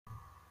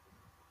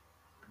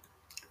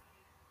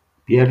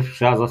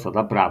Pierwsza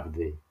zasada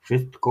prawdy: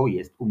 wszystko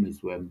jest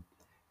umysłem,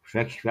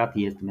 wszechświat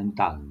jest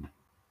mentalny.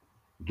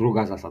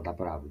 Druga zasada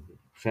prawdy: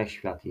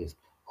 wszechświat jest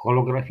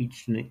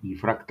holograficzny i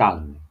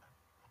fraktalny.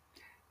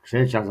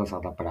 Trzecia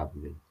zasada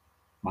prawdy: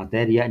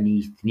 materia nie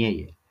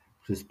istnieje,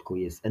 wszystko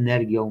jest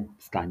energią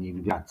w stanie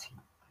wibracji.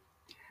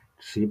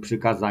 3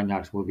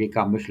 przykazania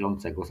człowieka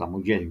myślącego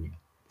samodzielnie.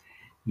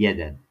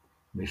 1.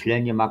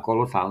 Myślenie ma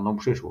kolosalną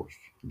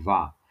przyszłość.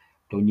 2.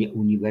 To nie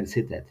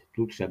uniwersytet,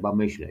 tu trzeba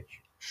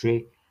myśleć.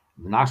 3.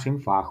 W naszym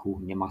fachu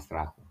nie ma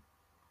strachu.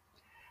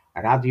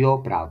 Radio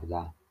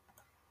Prawda.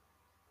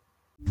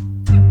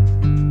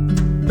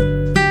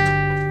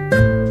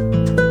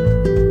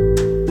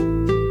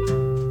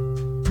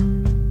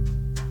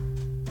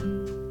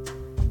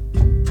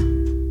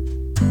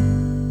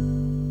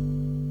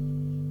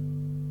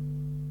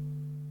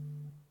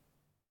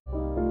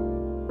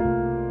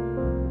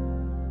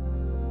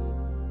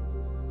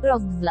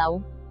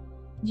 Rozdzlał.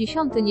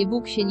 10. Nie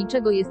bóg się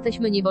niczego,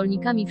 jesteśmy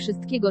niewolnikami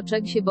wszystkiego,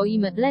 czego się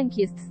boimy. Lęk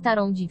jest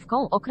starą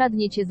dziwką,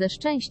 okradnie cię ze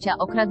szczęścia,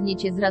 okradnie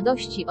cię z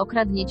radości,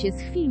 okradnie cię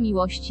z chwil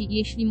miłości,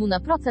 jeśli mu na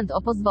procent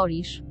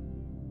pozwolisz.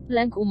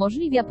 Lęk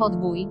umożliwia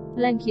podbój.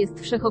 Lęk jest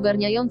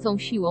wszechogarniającą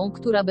siłą,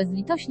 która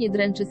bezlitośnie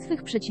dręczy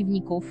swych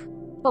przeciwników.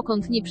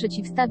 Pokąd nie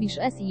przeciwstawisz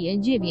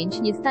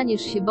SIE-9, nie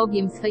staniesz się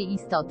Bogiem swej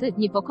istoty,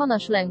 nie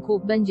pokonasz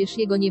lęku, będziesz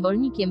jego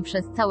niewolnikiem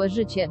przez całe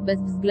życie,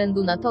 bez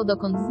względu na to,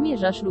 dokąd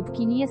zmierzasz lub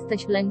kim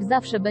jesteś, lęk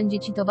zawsze będzie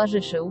ci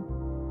towarzyszył.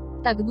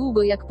 Tak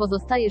długo jak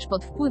pozostajesz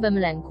pod wpływem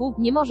lęku,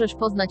 nie możesz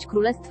poznać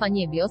Królestwa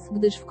Niebios,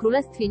 gdyż w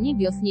Królestwie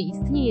Niebios nie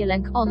istnieje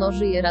lęk, ono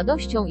żyje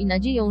radością i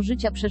nadzieją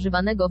życia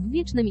przeżywanego w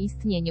wiecznym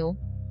istnieniu.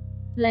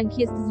 Lęk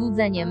jest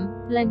złudzeniem.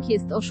 Lęk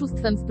jest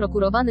oszustwem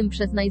sprokurowanym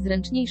przez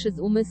najzręczniejszy z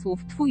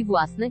umysłów, twój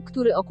własny,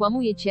 który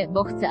okłamuje cię,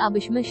 bo chce,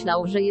 abyś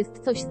myślał, że jest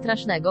coś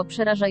strasznego,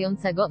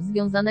 przerażającego,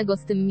 związanego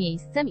z tym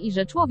miejscem i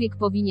że człowiek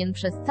powinien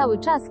przez cały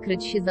czas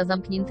kryć się za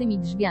zamkniętymi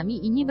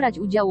drzwiami i nie brać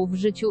udziału w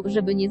życiu,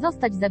 żeby nie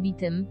zostać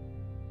zabitym.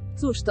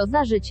 Cóż to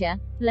za życie?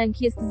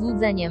 Lęk jest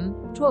złudzeniem.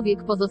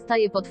 Człowiek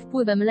pozostaje pod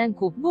wpływem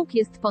lęku, Bóg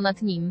jest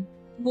ponad nim.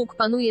 Bóg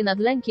panuje nad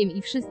lękiem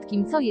i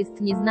wszystkim, co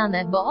jest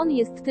nieznane, bo On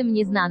jest tym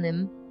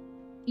nieznanym.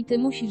 I ty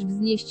musisz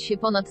wznieść się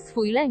ponad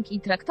swój lęk i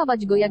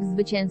traktować go jak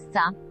zwycięzca.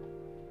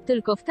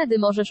 Tylko wtedy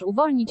możesz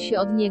uwolnić się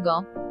od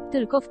niego.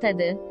 Tylko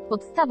wtedy.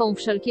 Podstawą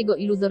wszelkiego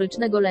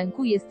iluzorycznego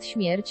lęku jest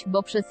śmierć,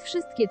 bo przez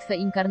wszystkie twe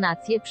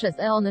inkarnacje, przez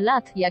eony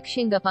lat, jak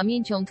sięga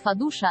pamięcią twa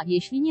dusza,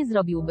 jeśli nie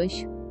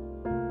zrobiłbyś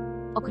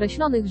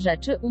określonych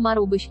rzeczy,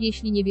 umarłbyś,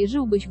 jeśli nie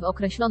wierzyłbyś w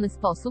określony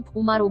sposób,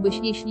 umarłbyś,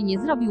 jeśli nie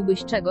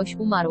zrobiłbyś czegoś,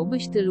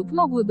 umarłbyś ty lub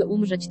mogłyby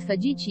umrzeć twe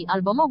dzieci,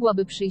 albo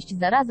mogłaby przyjść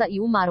zaraza i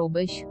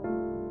umarłbyś.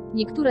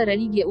 Niektóre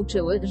religie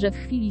uczyły, że w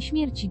chwili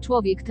śmierci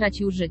człowiek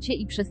tracił życie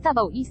i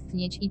przestawał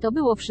istnieć, i to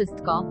było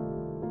wszystko.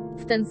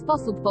 W ten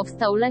sposób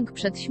powstał lęk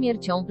przed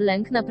śmiercią,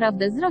 lęk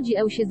naprawdę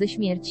zrodził się ze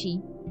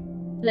śmierci.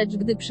 Lecz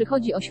gdy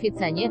przychodzi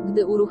oświecenie,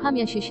 gdy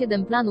uruchamia się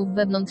 7 planów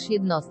wewnątrz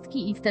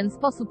jednostki i w ten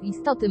sposób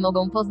istoty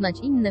mogą poznać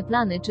inne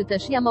plany, czy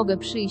też ja mogę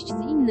przyjść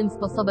z innym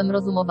sposobem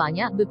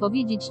rozumowania, by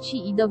powiedzieć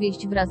ci i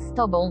dowieść wraz z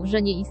tobą,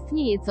 że nie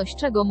istnieje coś,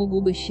 czego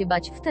mógłbyś się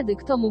bać, wtedy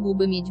kto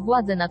mógłby mieć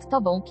władzę nad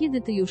tobą,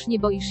 kiedy ty już nie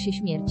boisz się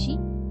śmierci?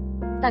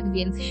 Tak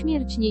więc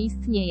śmierć nie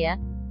istnieje.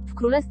 W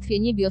Królestwie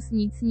Niebios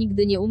nic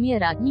nigdy nie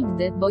umiera,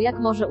 nigdy, bo jak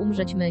może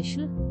umrzeć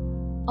myśl?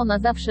 Ona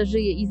zawsze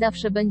żyje i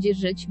zawsze będzie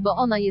żyć, bo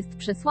ona jest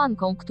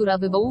przesłanką, która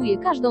wywołuje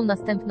każdą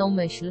następną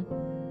myśl.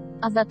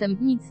 A zatem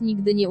nic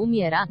nigdy nie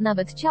umiera,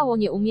 nawet ciało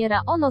nie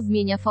umiera, ono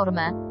zmienia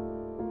formę.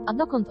 A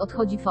dokąd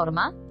odchodzi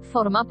forma?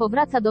 Forma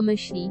powraca do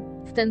myśli.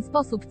 W ten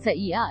sposób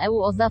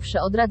CIAEUO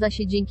zawsze odradza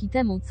się dzięki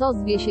temu, co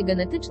zwie się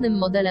genetycznym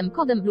modelem,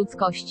 kodem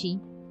ludzkości.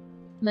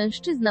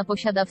 Mężczyzna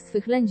posiada w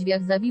swych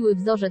lędźwiach zawiły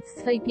wzorzec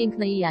swej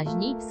pięknej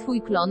jaźni,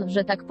 swój klon,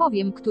 że tak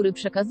powiem, który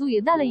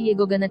przekazuje dalej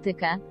jego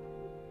genetykę.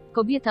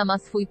 Kobieta ma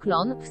swój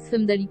klon, w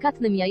swym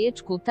delikatnym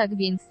jajeczku, tak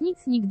więc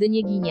nic nigdy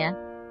nie ginie.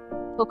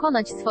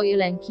 Pokonać swoje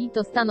lęki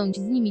to stanąć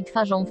z nimi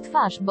twarzą w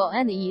twarz,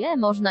 bo NIE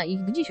można ich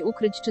gdzieś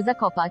ukryć czy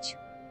zakopać.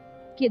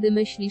 Kiedy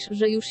myślisz,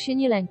 że już się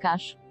nie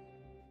lękasz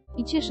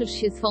i cieszysz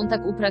się swą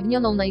tak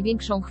upragnioną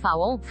największą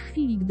chwałą, w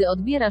chwili gdy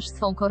odbierasz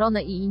swą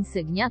koronę i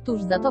insygnia,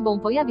 tuż za tobą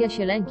pojawia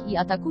się lęk i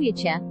atakuje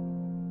cię.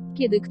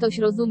 Kiedy ktoś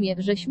rozumie,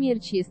 że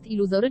śmierć jest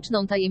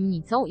iluzoryczną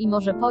tajemnicą i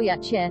może poja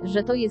cię,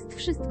 że to jest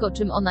wszystko,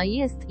 czym ona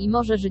jest i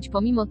może żyć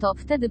pomimo to,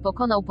 wtedy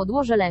pokonał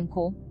podłoże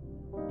lęku.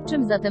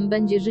 Czym zatem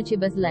będzie życie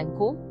bez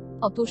lęku?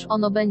 Otóż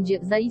ono będzie,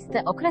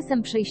 zaiste,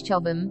 okresem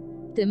przejściowym.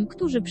 Tym,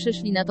 którzy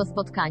przyszli na to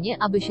spotkanie,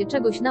 aby się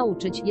czegoś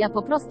nauczyć, ja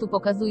po prostu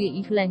pokazuję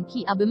ich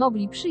lęki, aby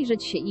mogli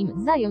przyjrzeć się im,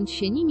 zająć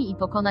się nimi i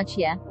pokonać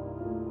je.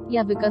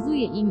 Ja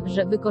wykazuję im,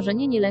 że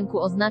wykorzenienie lęku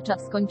oznacza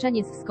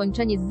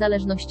skończenie z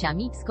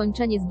zależnościami,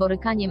 skończenie z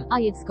borykaniem, a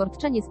je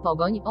skorczenie z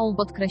pogoń,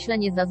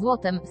 podkreślenie za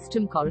złotem, z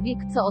czymkolwiek,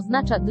 co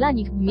oznacza dla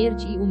nich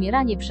śmierć i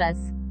umieranie przez.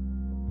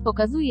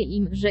 Pokazuję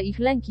im, że ich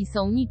lęki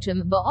są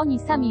niczym, bo oni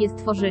sami je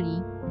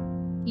stworzyli.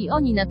 I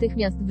oni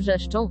natychmiast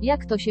wrzeszczą,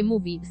 jak to się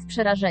mówi, z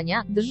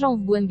przerażenia, drżą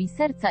w głębi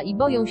serca i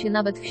boją się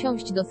nawet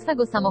wsiąść do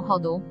swego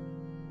samochodu.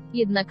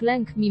 Jednak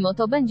lęk mimo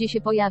to będzie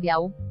się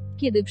pojawiał.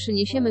 Kiedy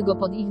przyniesiemy go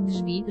pod ich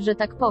drzwi, że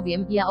tak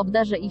powiem, ja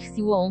obdarzę ich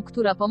siłą,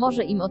 która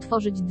pomoże im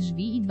otworzyć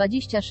drzwi i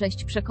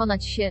 26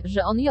 przekonać się,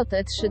 że on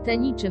J3T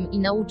niczym i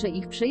nauczę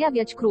ich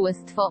przejawiać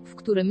królestwo, w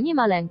którym nie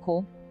ma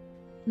lęku.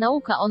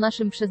 Nauka o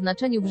naszym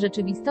przeznaczeniu w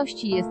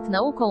rzeczywistości jest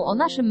nauką o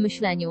naszym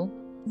myśleniu.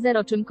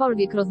 Zero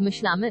czymkolwiek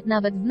rozmyślamy,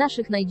 nawet w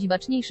naszych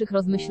najdziwaczniejszych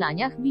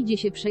rozmyślaniach, widzi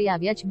się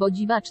przejawiać, bo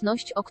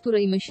dziwaczność, o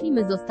której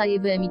myślimy, zostaje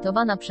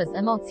wyemitowana przez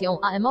emocję,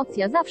 a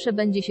emocja zawsze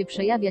będzie się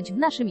przejawiać w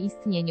naszym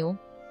istnieniu.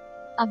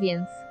 A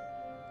więc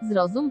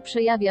zrozum,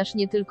 przejawiasz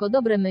nie tylko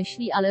dobre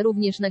myśli, ale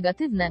również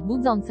negatywne,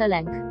 budzące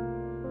lęk.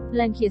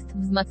 Lęk jest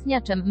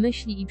wzmacniaczem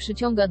myśli i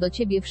przyciąga do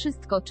ciebie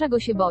wszystko, czego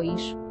się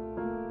boisz.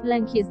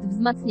 Lęk jest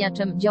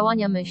wzmacniaczem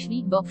działania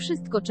myśli, bo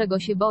wszystko, czego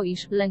się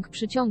boisz, lęk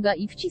przyciąga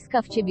i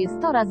wciska w ciebie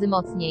 100 razy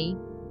mocniej.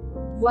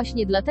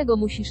 Właśnie dlatego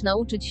musisz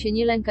nauczyć się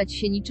nie lękać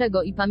się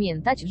niczego i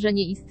pamiętać, że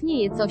nie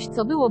istnieje coś,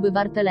 co byłoby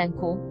warte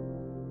lęku.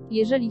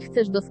 Jeżeli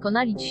chcesz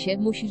doskonalić się,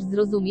 musisz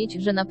zrozumieć,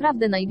 że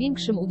naprawdę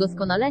największym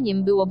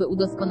udoskonaleniem byłoby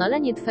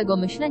udoskonalenie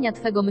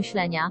twego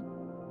myślenia.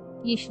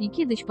 Jeśli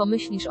kiedyś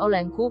pomyślisz o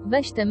lęku,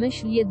 weź tę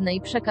myśl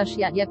jednej przekaż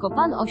ja, jako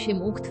Pan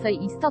 8 łuk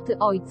twej istoty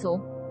Ojcu.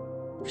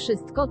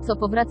 Wszystko, co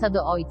powraca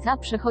do Ojca,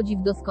 przechodzi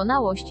w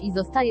doskonałość i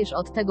zostajesz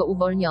od tego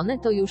uwolniony,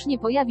 to już nie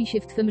pojawi się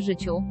w twym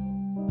życiu.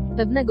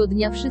 Pewnego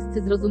dnia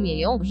wszyscy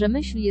zrozumieją, że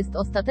myśl jest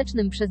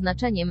ostatecznym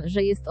przeznaczeniem,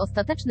 że jest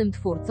ostatecznym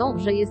twórcą,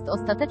 że jest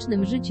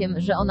ostatecznym życiem,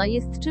 że ona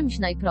jest czymś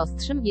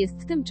najprostszym,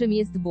 jest tym, czym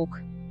jest Bóg.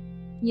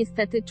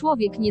 Niestety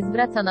człowiek nie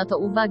zwraca na to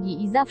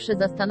uwagi i zawsze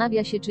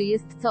zastanawia się, czy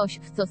jest coś,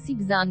 w co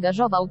sig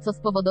zaangażował, co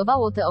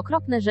spowodowało te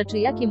okropne rzeczy,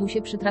 jakie mu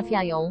się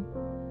przytrafiają.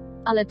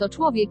 Ale to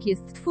człowiek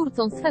jest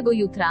twórcą swego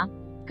jutra.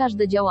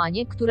 Każde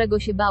działanie, którego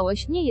się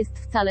bałeś, nie jest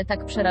wcale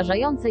tak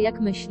przerażające,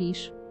 jak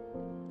myślisz.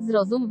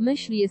 Zrozum,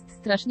 myśl jest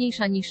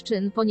straszniejsza niż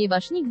czyn,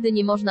 ponieważ nigdy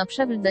nie można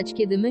przewldzać,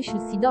 kiedy myśl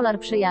 $,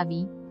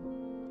 przejawi.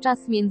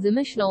 Czas między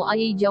myślą a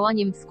jej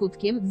działaniem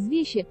skutkiem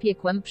zwie się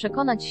piekłem,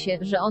 przekonać się,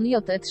 że on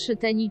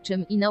J3T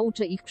niczym i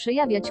nauczę ich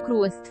przejawiać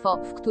królestwo,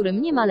 w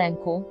którym nie ma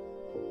lęku.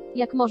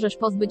 Jak możesz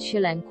pozbyć się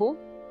lęku?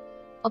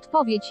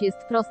 Odpowiedź jest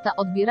prosta,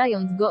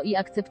 odbierając go i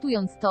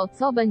akceptując to,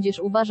 co będziesz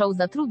uważał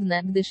za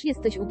trudne, gdyż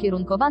jesteś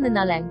ukierunkowany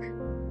na lęk.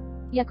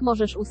 Jak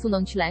możesz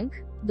usunąć lęk?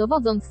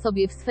 Dowodząc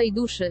sobie w swej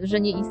duszy, że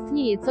nie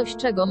istnieje coś,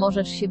 czego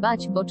możesz się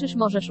bać, bo czyż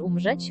możesz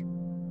umrzeć?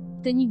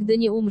 Ty nigdy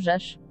nie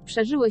umrzesz.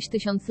 Przeżyłeś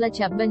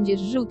tysiąclecia, będziesz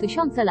żył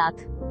tysiące lat.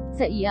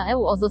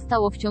 CIAEO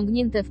zostało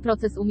wciągnięte w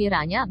proces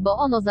umierania, bo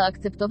ono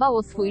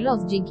zaakceptowało swój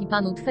los dzięki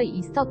Panu Twej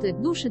istoty,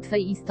 duszy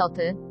Twej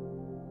istoty.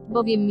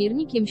 Bowiem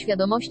miernikiem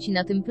świadomości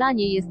na tym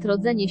planie jest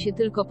rodzenie się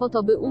tylko po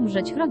to, by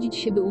umrzeć, rodzić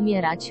się, by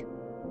umierać.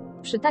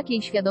 Przy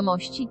takiej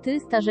świadomości ty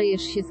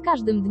starzejesz się z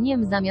każdym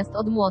dniem zamiast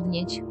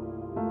odmłodnieć.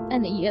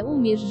 Nie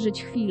umiesz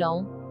żyć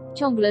chwilą.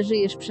 Ciągle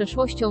żyjesz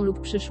przeszłością lub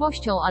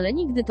przyszłością, ale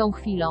nigdy tą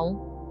chwilą.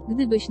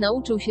 Gdybyś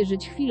nauczył się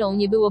żyć chwilą,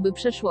 nie byłoby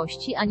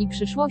przeszłości ani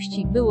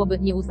przyszłości, byłoby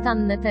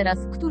nieustanne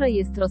teraz, które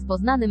jest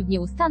rozpoznanym,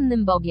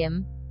 nieustannym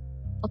Bogiem.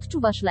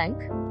 Odczuwasz lęk?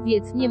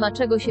 Wiedz, nie ma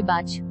czego się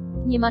bać.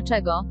 Nie ma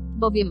czego.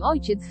 Bowiem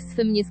Ojciec w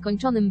swym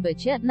nieskończonym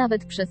bycie,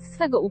 nawet przez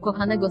swego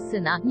ukochanego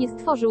Syna, nie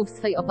stworzył w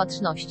swej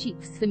opatrzności,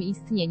 w swym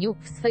istnieniu,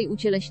 w swej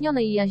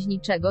ucieleśnionej jaźni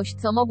czegoś,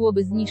 co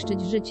mogłoby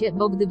zniszczyć życie,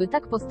 bo gdyby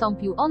tak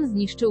postąpił, on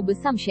zniszczyłby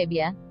sam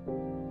siebie.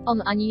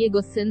 On ani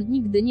jego Syn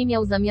nigdy nie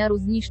miał zamiaru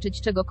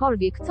zniszczyć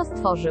czegokolwiek, co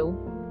stworzył.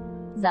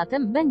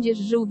 Zatem będziesz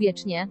żył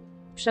wiecznie.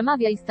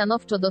 Przemawiaj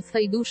stanowczo do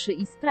swej duszy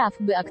i spraw,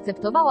 by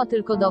akceptowała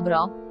tylko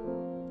dobro.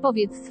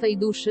 Powiedz swej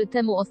duszy,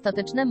 temu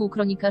ostatecznemu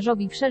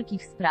kronikarzowi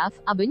wszelkich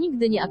spraw, aby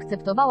nigdy nie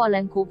akceptowała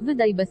lęku,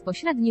 wydaj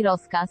bezpośredni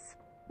rozkaz.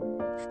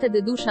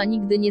 Wtedy dusza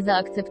nigdy nie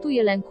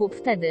zaakceptuje lęku,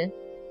 wtedy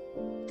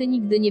ty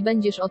nigdy nie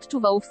będziesz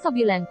odczuwał w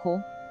sobie lęku.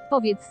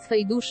 Powiedz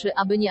swej duszy,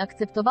 aby nie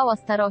akceptowała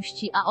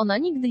starości, a ona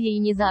nigdy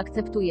jej nie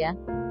zaakceptuje.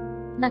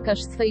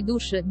 Nakaż swej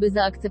duszy, by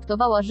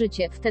zaakceptowała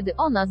życie, wtedy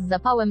ona z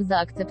zapałem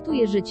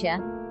zaakceptuje życie.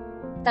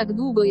 Tak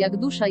długo jak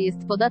dusza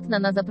jest podatna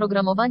na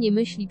zaprogramowanie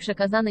myśli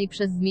przekazanej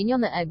przez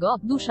zmienione ego,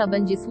 dusza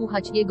będzie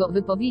słuchać jego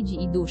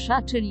wypowiedzi i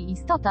dusza, czyli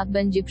istota,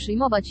 będzie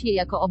przyjmować je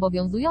jako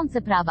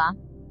obowiązujące prawa.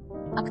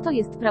 A kto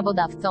jest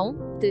prawodawcą?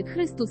 Ty,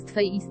 Chrystus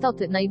Twej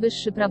istoty,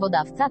 najwyższy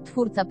prawodawca,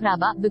 twórca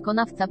prawa,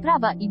 wykonawca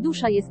prawa i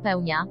dusza je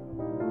spełnia.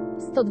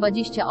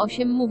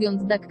 128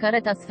 mówiąc dak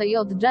kareta swej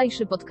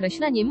odjajszy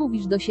podkreślenie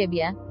mówisz do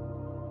siebie.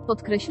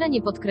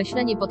 Podkreślenie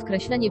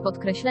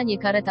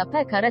kareta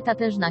p kareta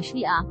też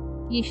naśli a.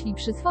 Jeśli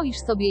przyswoisz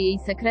sobie jej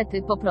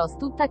sekrety po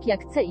prostu, tak jak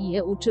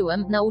CIE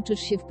uczyłem, nauczysz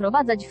się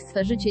wprowadzać w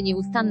swe życie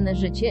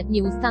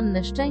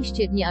nieustanne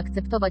szczęście, nie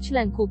akceptować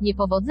lęku,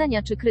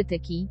 niepowodzenia czy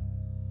krytyki.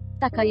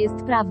 Taka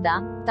jest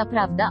prawda. Ta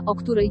prawda, o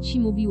której Ci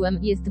mówiłem,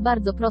 jest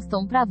bardzo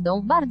prostą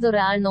prawdą, bardzo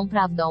realną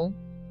prawdą.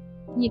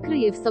 Nie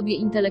kryje w sobie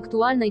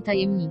intelektualnej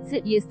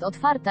tajemnicy, jest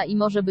otwarta i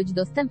może być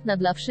dostępna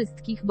dla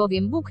wszystkich,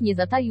 bowiem Bóg nie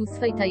zataił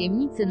swej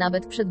tajemnicy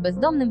nawet przed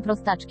bezdomnym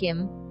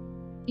prostaczkiem.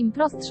 Im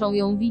prostszą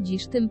ją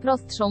widzisz, tym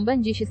prostszą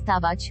będzie się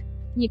stawać.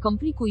 Nie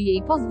komplikuj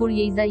jej, pozwól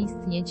jej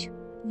zaistnieć.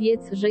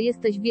 Wiedz, że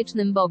jesteś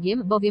wiecznym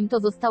Bogiem, bowiem to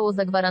zostało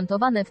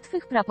zagwarantowane w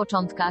Twych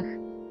prapoczątkach.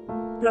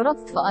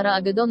 Proroctwo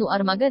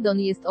Armagedon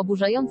jest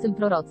oburzającym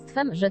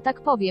proroctwem, że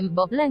tak powiem,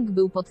 bo lęk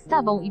był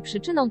podstawą i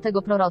przyczyną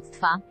tego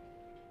proroctwa.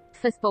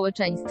 Twe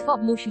społeczeństwo,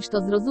 musisz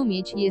to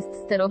zrozumieć, jest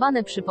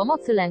sterowane przy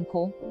pomocy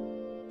lęku.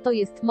 To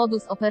jest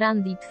modus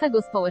operandi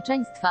twego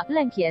społeczeństwa,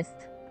 lęk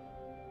jest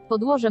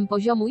podłożem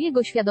poziomu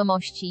jego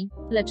świadomości.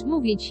 Lecz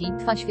mówię ci,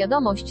 twa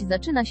świadomość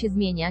zaczyna się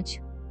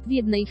zmieniać. W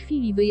jednej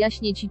chwili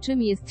wyjaśnię ci,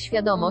 czym jest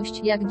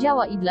świadomość, jak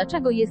działa i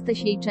dlaczego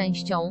jesteś jej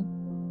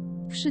częścią.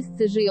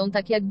 Wszyscy żyją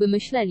tak, jakby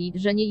myśleli,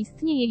 że nie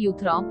istnieje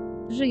jutro.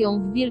 Żyją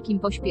w wielkim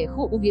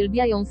pośpiechu,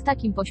 uwielbiają z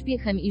takim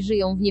pośpiechem i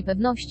żyją w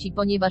niepewności,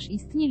 ponieważ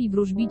istnieli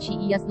wróżbici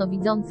i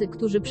jasnowidzący,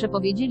 którzy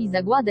przepowiedzieli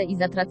zagładę i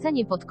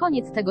zatracenie pod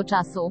koniec tego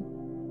czasu.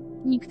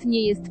 Nikt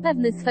nie jest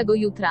pewny swego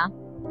jutra.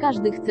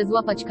 Każdy chce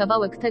złapać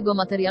kawałek tego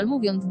materiału,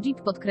 mówiąc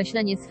Jeep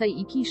podkreślenie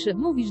swej i kiszy,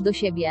 mówisz do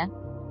siebie.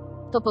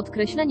 To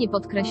podkreślenie i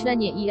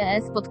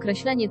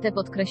podkreślenie te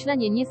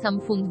podkreślenie nie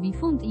sam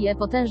fund i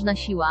potężna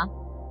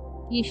siła.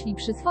 Jeśli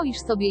przyswoisz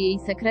sobie jej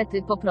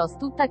sekrety po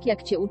prostu, tak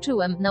jak cię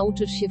uczyłem,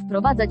 nauczysz się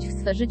wprowadzać w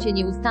swe życie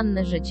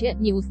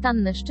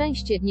nieustanne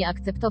szczęście, nie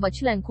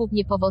akceptować lęku,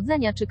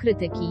 niepowodzenia czy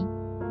krytyki.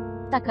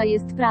 Taka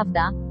jest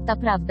prawda. Ta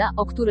prawda,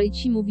 o której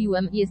ci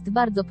mówiłem, jest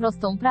bardzo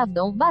prostą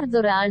prawdą,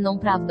 bardzo realną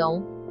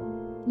prawdą.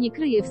 Nie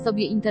kryje w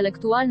sobie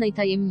intelektualnej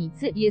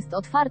tajemnicy, jest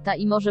otwarta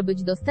i może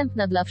być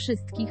dostępna dla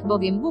wszystkich,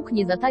 bowiem Bóg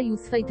nie zataił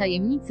swej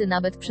tajemnicy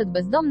nawet przed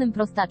bezdomnym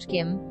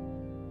prostaczkiem.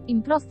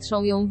 Im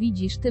prostszą ją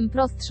widzisz, tym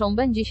prostszą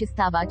będzie się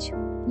stawać.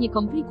 Nie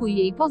komplikuj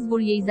jej,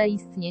 pozwól jej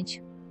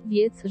zaistnieć.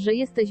 Wiedz, że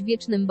jesteś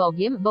wiecznym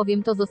Bogiem,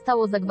 bowiem to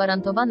zostało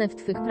zagwarantowane w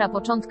twych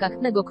prapoczątkach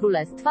tego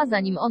królestwa,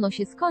 zanim ono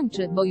się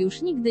skończy, bo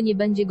już nigdy nie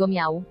będzie go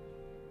miał.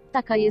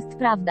 Taka jest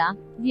prawda.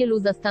 Wielu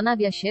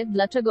zastanawia się,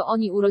 dlaczego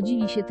oni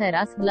urodzili się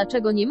teraz,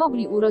 dlaczego nie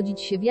mogli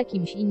urodzić się w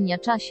jakimś innym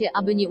czasie,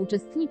 aby nie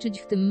uczestniczyć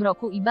w tym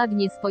mroku i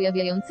bagnie z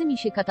pojawiającymi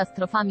się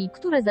katastrofami,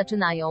 które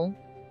zaczynają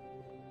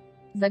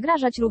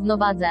zagrażać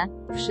równowadze.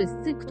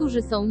 Wszyscy,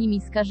 którzy są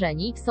nimi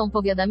skażeni, są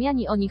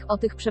powiadamiani o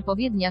tych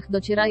przepowiedniach,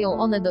 docierają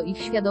one do ich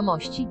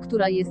świadomości,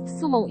 która jest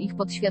sumą ich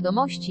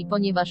podświadomości,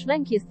 ponieważ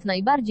lęk jest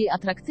najbardziej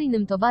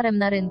atrakcyjnym towarem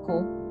na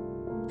rynku.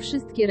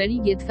 Wszystkie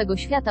religie twego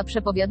świata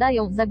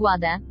przepowiadają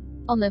zagładę.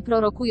 One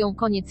prorokują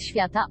koniec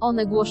świata,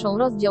 one głoszą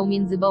rozdział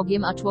między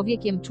Bogiem a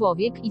człowiekiem.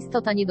 Człowiek,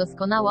 istota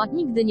niedoskonała,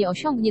 nigdy nie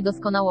osiągnie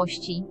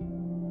doskonałości.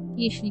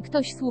 Jeśli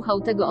ktoś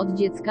słuchał tego od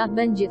dziecka,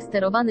 będzie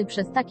sterowany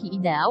przez taki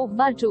ideał,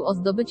 walczył o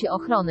zdobycie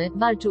ochrony,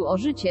 walczył o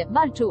życie,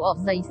 walczył o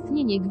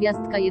zaistnienie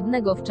gwiazdka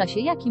jednego w czasie,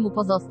 jaki mu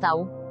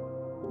pozostał.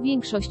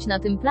 Większość na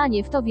tym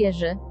planie w to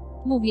wierzy.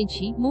 Mówię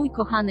ci, mój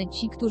kochany,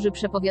 ci, którzy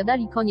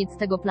przepowiadali koniec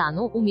tego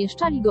planu,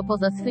 umieszczali go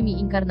poza swymi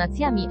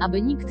inkarnacjami,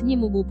 aby nikt nie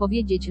mógł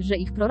powiedzieć, że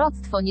ich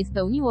proroctwo nie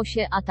spełniło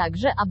się, a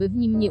także, aby w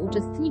nim nie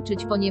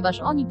uczestniczyć,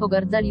 ponieważ oni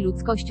pogardzali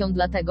ludzkością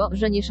dlatego,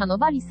 że nie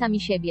szanowali sami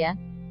siebie.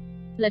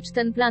 Lecz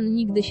ten plan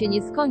nigdy się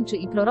nie skończy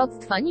i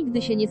proroctwa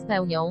nigdy się nie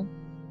spełnią.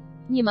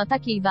 Nie ma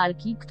takiej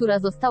walki, która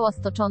została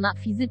stoczona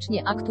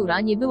fizycznie, a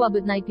która nie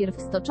byłaby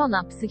najpierw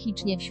stoczona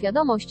psychicznie.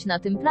 Świadomość na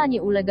tym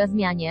planie ulega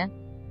zmianie.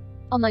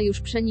 Ona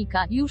już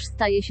przenika, już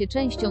staje się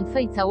częścią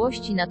twej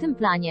całości na tym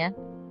planie.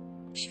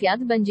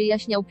 Świat będzie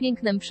jaśniał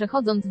pięknem,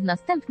 przechodząc w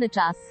następny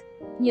czas.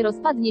 Nie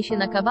rozpadnie się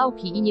na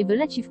kawałki i nie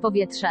wyleci w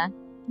powietrze.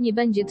 Nie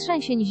będzie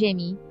trzęsień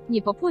ziemi,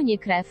 nie popłynie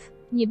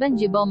krew. Nie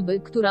będzie bomby,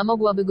 która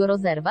mogłaby go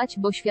rozerwać,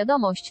 bo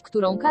świadomość,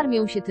 którą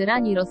karmią się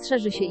tyrani,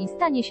 rozszerzy się i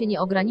stanie się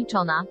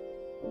nieograniczona.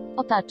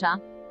 Otacza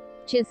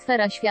cię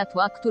sfera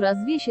światła, która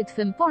zwie się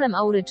twym polem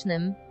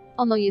aurycznym.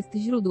 Ono jest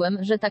źródłem,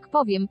 że tak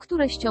powiem,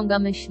 które ściąga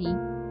myśli.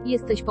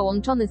 Jesteś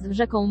połączony z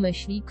rzeką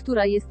myśli,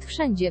 która jest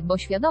wszędzie, bo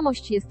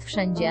świadomość jest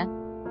wszędzie.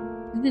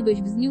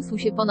 Gdybyś wzniósł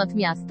się ponad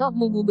miasto,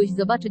 mógłbyś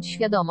zobaczyć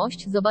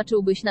świadomość,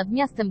 zobaczyłbyś nad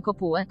miastem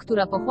kopułę,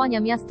 która pochłania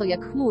miasto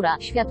jak chmura.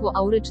 Światło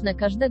auryczne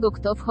każdego,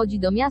 kto wchodzi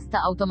do miasta,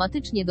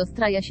 automatycznie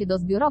dostraja się do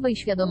zbiorowej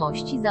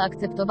świadomości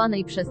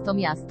zaakceptowanej przez to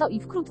miasto i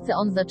wkrótce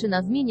on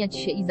zaczyna zmieniać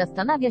się i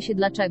zastanawia się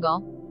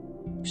dlaczego.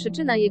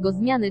 Przyczyna jego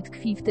zmiany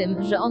tkwi w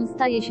tym, że on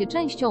staje się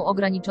częścią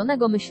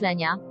ograniczonego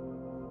myślenia.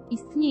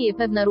 Istnieje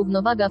pewna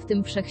równowaga w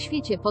tym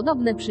wszechświecie,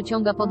 podobne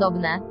przyciąga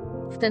podobne.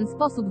 W ten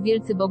sposób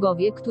wielcy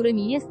bogowie,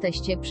 którymi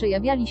jesteście,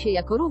 przejawiali się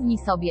jako równi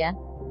sobie.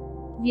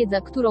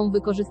 Wiedza, którą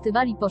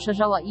wykorzystywali,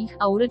 poszerzała ich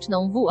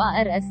auryczną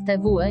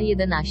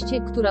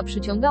WARSTWE11, która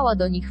przyciągała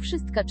do nich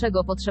wszystko,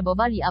 czego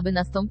potrzebowali, aby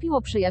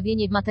nastąpiło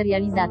przejawienie,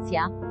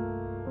 materializacja.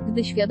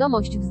 Gdy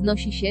świadomość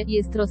wznosi się,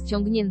 jest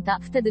rozciągnięta,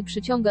 wtedy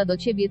przyciąga do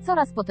ciebie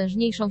coraz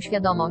potężniejszą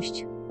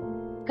świadomość.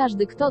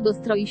 Każdy, kto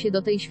dostroi się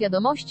do tej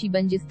świadomości,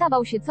 będzie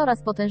stawał się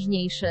coraz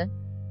potężniejszy.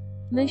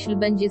 Myśl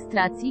będzie z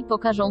tracji,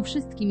 pokażą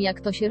wszystkim,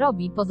 jak to się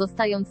robi,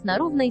 pozostając na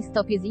równej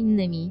stopie z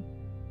innymi.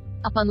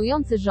 A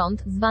panujący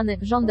rząd, zwany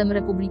rządem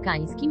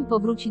republikańskim,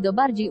 powróci do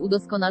bardziej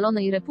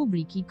udoskonalonej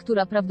republiki,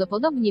 która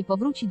prawdopodobnie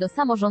powróci do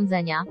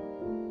samorządzenia.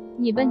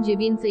 Nie będzie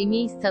więcej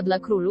miejsca dla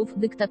królów,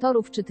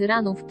 dyktatorów czy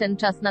tyranów, ten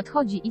czas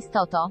nadchodzi,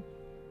 istoto.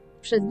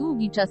 Przez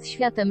długi czas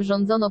światem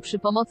rządzono przy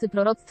pomocy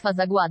proroctwa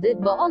zagłady,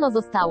 bo ono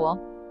zostało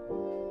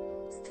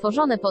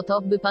stworzone po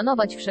to, by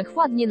panować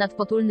wszechwładnie nad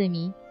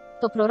potulnymi.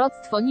 To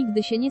proroctwo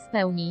nigdy się nie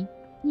spełni.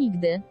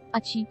 Nigdy.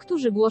 A ci,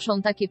 którzy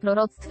głoszą takie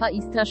proroctwa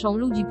i straszą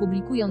ludzi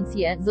publikując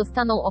je,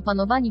 zostaną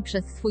opanowani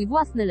przez swój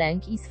własny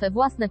lęk i swe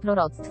własne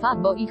proroctwa,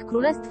 bo ich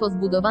królestwo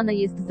zbudowane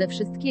jest ze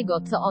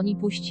wszystkiego, co oni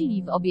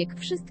puścili w obieg.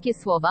 Wszystkie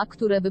słowa,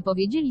 które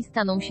wypowiedzieli,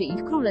 staną się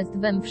ich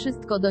królestwem,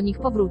 wszystko do nich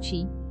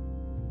powróci.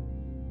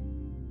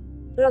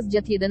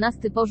 Rozdział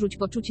 11. Porzuć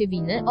poczucie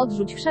winy,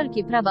 odrzuć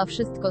wszelkie prawa,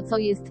 wszystko co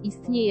jest,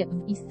 istnieje,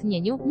 w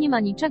istnieniu, nie ma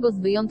niczego z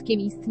wyjątkiem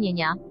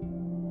istnienia.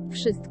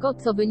 Wszystko,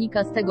 co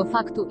wynika z tego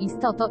faktu,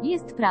 istoto,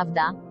 jest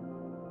prawda.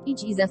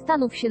 Idź i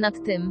zastanów się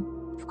nad tym.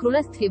 W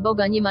Królestwie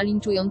Boga nie ma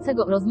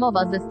linczującego.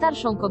 Rozmowa ze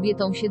starszą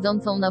kobietą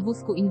siedzącą na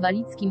wózku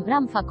inwalidzkim.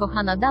 Ramfa,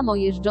 kochana damo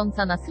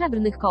jeżdżąca na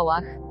srebrnych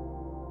kołach.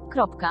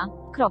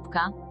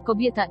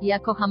 Kobieta, ja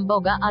kocham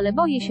Boga, ale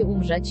boję się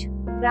umrzeć.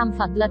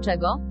 Ramfa,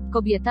 dlaczego?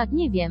 Kobieta,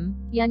 nie wiem.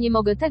 Ja nie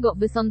mogę tego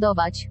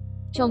wysądować.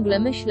 Ciągle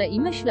myślę i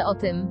myślę o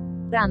tym.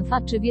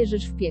 Ramfa, czy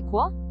wierzysz w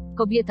piekło?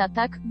 Kobieta,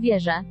 tak,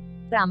 wierzę.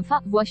 Ramfa,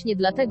 właśnie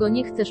dlatego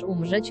nie chcesz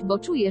umrzeć, bo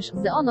czujesz,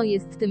 że ono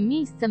jest tym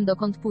miejscem,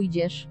 dokąd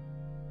pójdziesz.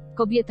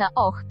 Kobieta,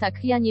 och,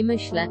 tak, ja nie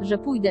myślę, że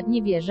pójdę,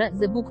 nie wierzę,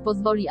 że Bóg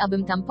pozwoli,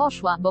 abym tam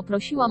poszła, bo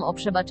prosiłam o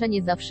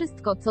przebaczenie za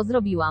wszystko, co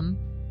zrobiłam.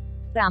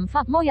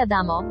 Ramfa,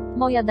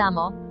 moja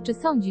damo, czy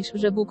sądzisz,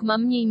 że Bóg ma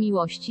mniej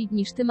miłości,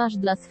 niż ty masz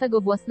dla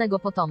swego własnego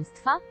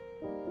potomstwa?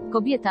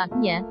 Kobieta,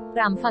 nie.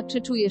 Ramfa,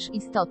 czy czujesz,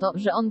 istoto,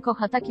 że on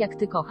kocha tak jak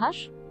ty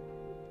kochasz?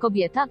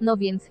 Kobieta, no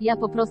więc, ja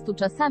po prostu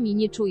czasami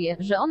nie czuję,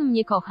 że on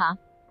mnie kocha.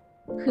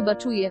 Chyba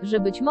czuję, że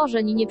być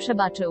może mi nie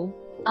przebaczył.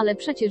 Ale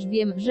przecież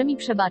wiem, że mi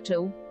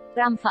przebaczył.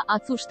 Ramfa, a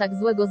cóż tak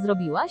złego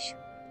zrobiłaś?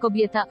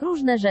 Kobieta,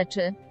 różne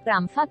rzeczy.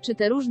 Ramfa, czy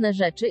te różne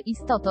rzeczy,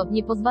 istoto,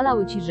 nie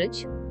pozwalały ci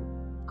żyć?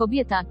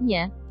 Kobieta,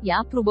 nie.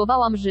 Ja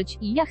próbowałam żyć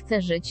i ja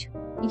chcę żyć.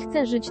 I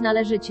chcę żyć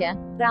należycie.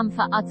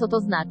 Ramfa, a co to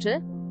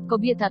znaczy?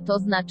 Kobieta, to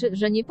znaczy,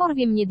 że nie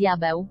porwie mnie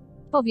diabeł.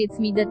 Powiedz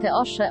mi,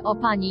 Deteosze, o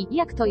pani,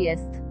 jak to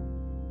jest?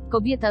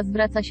 Kobieta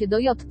zwraca się do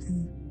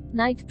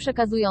Night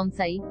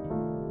przekazującej.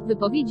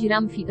 Wypowiedzi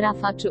Ramfi,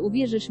 Rafa, czy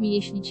uwierzysz mi,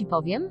 jeśli ci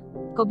powiem?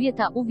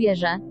 Kobieta,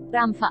 uwierzę.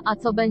 Ramfa, a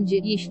co będzie,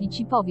 jeśli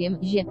ci powiem,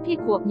 że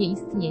piekło nie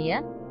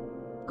istnieje?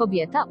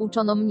 Kobieta,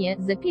 uczono mnie,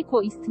 że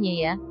piekło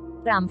istnieje.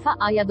 Ramfa,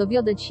 a ja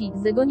dowiodę ci,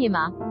 że go nie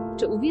ma.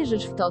 Czy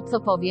uwierzysz w to, co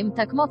powiem,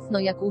 tak mocno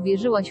jak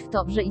uwierzyłaś w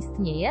to, że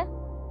istnieje?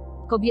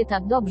 Kobieta,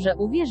 dobrze,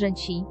 uwierzę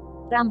ci.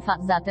 Ramfa,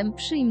 zatem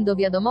przyjm do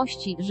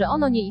wiadomości, że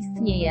ono nie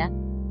istnieje.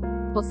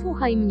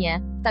 Posłuchaj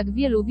mnie, tak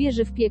wielu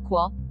wierzy w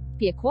piekło.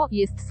 Piekło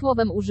jest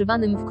słowem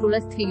używanym w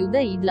Królestwie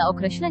Judei dla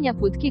określenia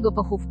płytkiego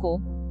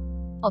pochówku.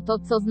 Oto,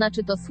 co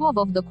znaczy to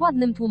słowo w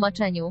dokładnym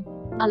tłumaczeniu.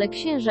 Ale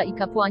księża i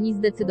kapłani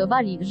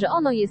zdecydowali, że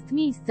ono jest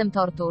miejscem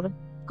tortur.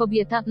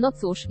 Kobieta, no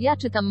cóż, ja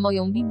czytam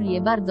moją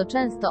Biblię bardzo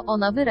często,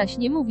 ona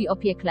wyraźnie mówi o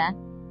piekle.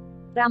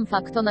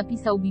 Ramfa, kto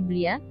napisał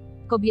Biblię?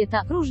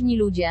 Kobieta, różni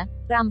ludzie.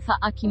 Ramfa,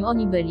 a kim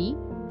oni byli?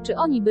 Czy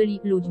oni byli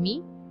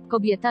ludźmi?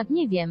 Kobieta,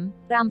 nie wiem.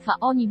 Ramfa,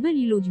 oni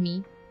byli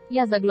ludźmi.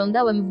 Ja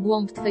zaglądałem w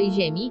głąb twej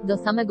ziemi, do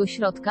samego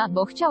środka,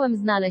 bo chciałem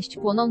znaleźć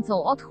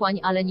płonącą otchłań,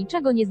 ale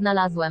niczego nie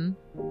znalazłem.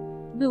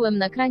 Byłem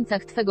na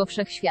krańcach twego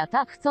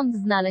wszechświata, chcąc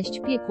znaleźć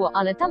piekło,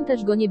 ale tam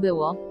też go nie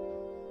było.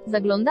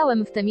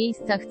 Zaglądałem w te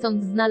miejsca,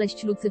 chcąc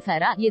znaleźć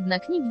Lucyfera,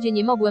 jednak nigdzie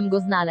nie mogłem go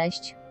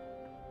znaleźć.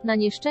 Na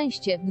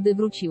nieszczęście, gdy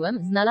wróciłem,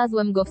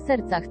 znalazłem go w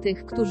sercach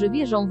tych, którzy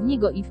wierzą w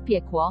niego i w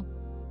piekło.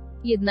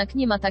 Jednak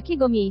nie ma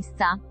takiego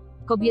miejsca.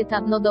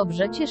 Kobieta, no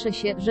dobrze, cieszę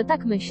się, że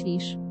tak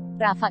myślisz.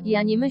 Rafa,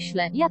 ja nie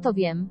myślę, ja to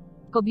wiem.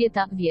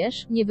 Kobieta,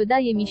 wiesz, nie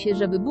wydaje mi się,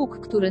 żeby Bóg,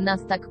 który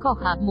nas tak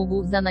kocha,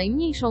 mógł za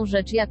najmniejszą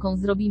rzecz, jaką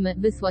zrobimy,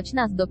 wysłać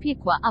nas do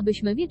piekła,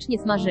 abyśmy wiecznie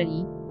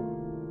smażyli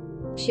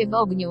się w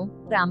ogniu.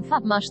 Ramfa,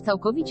 masz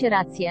całkowicie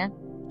rację.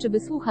 Czy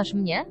wysłuchasz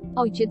mnie?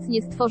 Ojciec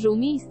nie stworzył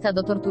miejsca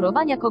do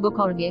torturowania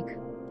kogokolwiek.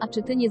 A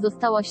czy ty nie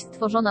zostałaś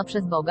stworzona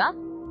przez Boga?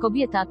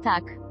 Kobieta,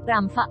 tak.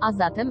 Ramfa, a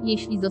zatem,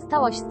 jeśli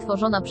zostałaś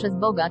stworzona przez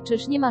Boga,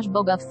 czyż nie masz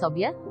Boga w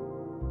sobie?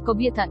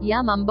 Kobieta,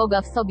 ja mam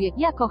Boga w sobie,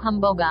 ja kocham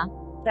Boga.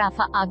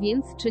 Rafa, a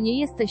więc, czy nie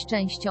jesteś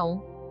częścią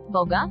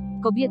Boga?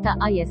 Kobieta,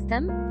 a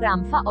jestem?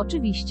 Ramfa,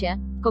 oczywiście.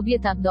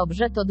 Kobieta,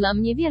 dobrze, to dla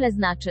mnie wiele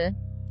znaczy.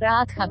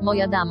 Raatha,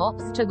 moja damo,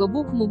 z czego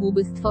Bóg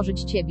mógłby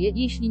stworzyć ciebie,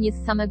 jeśli nie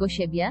z samego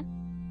siebie?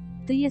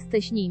 Ty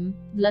jesteś nim.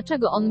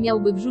 Dlaczego on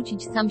miałby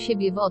wrzucić sam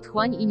siebie w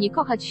otchłań i nie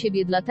kochać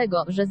siebie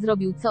dlatego, że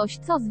zrobił coś,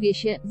 co zwie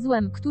się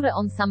złem, które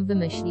on sam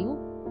wymyślił?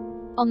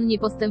 On nie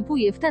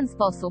postępuje w ten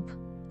sposób.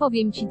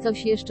 Powiem ci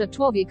coś jeszcze,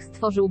 człowiek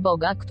stworzył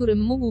Boga,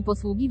 którym mógł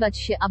posługiwać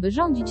się, aby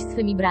rządzić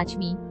swymi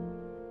braćmi.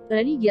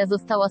 Religia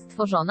została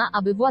stworzona,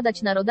 aby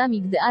władać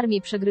narodami, gdy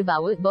armie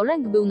przegrywały, bo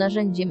lęk był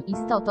narzędziem,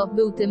 istoto,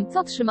 był tym,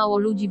 co trzymało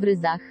ludzi w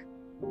ryzach.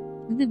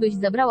 Gdybyś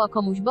zabrała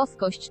komuś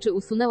boskość czy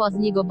usunęła z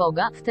niego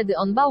Boga, wtedy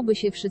on bałby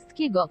się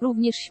wszystkiego,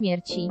 również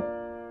śmierci.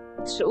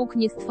 Trzyuk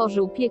nie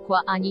stworzył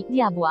piekła ani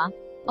diabła.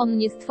 On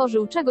nie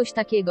stworzył czegoś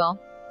takiego.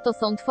 To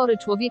są twory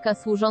człowieka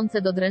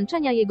służące do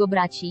dręczenia jego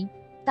braci.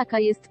 Taka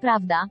jest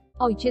prawda.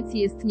 Ojciec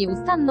jest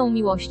nieustanną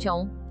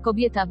miłością.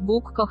 Kobieta,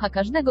 Bóg kocha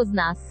każdego z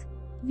nas.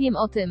 Wiem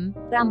o tym.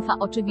 Ramfa,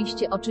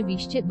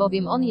 oczywiście,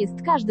 bowiem on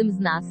jest każdym z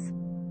nas.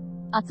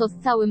 A co z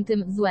całym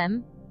tym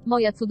złem?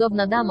 Moja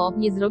cudowna damo,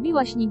 nie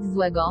zrobiłaś nic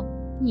złego.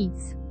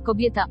 Nic.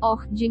 Kobieta: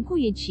 och,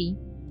 dziękuję ci.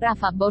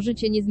 Rafa: bo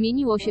życie nie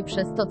zmieniło się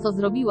przez to, co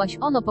zrobiłaś,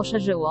 ono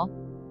poszerzyło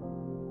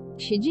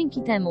się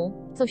dzięki temu,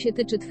 co się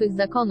tyczy twych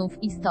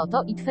zakonów,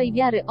 istoto, i twej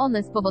wiary,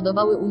 one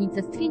spowodowały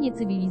unicestwienie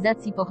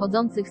cywilizacji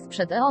pochodzących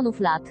sprzed eonów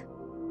lat.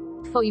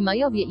 Twoi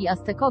Majowie i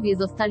Aztekowie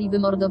zostali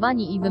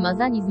wymordowani i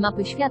wymazani z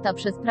mapy świata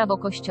przez prawo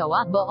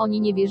Kościoła, bo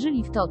oni nie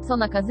wierzyli w to, co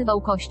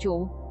nakazywał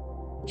Kościół.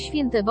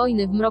 Święte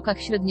wojny w mrokach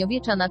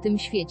średniowiecza na tym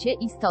świecie,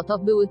 istoto,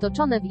 były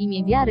toczone w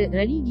imię wiary,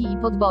 religii i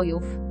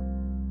podbojów.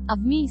 A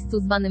w miejscu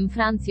zwanym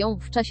Francją,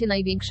 w czasie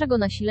największego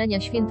nasilenia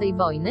świętej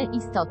wojny,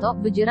 istoto,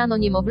 wydzierano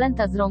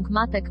niemowlęta z rąk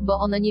matek, bo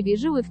one nie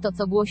wierzyły w to,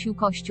 co głosił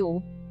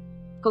Kościół.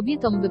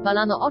 Kobietom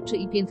wypalano oczy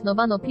i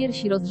piętnowano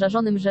piersi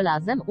rozżarzonym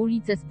żelazem,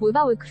 ulice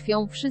spływały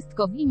krwią,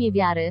 wszystko w imię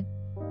wiary.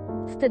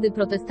 Wtedy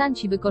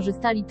protestanci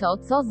wykorzystali to,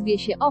 co zwie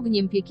się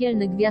ogniem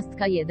piekielny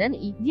Gwiazdka 1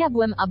 i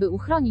diabłem, aby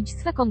uchronić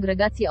swe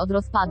kongregacje od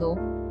rozpadu.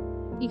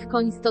 Ich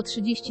koń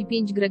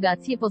 135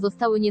 gregacje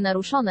pozostały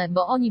nienaruszone,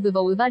 bo oni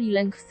wywoływali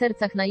lęk w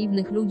sercach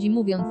naiwnych ludzi,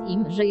 mówiąc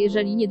im, że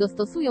jeżeli nie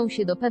dostosują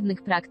się do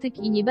pewnych praktyk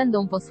i nie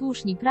będą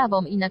posłuszni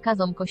prawom i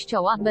nakazom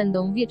Kościoła,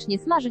 będą wiecznie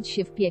smażyć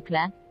się w piekle.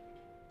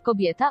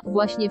 Kobieta: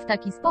 właśnie w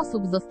taki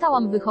sposób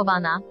zostałam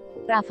wychowana.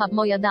 Rafa: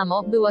 moja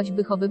damo, byłaś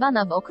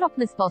wychowywana w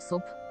okropny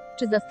sposób.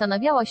 Czy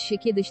zastanawiałaś się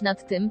kiedyś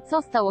nad tym,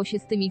 co stało się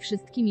z tymi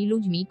wszystkimi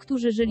ludźmi,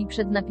 którzy żyli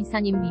przed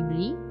napisaniem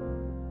Biblii?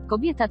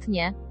 Kobieta: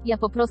 nie. Ja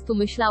po prostu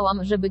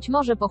myślałam, że być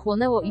może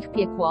pochłonęło ich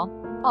piekło.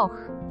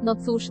 Och, no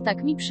cóż,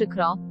 tak mi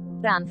przykro.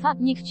 Rafa: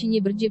 niech ci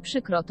nie będzie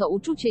przykro, to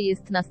uczucie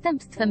jest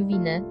następstwem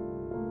winy.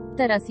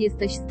 Teraz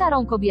jesteś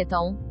starą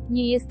kobietą.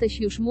 Nie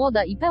jesteś już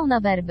młoda i pełna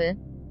werwy.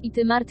 I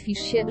ty martwisz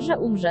się, że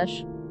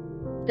umrzesz.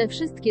 Te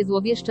wszystkie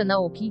złowieszcze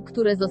nauki,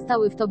 które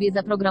zostały w tobie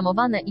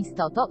zaprogramowane,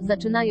 istoto,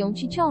 zaczynają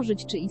ci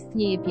ciążyć. Czy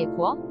istnieje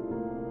piekło?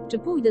 Czy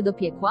pójdę do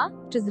piekła?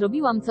 Czy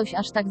zrobiłam coś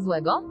aż tak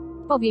złego?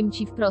 Powiem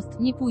ci wprost,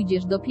 nie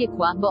pójdziesz do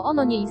piekła, bo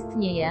ono nie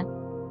istnieje.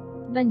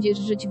 Będziesz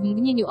żyć w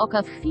mgnieniu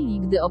oka w chwili,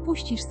 gdy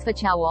opuścisz swe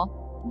ciało.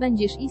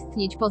 Będziesz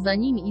istnieć poza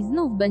nim i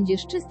znów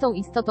będziesz czystą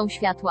istotą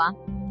światła.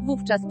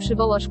 Wówczas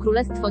przywołasz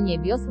Królestwo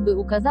Niebios, by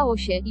ukazało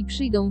się, i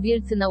przyjdą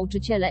wielcy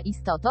nauczyciele,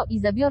 istoto, i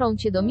zabiorą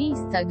cię do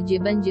miejsca, gdzie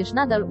będziesz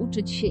nadal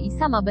uczyć się i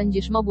sama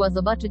będziesz mogła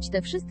zobaczyć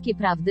te wszystkie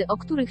prawdy, o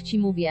których ci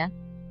mówię.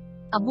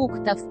 A Bóg,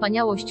 ta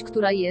wspaniałość,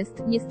 która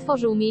jest, nie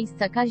stworzył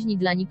miejsca kaźni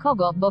dla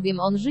nikogo, bowiem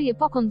On żyje,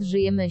 pokąd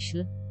żyje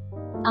myśl.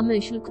 A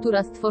myśl,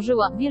 która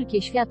stworzyła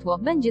wielkie światło,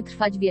 będzie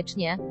trwać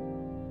wiecznie.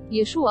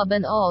 Jeszua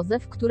ben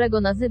Oozef,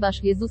 którego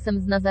nazywasz Jezusem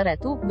z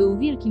Nazaretu, był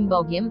wielkim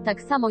Bogiem,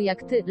 tak samo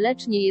jak ty,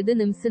 lecz nie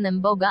jedynym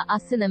Synem Boga, a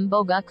Synem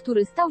Boga,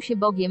 który stał się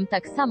Bogiem,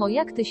 tak samo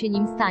jak ty się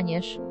nim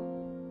staniesz.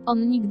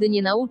 On nigdy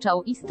nie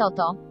nauczał,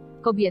 istoto.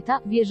 Kobieta: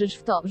 wierzysz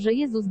w to, że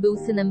Jezus był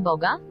Synem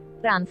Boga?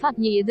 Rafa: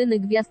 nie jedyny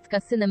Gwiazdka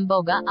Synem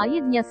Boga, a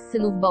jednia z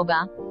synów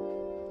Boga.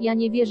 Ja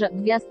nie wierzę,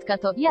 Gwiazdka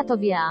to, ja to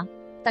wie.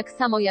 Tak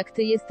samo jak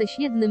ty jesteś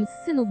jednym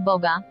z synów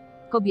Boga.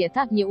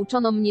 Kobieta: nie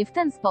uczono mnie w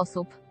ten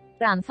sposób.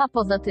 Rafa: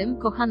 poza tym,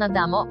 kochana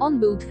damo, on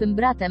był twym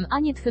bratem, a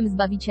nie twym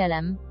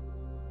Zbawicielem.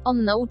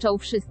 On nauczał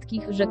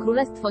wszystkich, że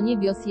Królestwo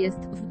Niebios jest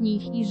w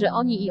nich i że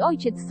oni i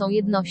Ojciec są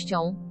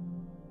jednością.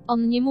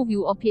 On nie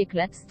mówił o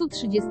piekle,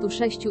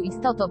 136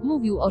 istoto,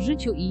 mówił o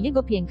życiu i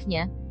jego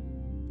pięknie.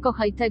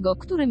 Kochaj tego,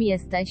 którym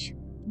jesteś.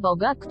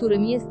 Boga,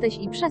 którym jesteś,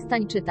 i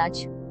przestań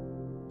czytać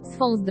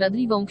swą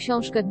zdradliwą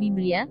książkę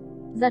Biblię.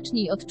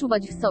 Zacznij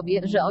odczuwać w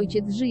sobie, że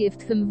Ojciec żyje w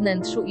twym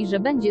wnętrzu i że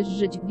będziesz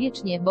żyć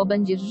wiecznie, bo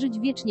będziesz żyć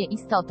wiecznie,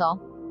 istoto.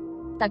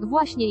 Tak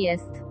właśnie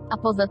jest. A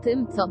poza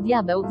tym, co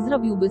diabeł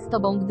zrobiłby z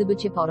tobą, gdyby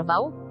cię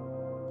porwał?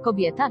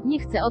 Kobieta: nie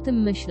chcę o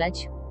tym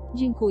myśleć.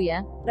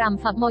 Dziękuję.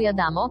 Rafa: moja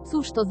damo,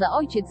 cóż to za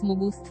ojciec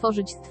mógł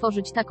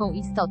stworzyć taką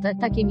istotę,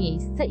 takie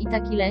miejsce i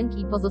taki lęk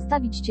i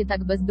pozostawić cię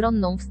tak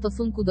bezbronną w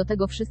stosunku do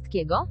tego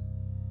wszystkiego?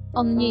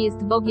 On nie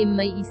jest Bogiem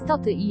mej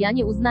istoty i ja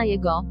nie uznaję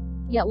Go.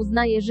 Ja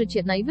uznaję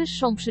życie,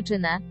 najwyższą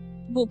przyczynę.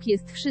 Bóg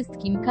jest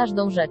wszystkim,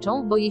 każdą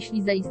rzeczą, bo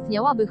jeśli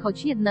zaistniałaby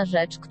choć jedna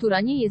rzecz,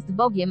 która nie jest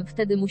Bogiem,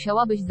 wtedy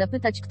musiałabyś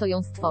zapytać, kto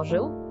ją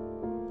stworzył?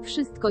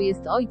 Wszystko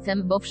jest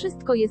Ojcem, bo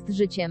wszystko jest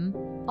życiem.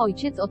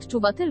 Ojciec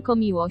odczuwa tylko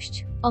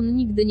miłość. On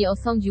nigdy nie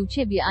osądził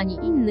ciebie ani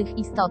innych,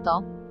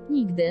 istoto.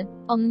 Nigdy.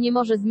 On nie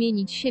może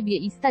zmienić siebie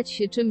i stać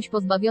się czymś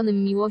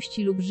pozbawionym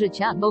miłości lub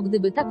życia, bo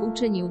gdyby tak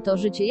uczynił, to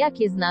życie,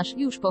 jakie znasz,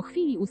 już po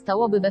chwili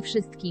ustałoby we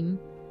wszystkim.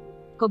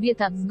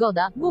 Kobieta: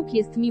 zgoda, Bóg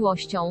jest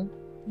miłością.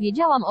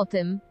 Wiedziałam o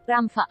tym.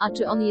 Rafa: a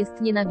czy on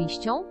jest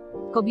nienawiścią?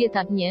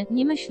 Kobieta: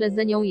 nie myślę,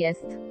 że nią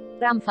jest.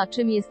 Rafa: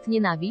 czym jest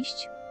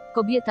nienawiść?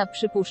 Kobieta: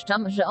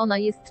 przypuszczam, że ona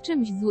jest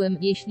czymś złym,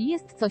 jeśli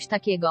jest coś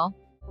takiego.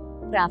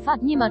 Rafa: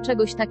 nie ma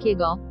czegoś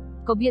takiego.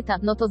 Kobieta: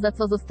 no to za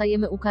co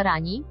zostajemy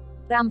ukarani?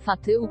 Rafa: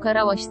 ty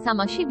ukarałaś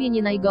sama siebie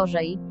nie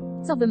najgorzej.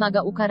 Co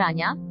wymaga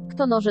ukarania?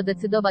 Kto może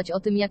decydować o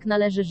tym, jak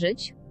należy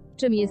żyć?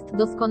 Czym jest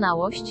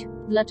doskonałość?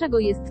 Dlaczego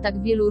jest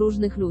tak wielu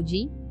różnych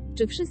ludzi?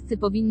 Czy wszyscy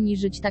powinni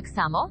żyć tak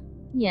samo?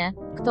 Nie.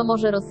 Kto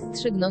może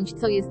rozstrzygnąć,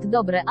 co jest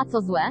dobre, a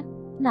co złe?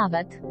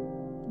 Nawet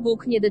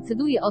Bóg nie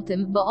decyduje o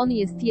tym, bo On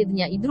jest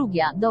jedna i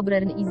druga,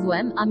 dobrem i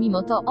złem, a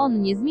mimo to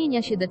On nie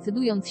zmienia się,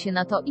 decydując się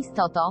na to,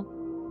 istoto.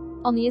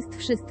 On jest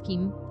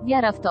wszystkim.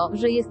 Wiara w to,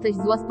 że jesteś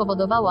zła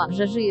spowodowała,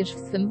 że żyjesz w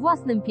swym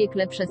własnym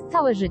piekle przez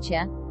całe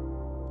życie.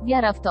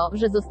 Wiara w to,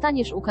 że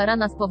zostaniesz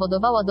ukarana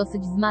spowodowała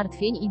dosyć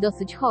zmartwień i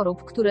dosyć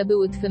chorób, które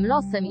były twym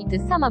losem i ty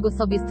sama go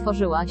sobie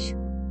stworzyłaś.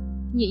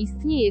 Nie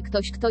istnieje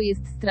ktoś, kto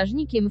jest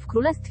strażnikiem w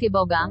królestwie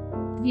Boga.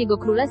 W jego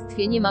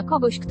królestwie nie ma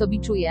kogoś, kto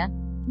biczuje.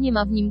 Nie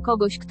ma w nim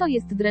kogoś, kto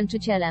jest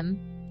dręczycielem.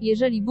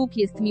 Jeżeli Bóg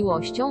jest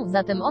miłością,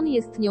 zatem On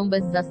jest nią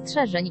bez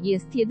zastrzeżeń i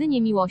jest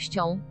jedynie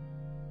miłością.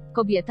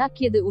 Kobieta,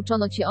 kiedy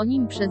uczono cię o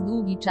nim przez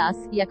długi czas,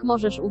 jak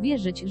możesz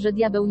uwierzyć, że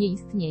diabeł nie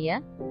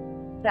istnieje?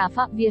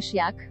 Rafa, wiesz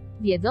jak?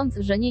 Wiedząc,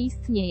 że nie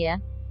istnieje.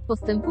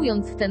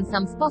 Postępując w ten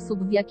sam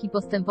sposób, w jaki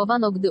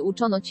postępowano, gdy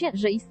uczono cię,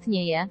 że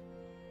istnieje.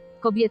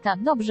 Kobieta,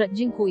 dobrze,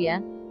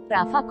 dziękuję.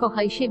 Rafa,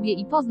 kochaj siebie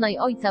i poznaj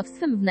Ojca w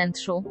swym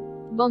wnętrzu.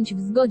 Bądź w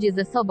zgodzie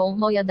ze sobą,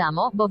 moja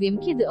damo, bowiem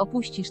kiedy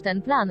opuścisz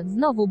ten plan,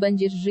 znowu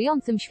będziesz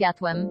żyjącym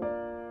światłem.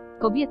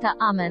 Kobieta,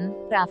 amen.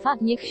 Rafa,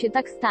 niech się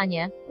tak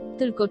stanie.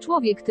 Tylko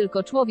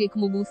człowiek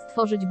mógł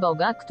stworzyć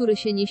Boga, który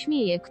się nie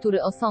śmieje,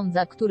 który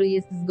osądza, który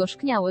jest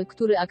zgorzkniały,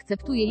 który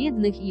akceptuje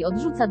jednych i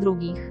odrzuca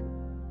drugich.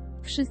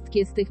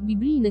 Wszystkie z tych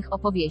biblijnych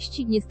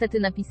opowieści, niestety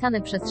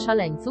napisane przez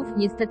szaleńców,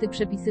 niestety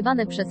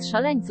przepisywane przez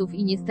szaleńców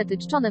i niestety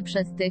czczone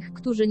przez tych,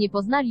 którzy nie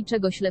poznali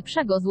czegoś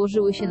lepszego,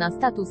 złożyły się na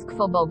status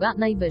quo Boga,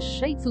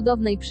 najwyższej,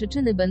 cudownej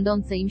przyczyny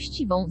będącej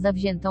mściwą,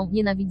 zawziętą,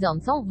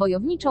 nienawidzącą,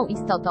 wojowniczą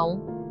istotą.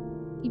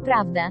 I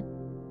prawdę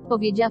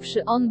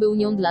powiedziawszy, On był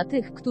nią dla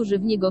tych, którzy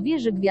w Niego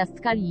wierzy,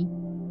 gwiazdka Li.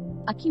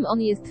 A kim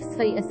On jest w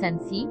swej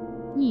esencji?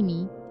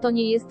 Nimi. To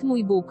nie jest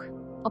mój Bóg.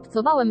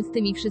 Obcowałem z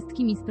tymi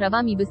wszystkimi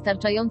sprawami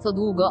wystarczająco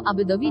długo,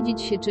 aby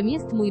dowiedzieć się, czym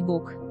jest mój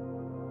Bóg.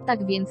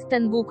 Tak więc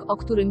ten Bóg, o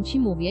którym Ci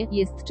mówię,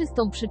 jest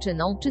czystą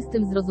przyczyną,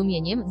 czystym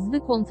zrozumieniem,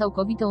 zwykłą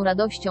całkowitą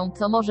radością,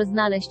 co może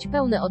znaleźć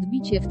pełne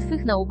odbicie w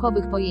Twych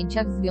naukowych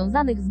pojęciach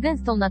związanych z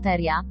gęstą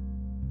materią.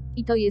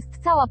 I to jest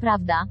cała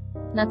prawda.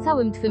 Na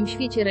całym Twym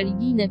świecie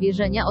religijne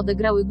wierzenia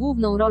odegrały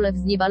główną rolę w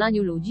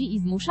zniewalaniu ludzi i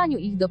zmuszaniu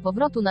ich do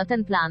powrotu na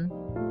ten plan.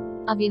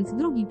 A więc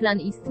drugi plan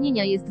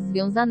istnienia jest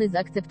związany z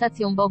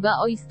akceptacją Boga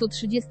o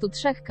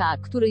 133K,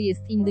 który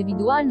jest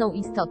indywidualną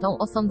istotą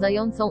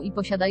osądzającą i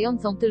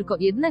posiadającą tylko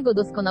jednego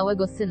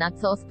doskonałego Syna,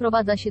 co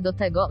sprowadza się do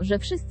tego, że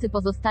wszyscy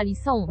pozostali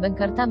są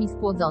bękartami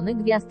spłodzony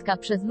gwiazdka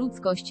przez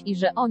ludzkość i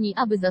że oni,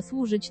 aby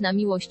zasłużyć na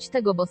miłość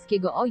tego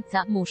boskiego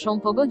Ojca, muszą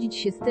pogodzić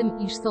się z tym,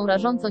 iż są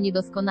rażąco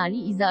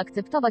niedoskonali i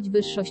zaakceptować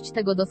wyższość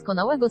tego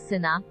doskonałego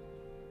Syna.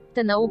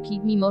 Te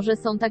nauki, mimo że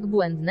są tak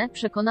błędne,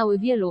 przekonały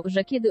wielu,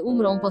 że kiedy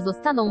umrą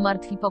pozostaną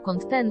martwi,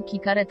 pokąd ten,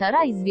 kareta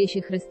raj zwie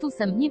się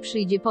Chrystusem, nie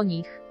przyjdzie po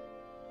nich.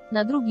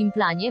 Na drugim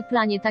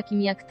planie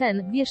takim jak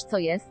ten, wiesz co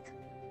jest?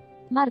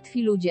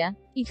 Martwi ludzie.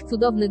 Ich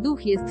cudowny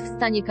duch jest w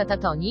stanie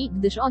katatonii,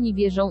 gdyż oni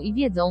wierzą i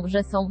wiedzą,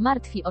 że są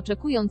martwi,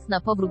 oczekując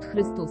na powrót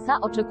Chrystusa,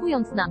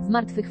 oczekując na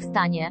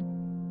zmartwychwstanie.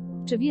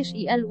 Czy wiesz,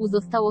 ilu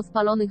zostało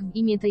spalonych w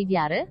imię tej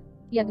wiary?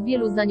 Jak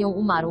wielu za nią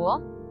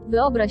umarło?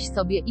 Wyobraź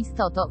sobie,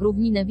 istoto,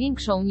 równinę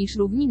większą niż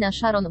równina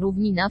Sharon,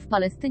 równina w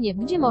Palestynie,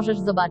 gdzie możesz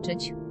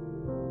zobaczyć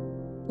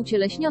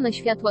ucieleśnione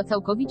światła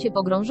całkowicie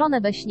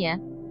pogrążone we śnie.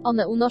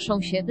 One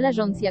unoszą się,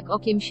 leżąc jak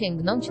okiem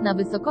sięgnąć, na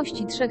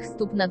wysokości 3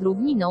 stóp nad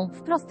równiną,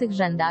 w prostych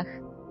rzędach.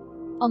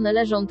 One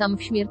leżą tam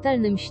w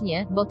śmiertelnym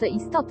śnie, bo te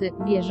istoty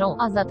wierzą,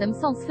 a zatem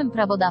są swym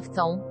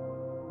prawodawcą.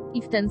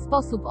 I w ten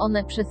sposób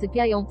one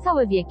przesypiają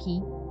całe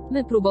wieki.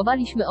 My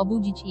próbowaliśmy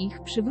obudzić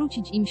ich,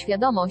 przywrócić im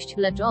świadomość,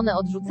 lecz one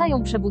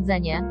odrzucają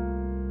przebudzenie.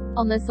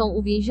 One są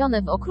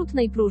uwięzione w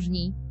okrutnej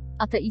próżni.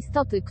 A te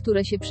istoty,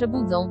 które się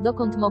przebudzą,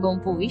 dokąd mogą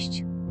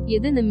pójść?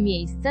 Jedynym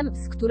miejscem,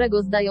 z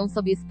którego zdają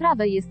sobie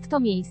sprawę, jest to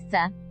miejsce.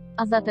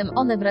 A zatem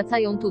one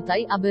wracają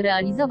tutaj, aby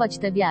realizować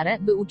tę wiarę,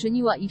 by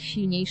uczyniła ich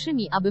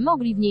silniejszymi, aby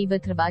mogli w niej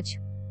wytrwać.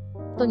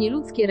 To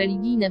nieludzkie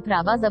religijne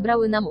prawa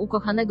zabrały nam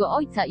ukochanego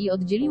Ojca i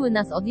oddzieliły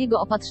nas od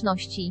Jego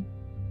opatrzności.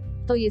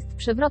 To jest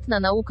przewrotna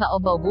nauka o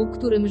Bogu,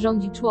 którym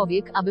rządzi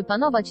człowiek, aby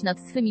panować nad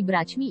swymi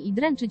braćmi i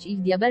dręczyć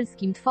ich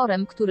diabelskim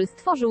tworem, który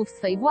stworzył w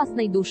swej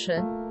własnej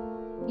duszy.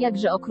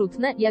 Jakże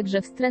okrutne,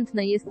 jakże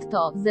wstrętne jest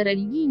to, że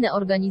religijne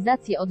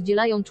organizacje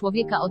oddzielają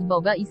człowieka od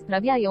Boga i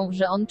sprawiają,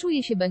 że on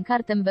czuje się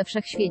bękartem we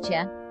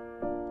wszechświecie.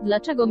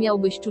 Dlaczego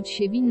miałbyś czuć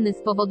się winny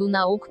z powodu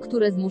nauk,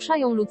 które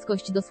zmuszają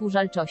ludzkość do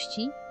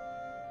służalczości?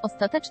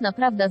 Ostateczna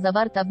prawda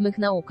zawarta w mych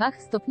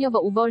naukach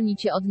stopniowo uwolni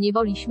cię od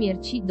niewoli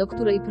śmierci, do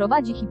której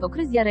prowadzi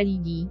hipokryzja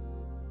religii.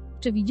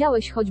 Czy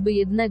widziałeś choćby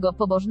jednego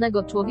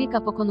pobożnego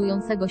człowieka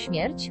pokonującego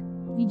śmierć?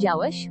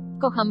 Widziałeś?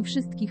 Kocham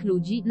wszystkich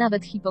ludzi,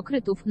 nawet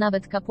hipokrytów,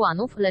 nawet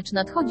kapłanów, lecz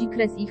nadchodzi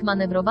kres ich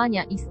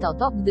manewrowania,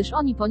 istoto, gdyż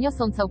oni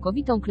poniosą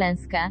całkowitą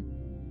klęskę.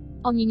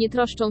 Oni nie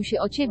troszczą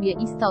się o ciebie,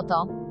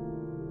 istoto.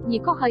 Nie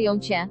kochają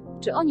cię.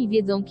 Czy oni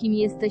wiedzą, kim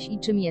jesteś i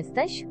czym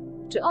jesteś?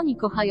 Czy oni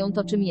kochają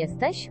to, czym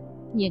jesteś?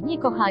 Nie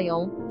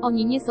kochają.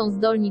 Oni nie są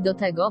zdolni do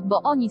tego,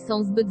 bo oni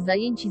są zbyt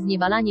zajęci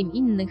zniewalaniem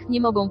innych,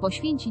 nie mogą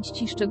poświęcić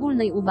ci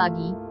szczególnej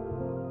uwagi.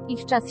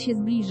 Ich czas się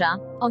zbliża.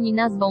 Oni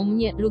nazwą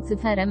mnie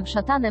Lucyferem,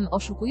 szatanem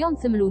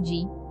oszukującym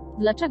ludzi.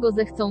 Dlaczego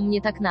zechcą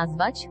mnie tak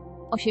nazwać?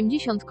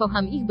 80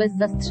 kocham ich bez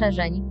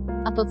zastrzeżeń.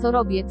 A to co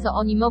robię, co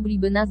oni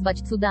mogliby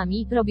nazwać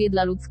cudami, robię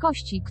dla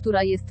ludzkości,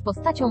 która jest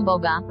postacią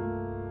Boga.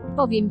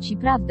 Powiem Ci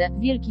prawdę,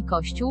 wielki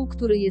Kościół,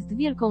 który jest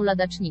wielką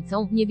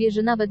ladacznicą, nie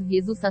wierzy nawet w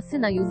Jezusa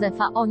syna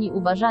Józefa, oni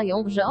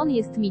uważają, że on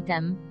jest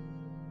mitem.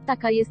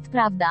 Taka jest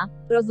prawda.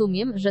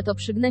 Rozumiem, że to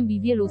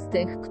przygnębi wielu z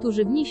tych,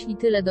 którzy wnieśli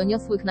tyle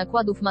doniosłych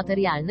nakładów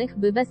materialnych,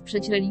 by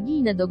wesprzeć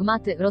religijne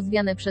dogmaty,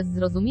 rozwiane przez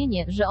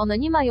zrozumienie, że one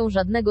nie mają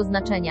żadnego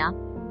znaczenia.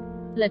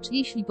 Lecz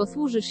jeśli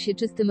posłużysz się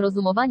czystym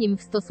rozumowaniem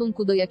w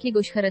stosunku do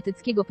jakiegoś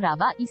heretyckiego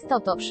prawa,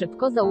 istoto,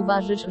 szybko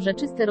zauważysz, że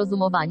czyste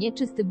rozumowanie,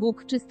 czysty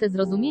Bóg, czyste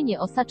zrozumienie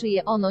osaczy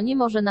je, ono nie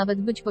może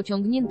nawet być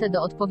pociągnięte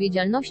do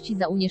odpowiedzialności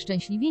za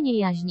unieszczęśliwienie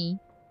jaźni.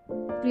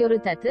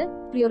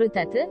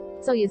 Priorytety?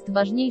 Co jest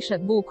ważniejsze,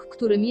 Bóg,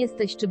 którym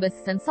jesteś, czy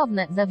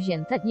bezsensowne,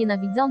 zawzięte,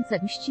 nienawidzące,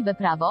 mściwe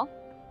prawo?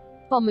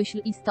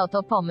 Pomyśl,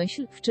 istoto,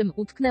 pomyśl, w czym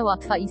utknęła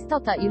Twa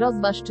istota i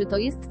rozważ, czy to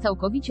jest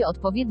całkowicie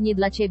odpowiednie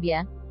dla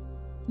Ciebie.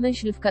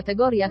 Myśl w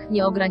kategoriach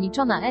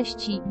nieograniczona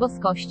eści,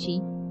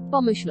 boskości.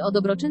 Pomyśl o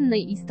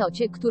dobroczynnej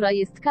istocie, która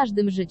jest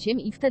każdym życiem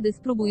i wtedy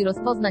spróbuj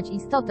rozpoznać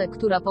istotę,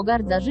 która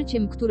pogardza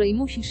życiem, której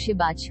musisz się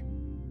bać.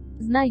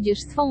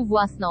 Znajdziesz swą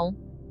własną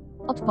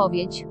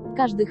odpowiedź.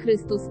 Każdy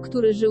Chrystus,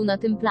 który żył na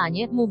tym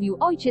planie, mówił: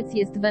 Ojciec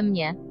jest we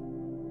mnie.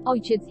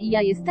 Ojciec i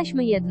ja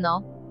jesteśmy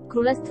jedno.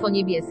 Królestwo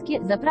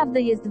niebieskie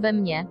zaprawdę jest we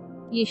mnie.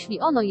 Jeśli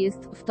ono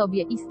jest w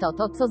Tobie,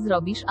 istoto, co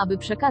zrobisz, aby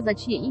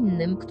przekazać je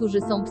innym,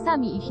 którzy są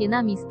psami i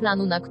hienami z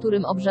planu, na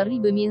którym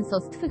obżarliby mięso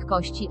z Twych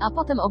kości, a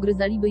potem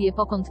ogryzaliby je,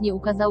 pokąd nie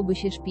ukazałby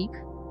się szpik?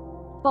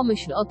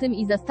 Pomyśl o tym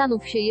i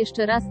zastanów się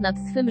jeszcze raz nad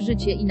swym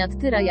życiem i nad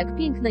tyra, jak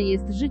piękne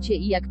jest życie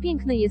i jak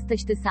piękny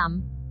jesteś Ty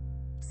sam.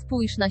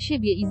 Spójrz na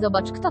siebie i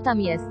zobacz, kto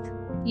tam jest.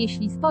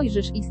 Jeśli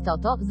spojrzysz,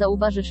 istoto,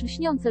 zauważysz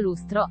lśniące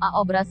lustro, a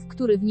obraz,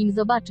 który w nim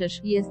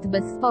zobaczysz, jest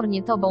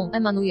bezspornie Tobą,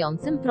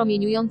 emanującym,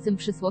 promieniującym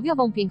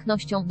przysłowiową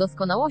pięknością,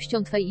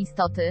 doskonałością Twej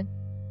istoty.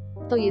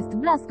 To jest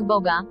blask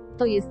Boga,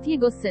 to jest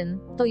Jego Syn,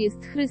 to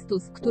jest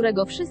Chrystus,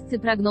 którego wszyscy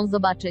pragną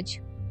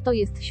zobaczyć. To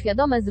jest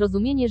świadome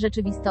zrozumienie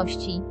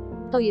rzeczywistości.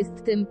 To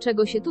jest tym,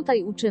 czego się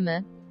tutaj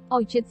uczymy.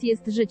 Ojciec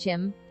jest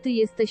życiem, Ty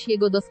jesteś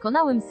Jego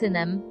doskonałym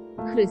Synem.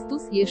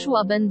 Chrystus,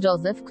 Jeszua ben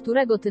Józef,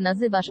 którego Ty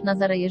nazywasz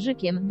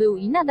Nazarejerzykiem, był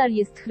i nadal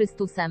jest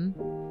Chrystusem.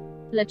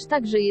 Lecz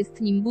także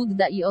jest nim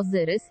Budda i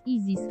Ozyrys,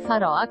 Izis,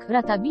 Faroak,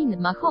 Ratabin,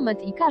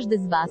 Mahomet i każdy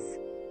z Was.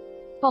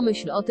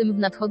 Pomyśl o tym w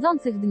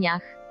nadchodzących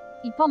dniach.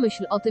 I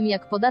pomyśl o tym,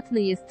 jak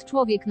podatny jest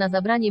człowiek na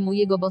zabranie mu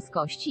jego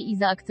boskości i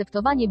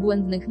zaakceptowanie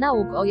błędnych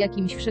nauk o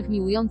jakimś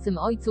wszechmiłującym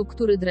Ojcu,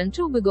 który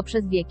dręczyłby go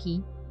przez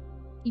wieki.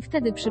 I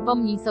wtedy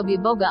przypomnij sobie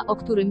Boga, o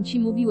którym Ci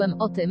mówiłem,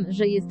 o tym,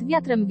 że jest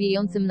wiatrem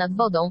wiejącym nad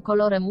wodą,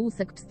 kolorem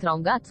łusek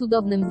pstrąga,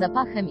 cudownym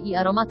zapachem i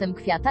aromatem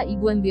kwiata i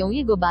głębią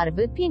jego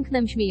barwy,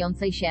 pięknem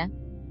śmiejącej się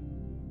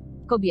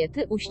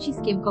kobiety,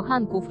 uściskiem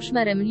kochanków,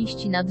 szmerem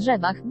liści na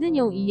drzewach,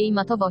 dynią i jej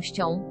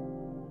matowością.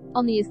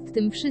 On jest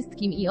tym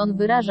wszystkim i On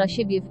wyraża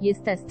siebie w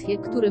jestestwie,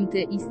 którym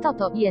Ty,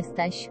 istoto,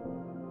 jesteś.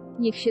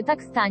 Niech się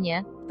tak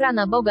stanie.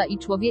 Prana Boga i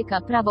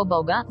człowieka, prawo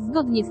Boga,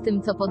 zgodnie z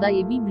tym, co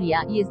podaje Biblia,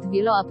 jest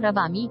wieloma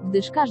prawami,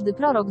 gdyż każdy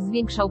prorok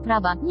zwiększał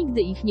prawa,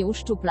 nigdy ich nie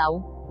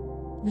uszczuplał.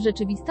 W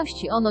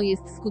rzeczywistości ono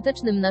jest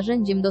skutecznym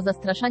narzędziem do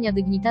zastraszania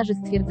dygnitarzy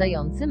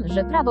stwierdzającym,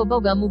 że prawo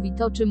Boga mówi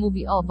to czy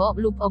mówi owo,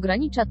 lub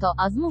ogranicza to,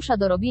 a zmusza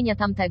do robienia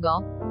tamtego.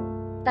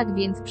 Tak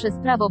więc przez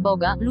prawo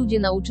Boga, ludzie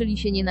nauczyli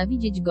się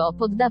nienawidzieć Go,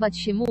 poddawać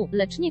się Mu,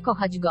 lecz nie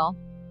kochać Go.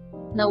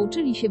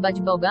 Nauczyli się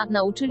bać Boga,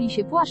 nauczyli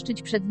się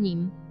płaszczyć przed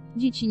Nim.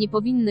 Dzieci nie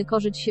powinny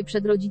korzyć się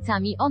przed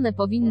rodzicami, one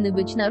powinny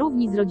być na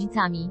równi z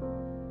rodzicami.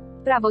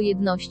 Prawo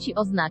jedności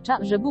oznacza,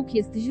 że Bóg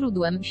jest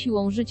źródłem,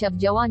 siłą życia w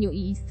działaniu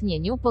i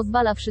istnieniu,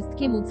 pozwala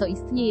wszystkiemu, co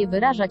istnieje,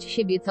 wyrażać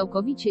siebie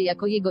całkowicie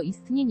jako jego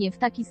istnienie w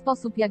taki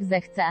sposób, jak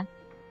zechce.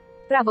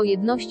 Prawo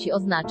jedności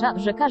oznacza,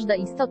 że każda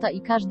istota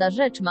i każda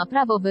rzecz ma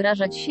prawo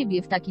wyrażać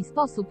siebie w taki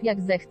sposób,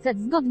 jak zechce,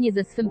 zgodnie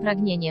ze swym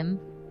pragnieniem.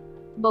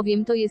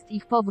 Bowiem to jest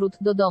ich powrót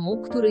do domu,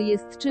 który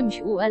jest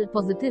czymś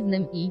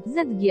pozytywnym i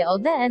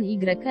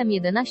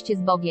ZGODNYM11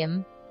 z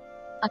Bogiem.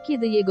 A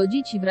kiedy jego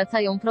dzieci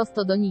wracają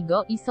prosto do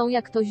Niego i są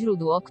jak to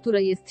źródło,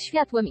 które jest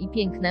światłem i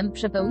pięknem,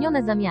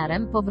 przepełnione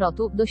zamiarem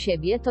powrotu do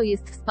siebie, to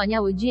jest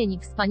wspaniały dzień,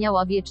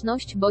 wspaniała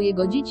wieczność, bo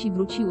jego dzieci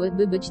wróciły,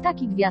 by być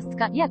taki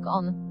gwiazdka, jak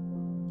On.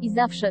 I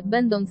zawsze,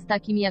 będąc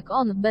takim jak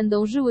On,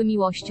 będą żyły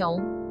miłością.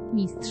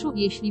 Mistrzu,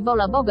 jeśli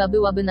wola Boga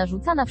byłaby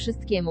narzucana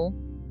wszystkiemu,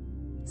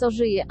 co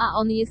żyje, a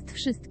On jest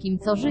wszystkim,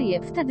 co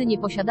żyje, wtedy nie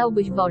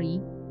posiadałbyś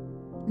woli.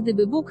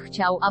 Gdyby Bóg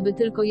chciał, aby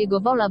tylko Jego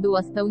wola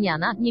była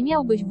spełniana, nie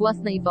miałbyś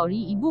własnej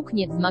woli i Bóg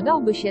nie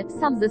zmagałby się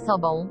sam ze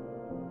sobą.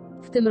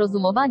 W tym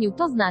rozumowaniu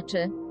to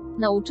znaczy,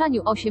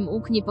 nauczaniu 8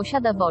 uk nie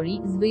posiada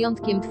woli, z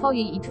wyjątkiem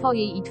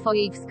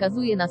Twojej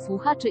wskazuje na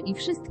słuchaczy i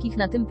wszystkich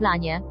na tym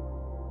planie.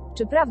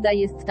 Czy prawda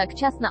jest tak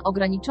ciasna,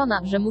 ograniczona,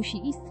 że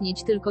musi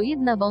istnieć tylko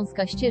jedna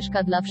wąska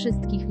ścieżka dla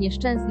wszystkich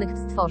nieszczęsnych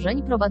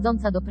stworzeń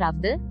prowadząca do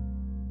prawdy?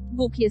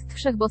 Bóg jest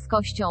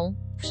wszechboskością.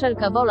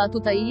 Wszelka wola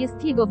tutaj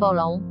jest Jego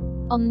wolą.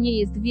 On nie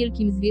jest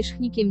wielkim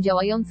zwierzchnikiem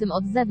działającym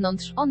od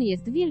zewnątrz, On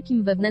jest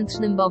wielkim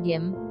wewnętrznym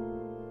Bogiem.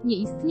 Nie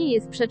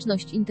istnieje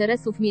sprzeczność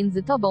interesów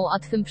między tobą a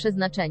twym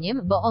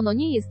przeznaczeniem, bo ono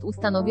nie jest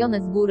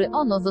ustanowione z góry,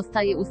 ono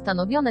zostaje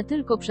ustanowione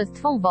tylko przez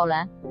twą wolę.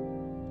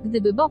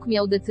 Gdyby Bóg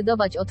miał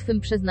decydować o twym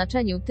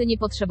przeznaczeniu, ty nie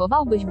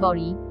potrzebowałbyś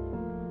woli.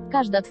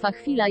 Każda twa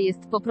chwila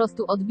jest po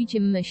prostu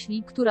odbiciem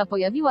myśli, która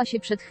pojawiła się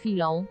przed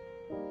chwilą.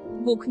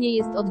 Bóg nie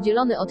jest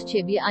oddzielony od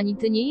ciebie, ani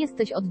ty nie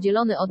jesteś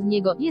oddzielony od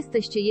Niego,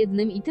 jesteście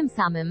jednym i tym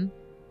samym.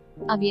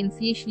 A więc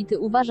jeśli ty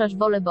uważasz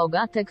wolę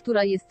Boga, tę,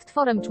 która jest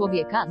tworem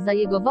człowieka, za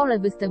Jego wolę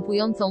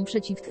występującą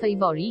przeciw twej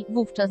woli,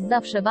 wówczas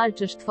zawsze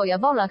walczysz, twoja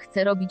wola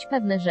chce robić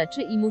pewne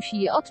rzeczy i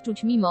musi je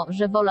odczuć, mimo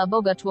że wola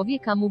Boga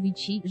człowieka mówi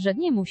ci, że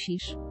nie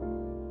musisz.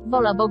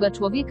 Wola Boga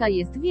człowieka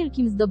jest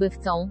wielkim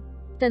zdobywcą.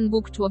 Ten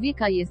Bóg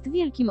człowieka jest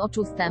wielkim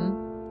oszustem.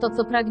 To,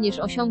 co pragniesz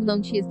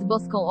osiągnąć, jest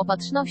boską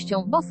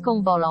opatrznością,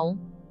 boską wolą.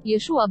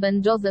 Jeszua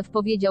ben Józef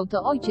powiedział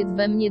to: Ojciec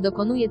we mnie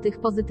dokonuje tych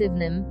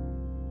pozytywnym.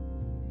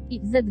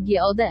 I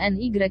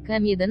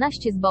ZGODNYM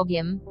 11 z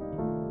Bogiem.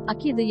 A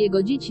kiedy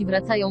Jego dzieci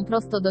wracają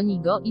prosto do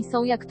Niego i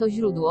są jak to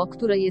źródło,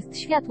 które jest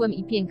światłem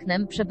i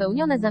pięknem,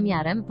 przepełnione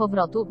zamiarem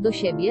powrotu do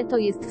siebie, to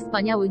jest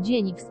wspaniały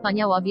dzień,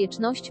 wspaniała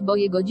wieczność, bo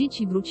Jego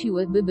dzieci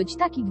wróciły, by być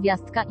taki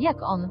gwiazdka,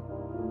 jak On.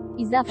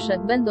 I zawsze,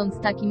 będąc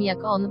takim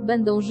jak On,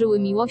 będą żyły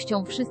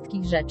miłością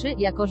wszystkich rzeczy,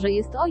 jako że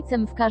jest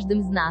Ojcem w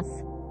każdym z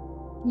nas.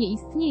 Nie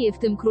istnieje w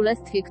tym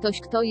królestwie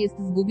ktoś, kto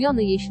jest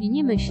zgubiony, jeśli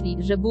nie myśli,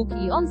 że Bóg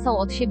i On są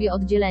od siebie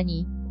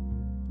oddzieleni.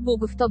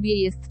 Bóg w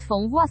tobie jest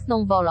twą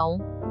własną wolą.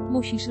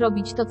 Musisz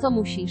robić to, co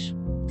musisz.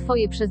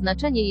 Twoje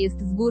przeznaczenie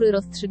jest z góry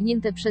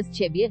rozstrzygnięte przez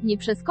ciebie, nie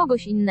przez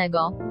kogoś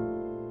innego.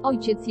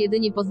 Ojciec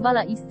jedynie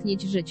pozwala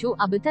istnieć życiu,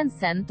 aby ten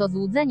sen, to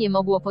złudzenie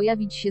mogło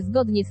pojawić się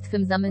zgodnie z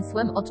twym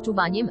zamysłem,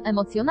 odczuwaniem,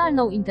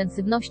 emocjonalną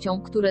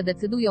intensywnością, które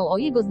decydują o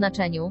jego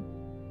znaczeniu.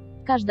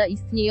 Każda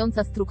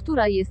istniejąca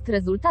struktura jest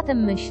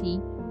rezultatem myśli.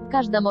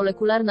 Każda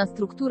molekularna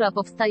struktura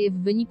powstaje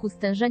w wyniku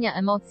stężenia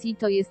emocji,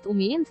 to jest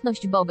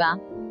umiejętność Boga.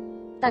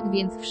 Tak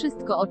więc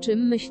wszystko, o czym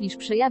myślisz,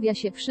 przejawia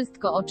się,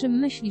 wszystko, o czym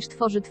myślisz,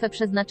 tworzy twe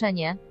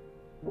przeznaczenie.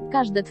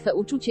 Każde twe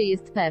uczucie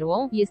jest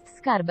perłą, jest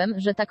skarbem,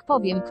 że tak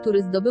powiem,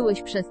 który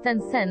zdobyłeś przez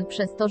ten sen,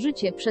 przez to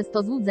życie, przez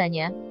to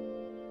złudzenie.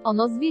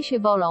 Ono zwie się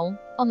wolą,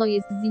 ono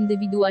jest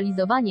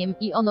zindywidualizowaniem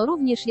i ono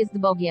również jest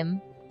Bogiem.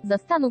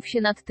 Zastanów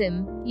się nad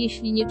tym.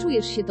 Jeśli nie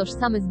czujesz się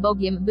tożsamy z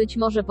Bogiem, być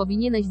może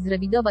powinieneś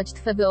zrewidować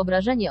twe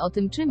wyobrażenie o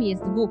tym, czym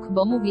jest Bóg,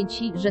 bo mówię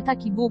ci, że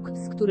taki Bóg,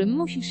 z którym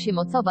musisz się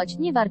mocować,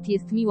 nie wart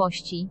jest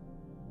miłości.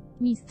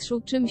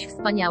 Mistrzu, czymś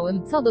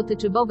wspaniałym, co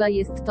dotyczy Boga,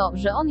 jest to,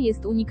 że On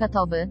jest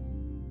unikatowy.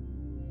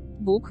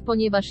 Bóg,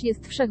 ponieważ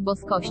jest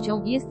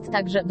wszechboskością, jest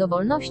także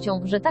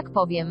dowolnością, że tak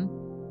powiem.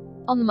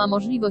 On ma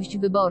możliwość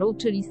wyboru,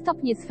 czyli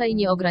stopnie swej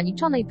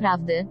nieograniczonej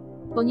prawdy.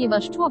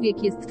 Ponieważ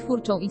człowiek jest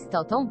twórczą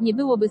istotą, nie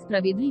byłoby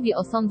sprawiedliwie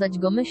osądzać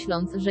go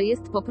myśląc, że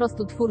jest po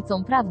prostu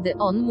twórcą prawdy.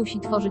 On musi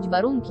tworzyć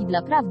warunki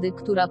dla prawdy,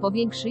 która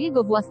powiększy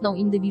jego własną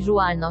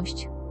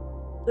indywidualność.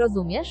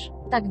 Rozumiesz?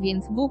 Tak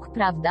więc Bóg,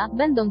 prawda,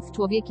 będąc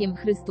człowiekiem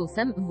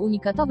Chrystusem, w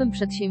unikatowym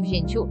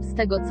przedsięwzięciu, z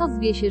tego co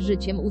zwie się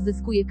życiem,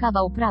 uzyskuje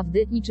kawał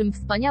prawdy, niczym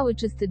wspaniały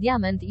czysty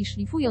diament i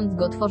szlifując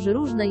go tworzy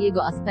różne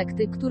jego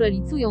aspekty, które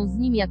licują z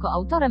nim jako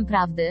autorem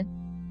prawdy.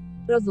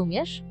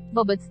 Rozumiesz?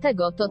 Wobec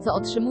tego to, co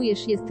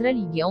otrzymujesz, jest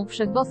religią,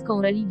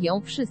 wszechboską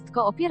religią,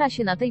 wszystko opiera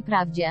się na tej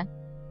prawdzie.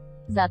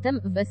 Zatem,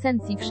 w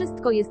esencji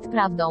wszystko jest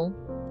prawdą.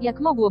 Jak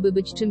mogłoby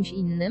być czymś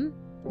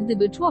innym?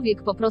 Gdyby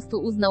człowiek po prostu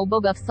uznał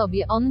Boga w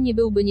sobie, on nie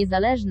byłby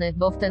niezależny,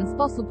 bo w ten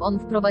sposób on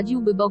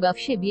wprowadziłby Boga w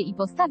siebie i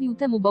postawił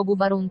temu Bogu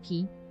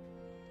warunki.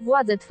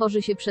 Władzę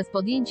tworzy się przez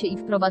podjęcie i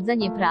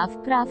wprowadzenie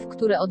praw,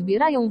 które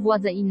odbierają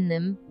władzę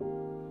innym.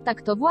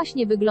 Tak to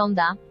właśnie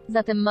wygląda.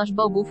 Zatem masz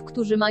bogów,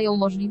 którzy mają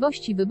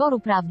możliwości wyboru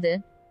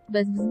prawdy.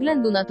 Bez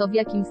względu na to, w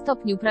jakim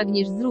stopniu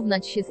pragniesz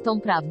zrównać się z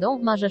tą prawdą,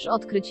 możesz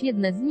odkryć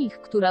jedne z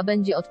nich, która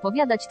będzie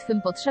odpowiadać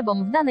twym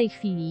potrzebom w danej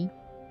chwili.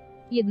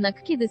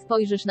 Jednak kiedy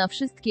spojrzysz na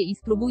wszystkie i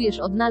spróbujesz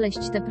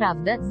odnaleźć tę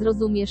prawdę,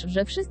 zrozumiesz,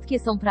 że wszystkie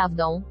są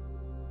prawdą.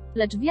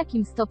 Lecz w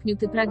jakim stopniu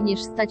ty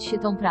pragniesz stać się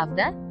tą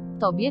prawdę?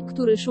 Tobie,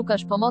 który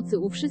szukasz pomocy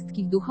u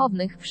wszystkich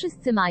duchownych,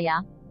 wszyscy mają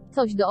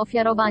coś do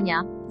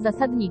ofiarowania.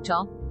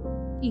 Zasadniczo.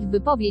 Ich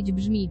wypowiedź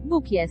brzmi: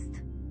 Bóg jest.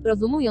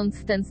 Rozumując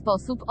w ten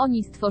sposób,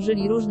 oni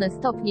stworzyli różne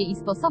stopnie i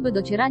sposoby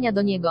docierania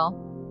do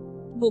Niego.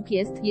 Bóg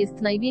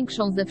jest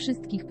największą ze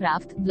wszystkich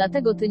prawd,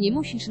 dlatego ty nie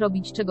musisz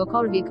robić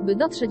czegokolwiek, by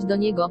dotrzeć do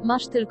Niego,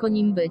 masz tylko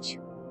nim być.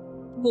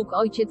 Bóg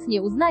Ojciec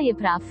nie uznaje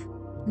praw.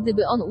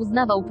 Gdyby On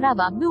uznawał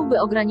prawa, byłby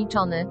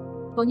ograniczony.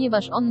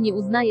 Ponieważ On nie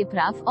uznaje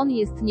praw, On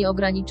jest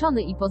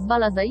nieograniczony i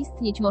pozwala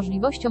zaistnieć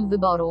możliwościom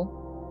wyboru.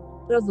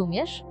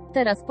 Rozumiesz?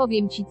 Teraz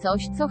powiem ci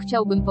coś, co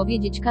chciałbym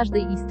powiedzieć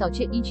każdej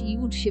istocie: idź i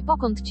ucz się,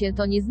 pokąd cię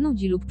to nie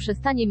znudzi lub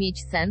przestanie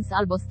mieć sens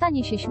albo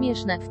stanie się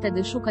śmieszne,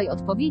 wtedy szukaj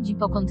odpowiedzi,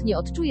 pokąd nie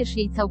odczujesz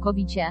jej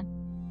całkowicie.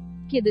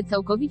 Kiedy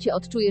całkowicie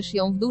odczujesz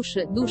ją w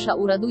duszy, dusza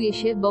uraduje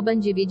się, bo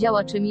będzie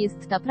wiedziała, czym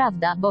jest ta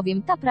prawda,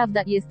 bowiem ta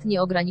prawda jest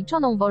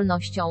nieograniczoną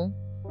wolnością.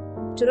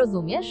 Czy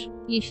rozumiesz?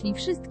 Jeśli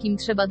wszystkim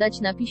trzeba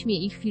dać na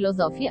piśmie ich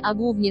filozofię, a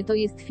głównie to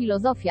jest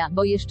filozofia,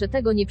 bo jeszcze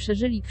tego nie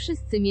przeżyli,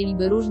 wszyscy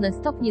mieliby różne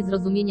stopnie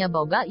zrozumienia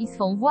Boga i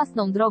swą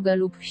własną drogę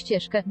lub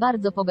ścieżkę,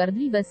 bardzo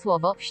pogardliwe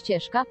słowo,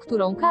 ścieżka,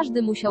 którą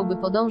każdy musiałby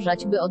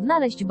podążać, by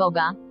odnaleźć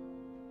Boga.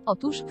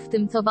 Otóż, w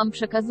tym co wam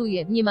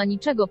przekazuję, nie ma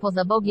niczego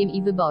poza Bogiem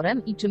i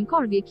wyborem, i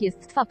czymkolwiek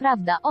jest twa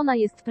prawda, ona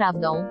jest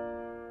prawdą.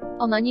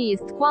 Ona nie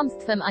jest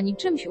kłamstwem ani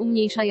czymś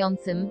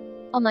umniejszającym.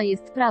 Ona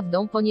jest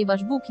prawdą,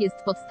 ponieważ Bóg jest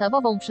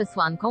podstawową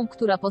przesłanką,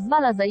 która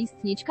pozwala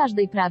zaistnieć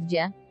każdej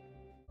prawdzie.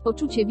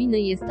 Poczucie winy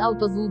jest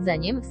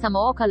autozłudzeniem,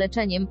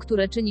 samookaleczeniem,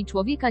 które czyni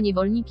człowieka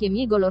niewolnikiem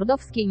jego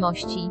lordowskiej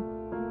mości.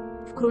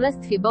 W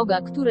królestwie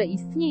Boga, które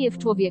istnieje w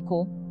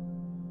człowieku,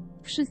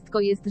 wszystko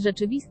jest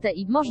rzeczywiste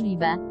i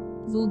możliwe.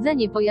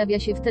 Złudzenie pojawia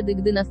się wtedy,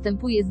 gdy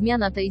następuje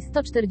zmiana tej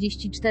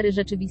 144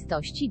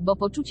 rzeczywistości, bo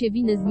poczucie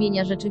winy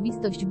zmienia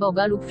rzeczywistość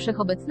Boga lub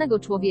wszechobecnego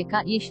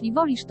człowieka, jeśli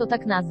wolisz to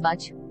tak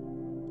nazwać.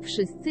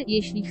 Wszyscy,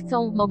 jeśli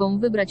chcą, mogą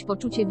wybrać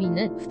poczucie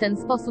winy, w ten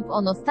sposób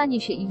ono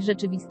stanie się ich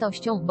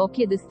rzeczywistością, bo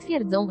kiedy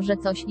stwierdzą, że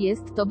coś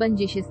jest, to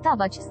będzie się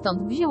stawać,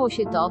 stąd wzięło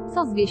się to,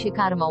 co zwie się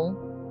karmą.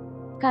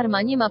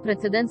 Karma nie ma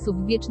precedensu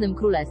w wiecznym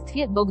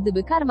królestwie, bo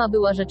gdyby karma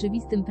była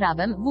rzeczywistym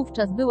prawem,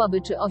 wówczas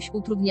byłaby czymś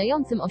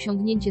utrudniającym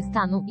osiągnięcie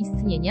stanu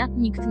istnienia,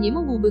 nikt nie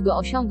mógłby go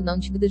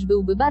osiągnąć, gdyż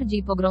byłby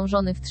bardziej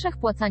pogrążony w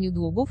płacaniu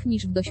długów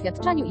niż w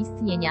doświadczaniu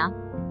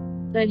istnienia.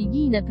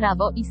 Religijne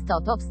prawo,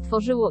 istoto,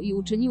 stworzyło i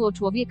uczyniło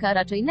człowieka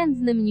raczej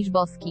nędznym niż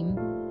boskim.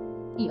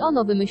 I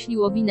ono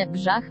wymyśliło winę,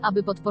 grzech,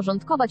 aby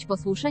podporządkować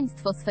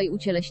posłuszeństwo swej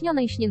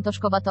ucieleśnionej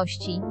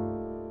świętoszkowatości.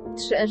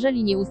 3.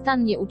 Jeżeli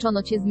nieustannie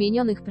uczono cię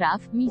zmienionych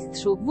praw,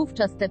 mistrzu,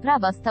 wówczas te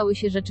prawa stały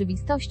się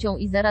rzeczywistością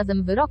i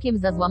zarazem wyrokiem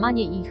za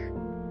złamanie ich.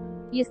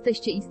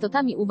 Jesteście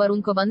istotami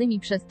uwarunkowanymi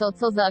przez to,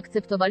 co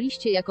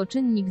zaakceptowaliście jako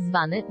czynnik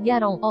zwany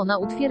wiarą, ona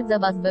utwierdza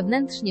was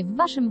wewnętrznie w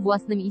waszym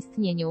własnym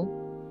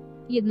istnieniu.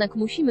 Jednak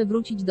musimy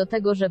wrócić do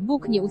tego, że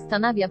Bóg nie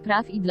ustanawia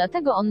praw i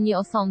dlatego On nie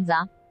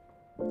osądza.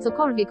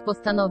 Cokolwiek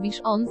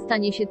postanowisz, On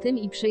stanie się tym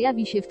i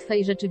przejawi się w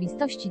twej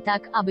rzeczywistości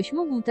tak, abyś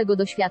mógł tego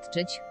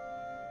doświadczyć.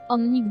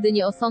 On nigdy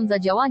nie osądza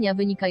działania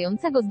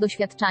wynikającego z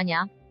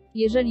doświadczania.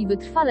 Jeżeli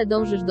wytrwale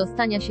dążysz do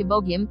stania się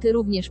Bogiem, ty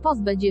również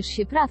pozbędziesz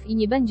się praw i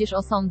nie będziesz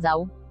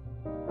osądzał.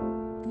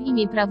 W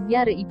imię praw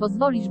wiary i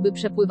pozwolisz, by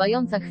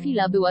przepływająca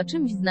chwila była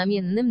czymś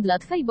znamiennym dla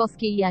twej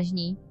boskiej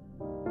jaźni.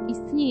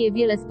 Istnieje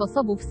wiele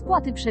sposobów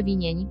spłaty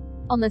przewinień.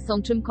 One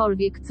są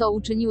czymkolwiek, co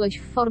uczyniłeś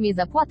w formie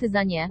zapłaty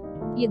za nie.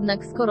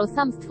 Jednak skoro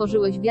sam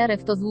stworzyłeś wiarę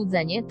w to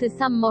złudzenie, ty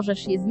sam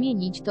możesz je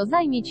zmienić, to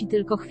zajmie ci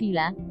tylko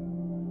chwilę.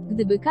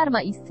 Gdyby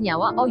karma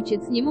istniała,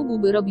 ojciec nie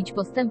mógłby robić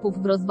postępów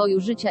w rozwoju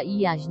życia i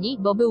jaźni,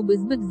 bo byłby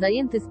zbyt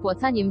zajęty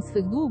spłacaniem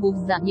swych długów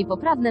za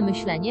niepoprawne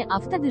myślenie, a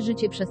wtedy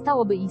życie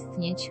przestałoby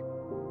istnieć.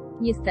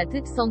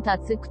 Niestety, są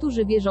tacy,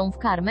 którzy wierzą w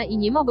karmę i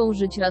nie mogą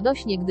żyć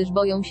radośnie, gdyż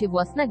boją się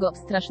własnego,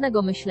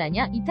 strasznego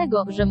myślenia i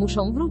tego, że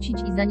muszą wrócić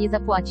i za nie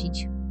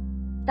zapłacić.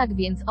 Tak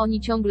więc oni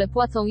ciągle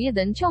płacą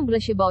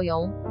ciągle się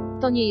boją.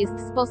 To nie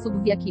jest sposób,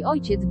 w jaki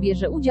ojciec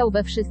bierze udział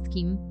we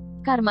wszystkim.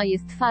 Karma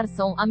jest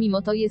farsą, a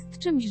mimo to jest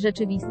czymś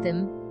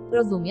rzeczywistym.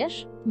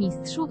 Rozumiesz?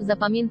 Mistrzu,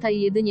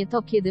 zapamiętaj jedynie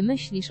to, kiedy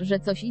myślisz, że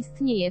coś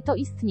istnieje, to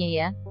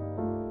istnieje.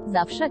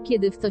 Zawsze,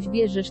 kiedy w coś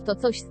wierzysz, to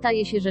coś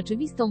staje się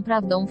rzeczywistą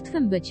prawdą w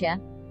twym bycie.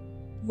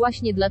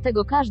 Właśnie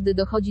dlatego każdy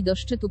dochodzi do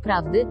szczytu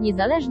prawdy,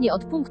 niezależnie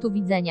od punktu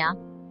widzenia.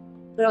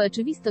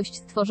 Rzeczywistość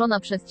stworzona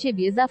przez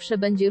ciebie zawsze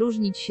będzie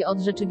różnić się od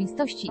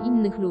rzeczywistości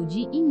innych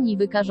ludzi, inni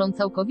wykażą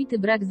całkowity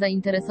brak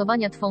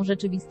zainteresowania twą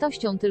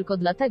rzeczywistością tylko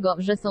dlatego,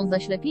 że są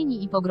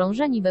zaślepieni i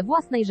pogrążeni we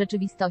własnej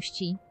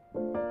rzeczywistości.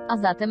 A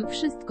zatem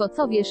wszystko,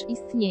 co wiesz,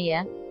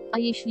 istnieje. A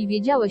jeśli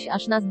wiedziałeś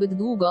aż nazbyt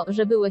długo,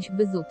 że byłeś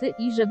wyzuty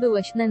i że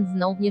byłeś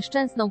nędzną,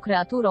 nieszczęsną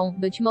kreaturą,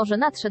 być może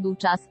nadszedł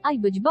czas, aj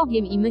być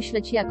Bogiem i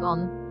myśleć jak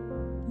On.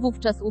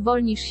 Wówczas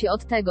uwolnisz się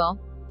od tego.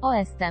 O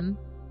jestem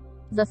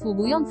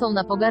zasługującą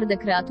na pogardę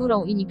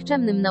kreaturą i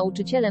nikczemnym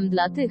nauczycielem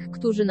dla tych,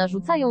 którzy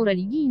narzucają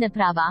religijne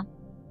prawa.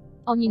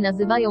 Oni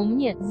nazywają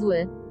mnie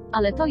zły.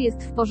 Ale to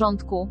jest w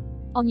porządku.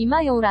 Oni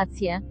mają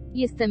rację.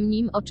 Jestem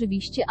nim,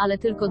 oczywiście, ale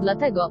tylko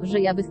dlatego, że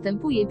ja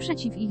występuję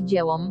przeciw ich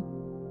dziełom.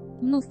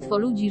 Mnóstwo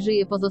ludzi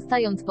żyje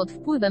pozostając pod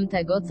wpływem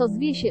tego, co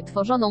zwie się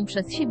tworzoną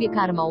przez siebie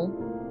karmą.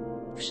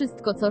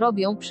 Wszystko, co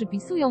robią,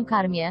 przypisują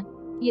karmie.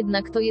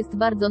 Jednak to jest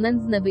bardzo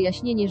nędzne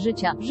wyjaśnienie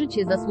życia.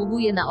 Życie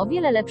zasługuje na o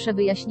wiele lepsze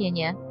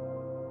wyjaśnienie.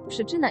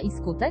 Przyczyna i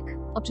skutek?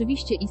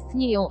 Oczywiście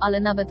istnieją, ale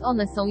nawet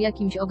one są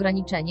jakimś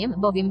ograniczeniem,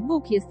 bowiem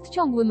Bóg jest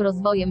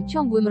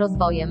ciągłym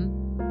rozwojem.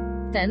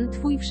 Ten,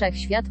 twój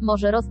wszechświat,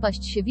 może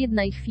rozpaść się w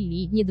jednej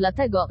chwili, nie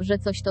dlatego, że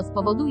coś to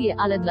spowoduje,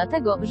 ale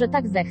dlatego, że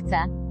tak zechce.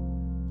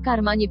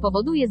 Karma nie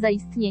powoduje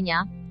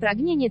zaistnienia.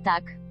 Pragnienie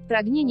tak.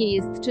 Pragnienie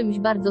jest czymś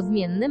bardzo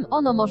zmiennym,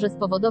 ono może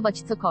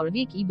spowodować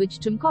cokolwiek i być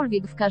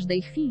czymkolwiek w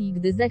każdej chwili,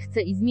 gdy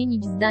zechce i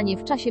zmienić zdanie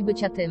w czasie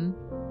bycia tym.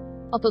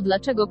 Oto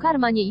dlaczego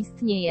karma nie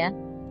istnieje.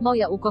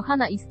 Moja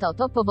ukochana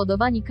istoto,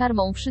 powodowani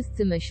karmą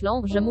wszyscy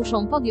myślą, że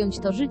muszą podjąć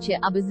to życie,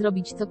 aby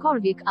zrobić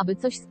cokolwiek, aby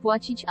coś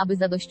spłacić, aby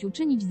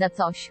zadośćuczynić za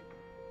coś.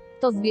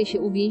 To zwie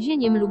się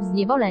uwięzieniem lub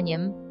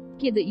zniewoleniem.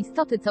 Kiedy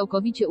istoty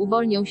całkowicie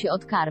uwolnią się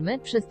od karmy,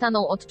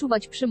 przestaną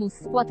odczuwać przymus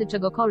spłaty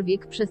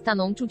czegokolwiek,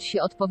 przestaną czuć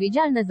się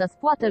odpowiedzialne za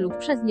spłatę lub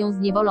przez nią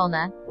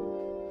zniewolone.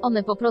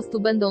 One po prostu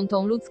będą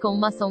tą ludzką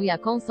masą,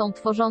 jaką są,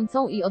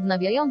 tworzącą i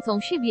odnawiającą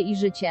siebie i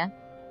życie.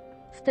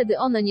 Wtedy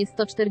one nie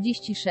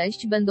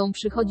 146 będą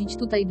przychodzić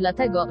tutaj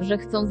dlatego, że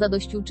chcą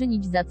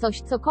zadośćuczynić za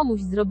coś, co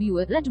komuś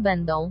zrobiły, lecz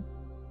będą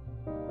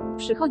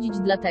przychodzić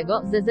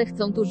dlatego, że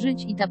zechcą tu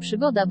żyć i ta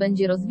przygoda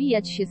będzie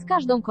rozwijać się z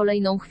każdą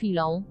kolejną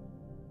chwilą.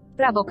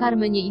 Prawo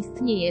karmy nie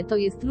istnieje, to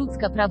jest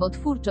ludzka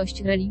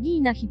prawotwórczość,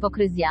 religijna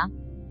hipokryzja.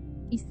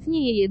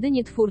 Istnieje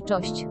jedynie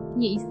twórczość.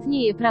 Nie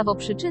istnieje prawo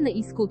przyczyny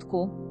i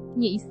skutku.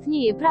 Nie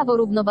istnieje prawo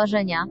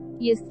równoważenia.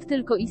 Jest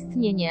tylko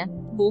istnienie.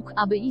 Bóg,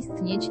 aby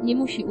istnieć, nie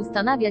musi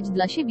ustanawiać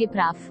dla siebie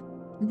praw.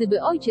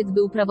 Gdyby Ojciec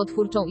był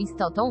prawotwórczą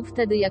istotą,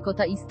 wtedy jako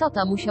ta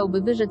istota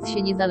musiałby wyrzec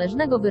się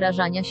niezależnego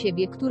wyrażania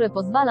siebie, które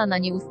pozwala na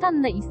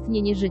nieustanne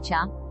istnienie życia.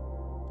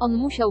 On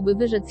musiałby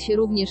wyrzec się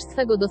również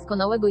swego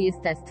doskonałego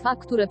jestestwa,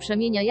 które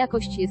przemienia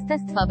jakość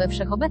jestestwa we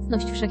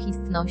wszechobecność,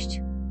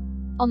 wszechistność.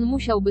 On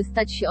musiałby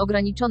stać się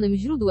ograniczonym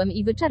źródłem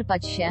i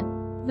wyczerpać się.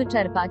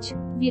 Wyczerpać.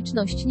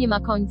 Wieczność nie ma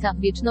końca,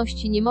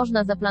 wieczności nie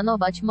można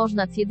zaplanować,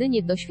 można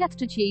jedynie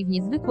doświadczyć jej w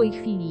niezwykłej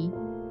chwili.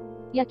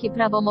 Jakie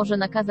prawo może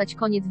nakazać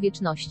koniec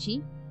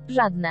wieczności?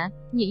 Żadne.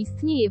 Nie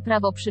istnieje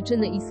prawo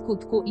przyczyny i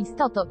skutku,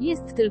 istoto,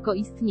 jest tylko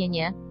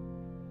istnienie.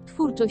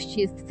 Twórczość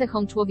jest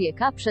cechą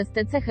człowieka, przez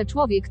tę cechę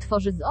człowiek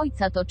tworzy z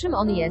Ojca to, czym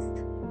on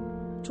jest.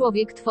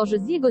 Człowiek tworzy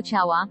z jego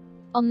ciała.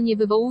 On nie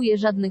wywołuje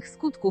żadnych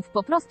skutków,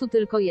 po prostu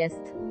tylko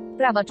jest.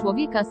 Prawa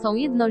człowieka są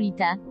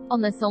jednolite.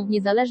 One są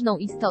niezależną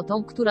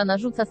istotą, która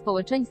narzuca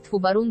społeczeństwu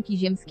warunki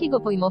ziemskiego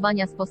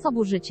pojmowania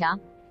sposobu życia.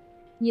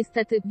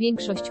 Niestety,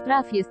 większość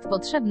praw jest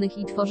potrzebnych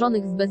i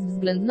tworzonych z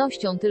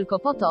bezwzględnością tylko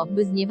po to,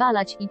 by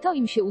zniewalać, i to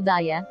im się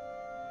udaje.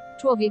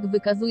 Człowiek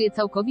wykazuje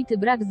całkowity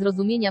brak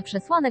zrozumienia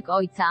przesłanek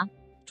Ojca.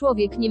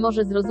 Człowiek nie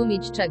może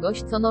zrozumieć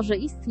czegoś, co może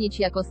istnieć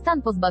jako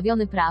stan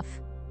pozbawiony praw.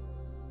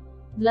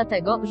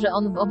 Dlatego, że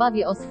on w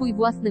obawie o swój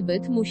własny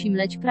byt musi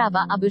mleć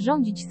prawa, aby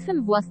rządzić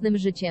swym własnym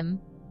życiem.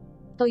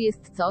 To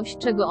jest coś,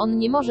 czego on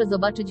nie może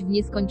zobaczyć w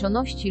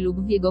nieskończoności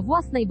lub w jego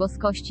własnej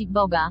boskości,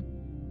 Boga.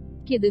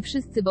 Kiedy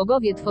wszyscy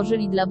bogowie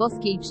tworzyli dla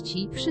boskiej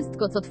czci,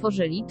 wszystko co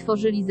tworzyli,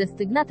 tworzyli ze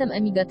stygnatem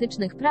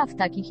emigatycznych praw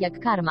takich jak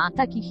karma,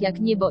 takich jak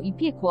niebo i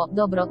piekło,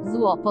 dobro,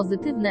 zło,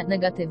 pozytywne,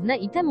 negatywne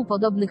i temu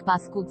podobnych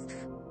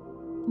paskudztw.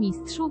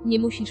 Mistrzu, nie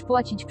musisz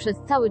płacić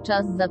przez cały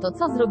czas za to,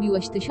 co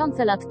zrobiłeś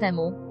tysiące lat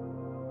temu.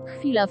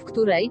 Chwila, w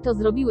której to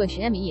zrobiłeś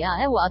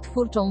a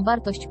twórczą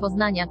wartość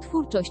poznania,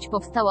 twórczość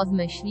powstała z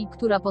myśli,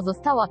 która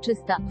pozostała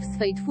czysta, w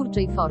swej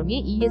twórczej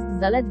formie i jest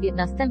zaledwie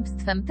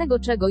następstwem tego,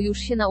 czego już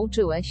się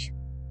nauczyłeś.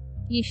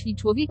 Jeśli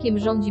człowiekiem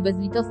rządzi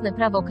bezlitosne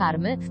prawo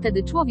karmy,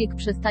 wtedy człowiek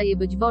przestaje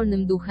być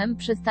wolnym duchem,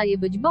 przestaje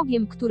być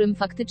Bogiem, którym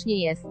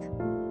faktycznie jest.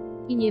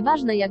 I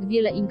nieważne jak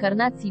wiele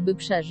inkarnacji by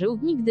przeżył,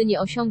 nigdy nie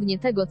osiągnie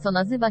tego, co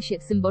nazywa się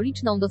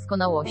symboliczną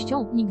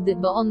doskonałością, nigdy,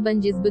 bo on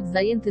będzie zbyt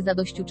zajęty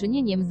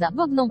zadośćuczynieniem za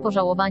godną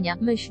pożałowania,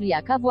 myśl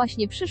jaka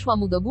właśnie przyszła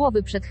mu do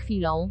głowy przed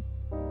chwilą.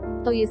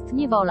 To jest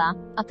niewola,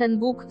 a ten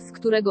Bóg, z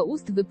którego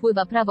ust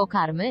wypływa prawo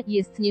karmy,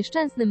 jest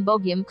nieszczęsnym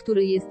Bogiem,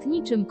 który jest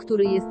niczym,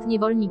 który jest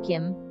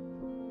niewolnikiem.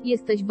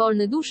 Jesteś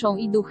wolny duszą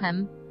i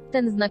duchem.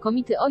 Ten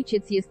znakomity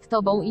Ojciec jest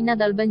Tobą i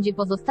nadal będzie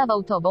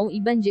pozostawał Tobą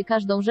i będzie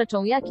każdą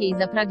rzeczą, jakiej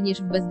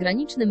zapragniesz w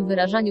bezgranicznym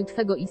wyrażaniu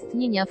Twego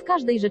istnienia w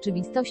każdej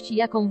rzeczywistości,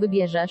 jaką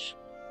wybierzesz.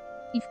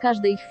 I w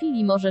każdej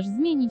chwili możesz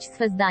zmienić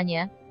swe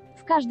zdanie.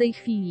 W każdej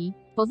chwili.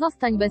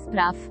 Pozostań bez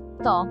praw.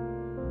 To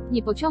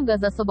nie pociąga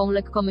za sobą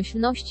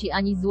lekkomyślności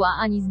ani zła,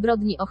 ani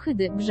zbrodni,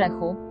 ohydy,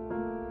 grzechu.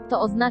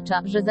 To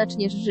oznacza, że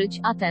zaczniesz żyć,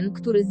 a ten,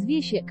 który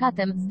zwie się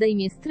katem,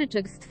 zdejmie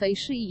stryczek z Twej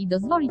szyi i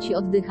dozwoli Ci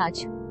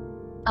oddychać.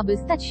 Aby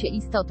stać się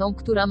istotą,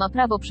 która ma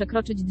prawo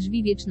przekroczyć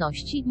drzwi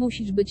wieczności,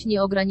 musisz być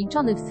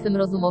nieograniczony w swym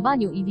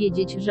rozumowaniu i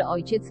wiedzieć, że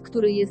Ojciec,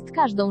 który jest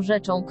każdą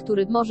rzeczą,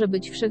 który może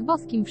być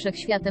wszechboskim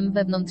wszechświatem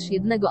wewnątrz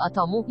jednego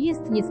atomu,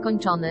 jest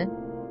nieskończony.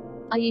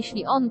 A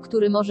jeśli On,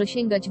 który może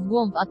sięgać w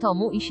głąb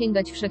atomu i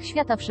sięgać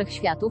wszechświata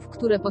wszechświatów,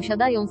 które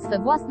posiadają swe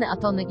własne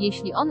atony,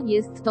 jeśli On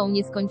jest tą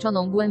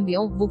nieskończoną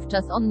głębią,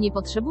 wówczas On nie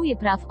potrzebuje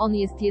praw, On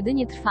jest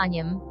jedynie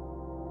trwaniem.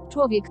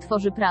 Człowiek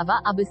tworzy prawa,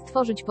 aby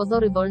stworzyć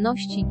pozory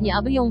wolności, nie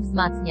aby ją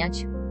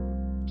wzmacniać.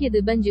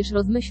 Kiedy będziesz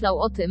rozmyślał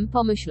o tym,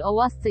 pomyśl o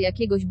łasce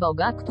jakiegoś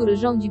Boga, który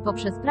rządzi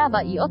poprzez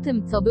prawa i o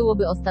tym, co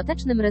byłoby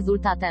ostatecznym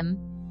rezultatem.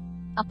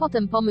 A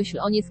potem pomyśl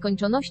o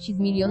nieskończoności z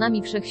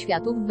milionami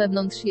wszechświatów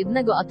wewnątrz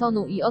jednego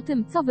atonu i o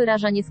tym, co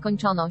wyraża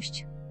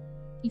nieskończoność.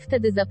 I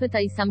wtedy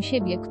zapytaj sam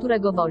siebie,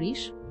 którego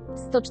wolisz?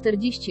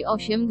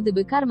 148.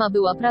 Gdyby karma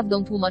była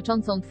prawdą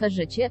tłumaczącą Twe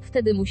życie,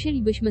 wtedy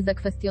musielibyśmy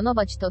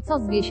zakwestionować to, co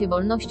zwie się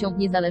wolnością,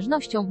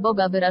 niezależnością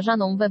Boga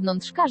wyrażaną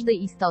wewnątrz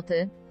każdej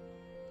istoty.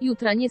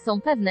 Jutra nie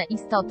są pewne,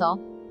 istoto.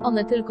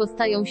 One tylko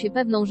stają się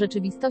pewną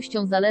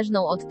rzeczywistością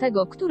zależną od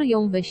tego, który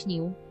ją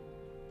wyśnił.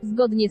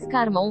 Zgodnie z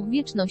karmą,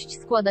 wieczność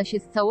składa się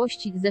z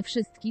całości, ze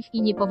wszystkich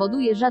i nie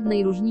powoduje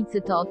żadnej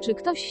różnicy to, czy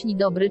ktoś śni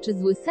dobry czy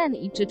zły sen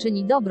i czy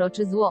czyni dobro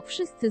czy zło.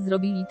 Wszyscy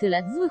zrobili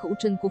tyle złych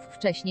uczynków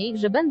wcześniej,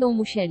 że będą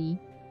musieli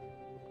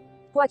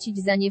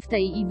płacić za nie w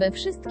tej i we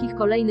wszystkich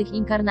kolejnych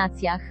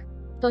inkarnacjach.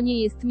 To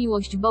nie jest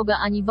miłość Boga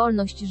ani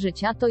wolność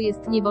życia, to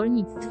jest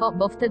niewolnictwo,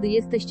 bo wtedy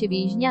jesteście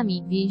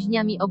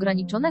więźniami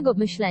ograniczonego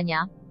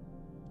myślenia.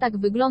 Tak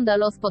wygląda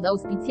los pod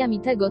auspicjami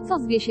tego, co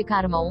zwie się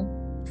karmą.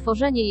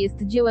 Tworzenie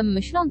jest dziełem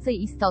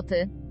myślącej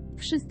istoty.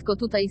 Wszystko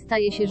tutaj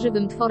staje się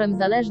żywym tworem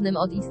zależnym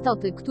od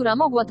istoty, która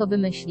mogła to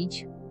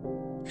wymyślić.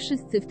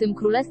 Wszyscy w tym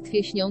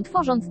królestwie śnią,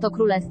 tworząc to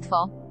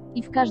królestwo.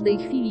 I w każdej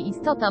chwili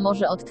istota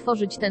może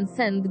odtworzyć ten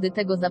sen, gdy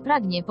tego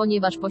zapragnie,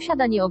 ponieważ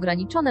posiada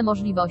nieograniczone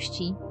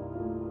możliwości.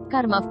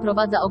 Karma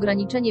wprowadza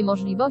ograniczenie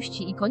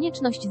możliwości i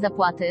konieczność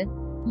zapłaty.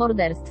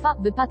 Morderstwa,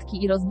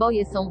 wypadki i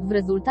rozboje są, w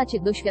rezultacie,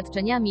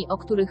 doświadczeniami, o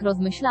których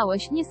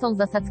rozmyślałeś, nie są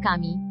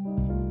zasadzkami.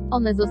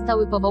 One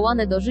zostały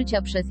powołane do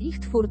życia przez ich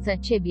twórcę,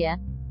 ciebie.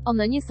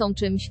 One nie są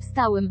czymś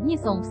stałym, nie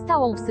są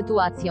stałą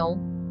sytuacją.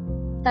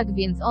 Tak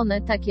więc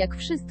one, tak jak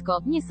wszystko,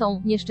 nie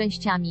są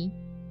nieszczęściami.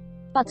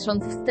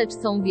 Patrząc wstecz,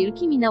 są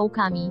wielkimi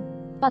naukami.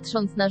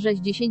 Patrząc na rzeź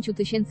 10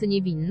 000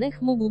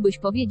 niewinnych, mógłbyś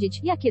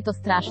powiedzieć, jakie to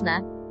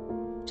straszne.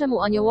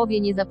 Czemu aniołowie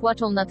nie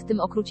zapłaczą nad tym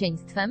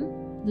okrucieństwem?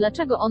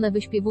 Dlaczego one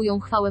wyśpiewują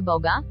chwałę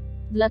Boga?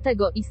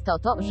 Dlatego,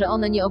 istoto, że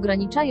one nie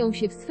ograniczają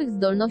się w swych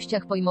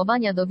zdolnościach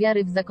pojmowania do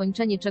wiary w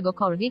zakończenie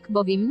czegokolwiek,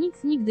 bowiem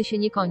nic nigdy się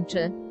nie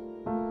kończy.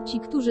 Ci,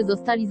 którzy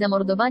zostali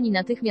zamordowani,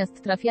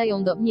 natychmiast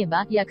trafiają do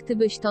nieba, jak ty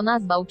byś to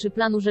nazwał, czy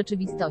planu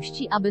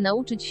rzeczywistości, aby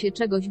nauczyć się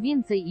czegoś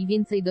więcej i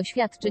więcej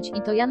doświadczyć,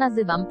 i to ja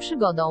nazywam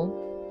przygodą.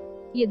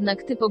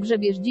 Jednak ty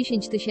pogrzebiesz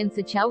 10 000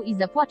 ciał i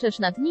zapłaczesz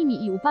nad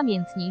nimi i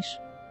upamiętnisz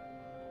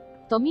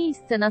to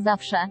miejsce na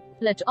zawsze,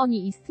 lecz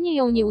oni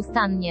istnieją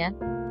nieustannie.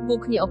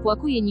 Bóg nie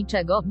opłakuje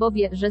niczego, bo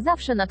wie, że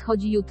zawsze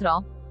nadchodzi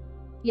jutro.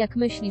 Jak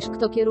myślisz,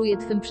 kto kieruje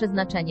twym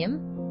przeznaczeniem?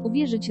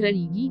 Uwierzyć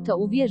religii to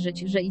uwierzyć,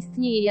 że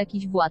istnieje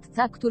jakiś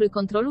władca, który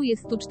kontroluje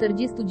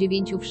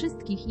 149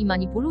 wszystkich i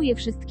manipuluje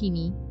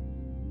wszystkimi.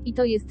 I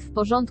to jest w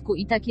porządku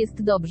i tak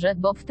jest dobrze,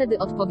 bo wtedy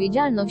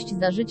odpowiedzialność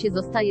za życie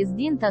zostaje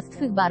zdjęta z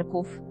twych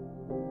barków.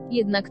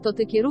 Jednak to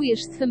ty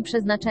kierujesz swym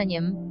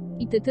przeznaczeniem.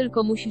 I ty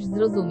tylko musisz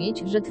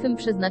zrozumieć, że twym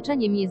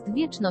przeznaczeniem jest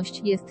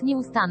wieczność, jest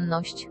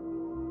nieustanność.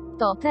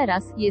 To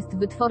teraz jest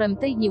wytworem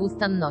tej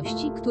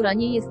nieustanności, która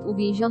nie jest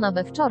uwięziona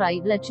we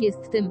wczoraj, lecz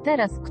jest tym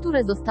teraz,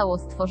 które zostało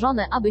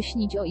stworzone, aby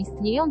śnić o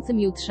istniejącym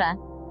jutrze.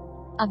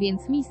 A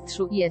więc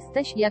mistrzu,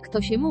 jesteś, jak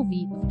to się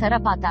mówi, w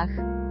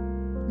tarapatach.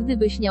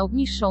 Gdybyś miał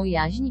niższą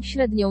jaźń,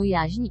 średnią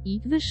jaźń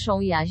i wyższą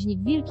jaźń,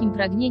 wielkim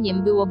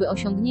pragnieniem byłoby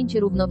osiągnięcie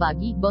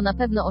równowagi, bo na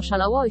pewno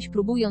oszalałeś,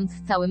 próbując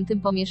w całym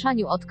tym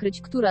pomieszaniu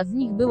odkryć, która z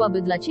nich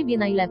byłaby dla ciebie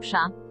najlepsza.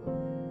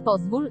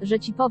 Pozwól, że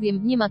ci powiem,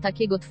 nie ma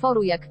takiego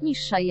tworu jak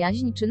niższa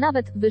jaźń czy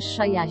nawet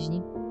wyższa jaźń.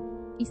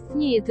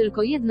 Istnieje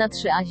tylko jedna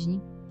trzyjaźń.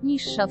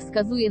 Niższa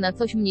wskazuje na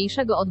coś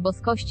mniejszego od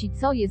boskości,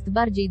 co jest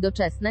bardziej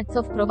doczesne,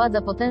 co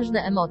wprowadza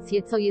potężne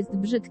emocje, co jest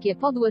brzydkie,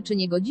 podłe czy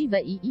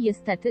niegodziwe i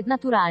estety,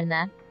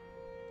 naturalne.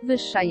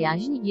 Wyższa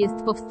jaźń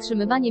jest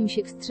powstrzymywaniem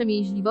się,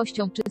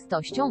 wstrzemięźliwością,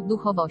 czystością,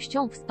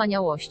 duchowością,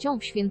 wspaniałością,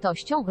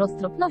 świętością,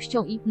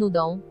 roztropnością i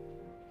nudą.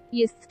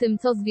 Jest tym,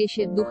 co zwie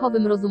się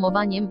duchowym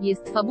rozumowaniem,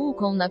 jest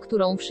fabułką, na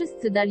którą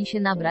wszyscy dali się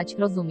nabrać,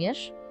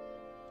 rozumiesz?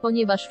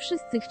 Ponieważ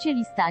wszyscy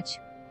chcieli stać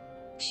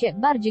się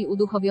bardziej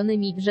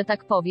uduchowionymi, że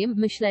tak powiem,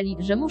 myśleli,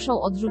 że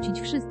muszą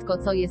odrzucić wszystko,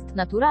 co jest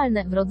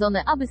naturalne,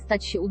 wrodzone, aby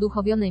stać się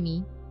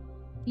uduchowionymi.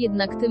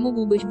 Jednak ty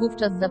mógłbyś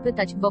wówczas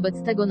zapytać,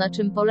 wobec tego, na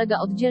czym polega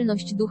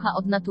oddzielność ducha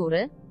od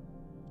natury?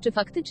 Czy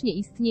faktycznie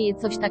istnieje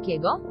coś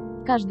takiego?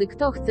 Każdy,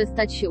 kto chce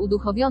stać się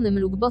uduchowionym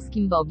lub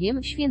boskim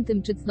Bogiem,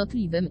 świętym czy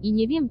cnotliwym i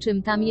nie wiem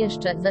czym tam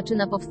jeszcze,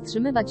 zaczyna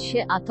powstrzymywać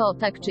się, a to,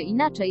 tak czy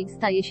inaczej,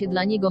 staje się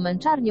dla niego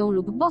męczarnią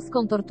lub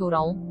boską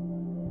torturą.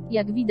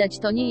 Jak widać,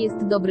 to nie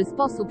jest dobry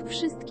sposób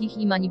wszystkich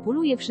i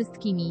manipuluje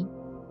wszystkimi.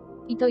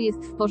 I to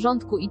jest w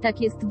porządku i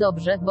tak jest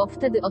dobrze, bo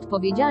wtedy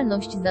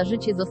odpowiedzialność za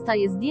życie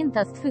zostaje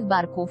zdjęta z twych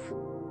barków.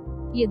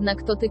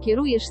 Jednak to ty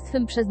kierujesz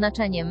swym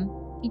przeznaczeniem.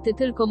 I ty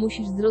tylko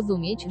musisz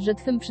zrozumieć, że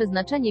twym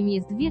przeznaczeniem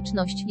jest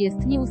wieczność,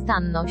 jest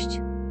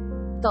nieustanność.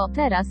 To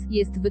teraz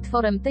jest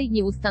wytworem tej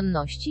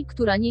nieustanności,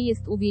 która nie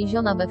jest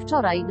uwięziona we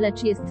wczoraj,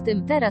 lecz jest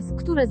tym teraz,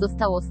 które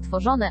zostało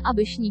stworzone,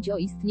 aby śnić o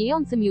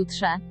istniejącym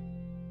jutrze.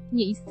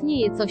 Nie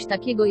istnieje coś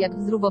takiego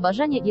jak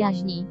zrównoważenie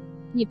jaźni.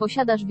 Nie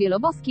posiadasz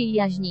wieloboskiej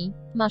jaźni.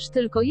 Masz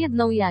tylko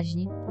jedną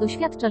jaźń.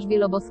 Doświadczasz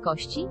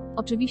wieloboskości?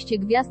 Oczywiście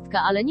gwiazdka,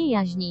 ale nie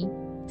jaźni.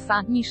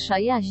 Twa niższa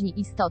jaźń,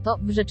 istoto,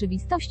 w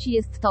rzeczywistości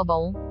jest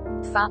tobą.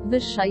 Twa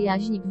wyższa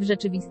jaźń, w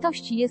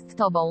rzeczywistości jest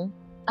tobą.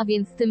 A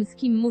więc tym, z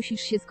kim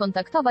musisz się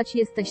skontaktować,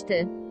 jesteś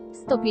ty.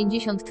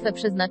 150 Twe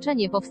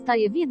przeznaczenie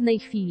powstaje w jednej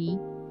chwili.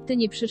 Ty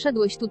nie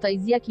przyszedłeś tutaj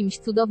z jakimś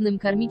cudownym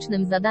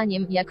karmicznym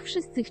zadaniem, jak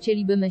wszyscy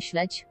chcieliby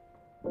myśleć.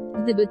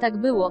 Gdyby tak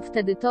było,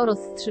 wtedy to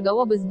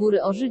rozstrzygałoby z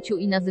góry o życiu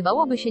i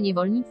nazywałoby się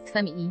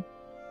niewolnictwem i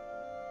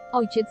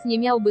ojciec nie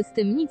miałby z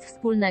tym nic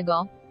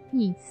wspólnego.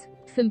 Nic.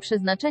 Twym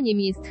przeznaczeniem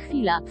jest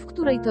chwila, w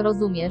której to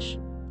rozumiesz.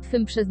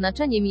 Twym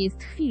przeznaczeniem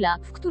jest chwila,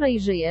 w której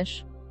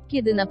żyjesz.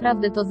 Kiedy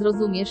naprawdę to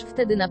zrozumiesz,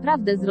 wtedy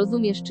naprawdę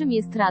zrozumiesz, czym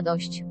jest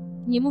radość.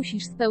 Nie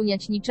musisz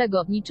spełniać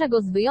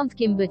niczego z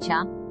wyjątkiem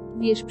bycia.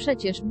 Wiesz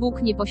przecież,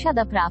 Bóg nie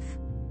posiada praw.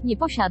 Nie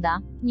posiada.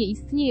 Nie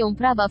istnieją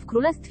prawa w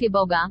Królestwie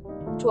Boga.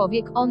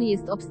 Człowiek, on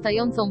jest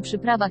obstającą przy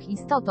prawach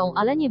istotą,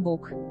 ale nie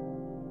Bóg.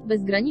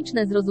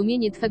 Bezgraniczne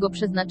zrozumienie Twego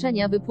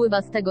przeznaczenia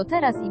wypływa z tego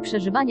teraz i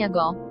przeżywania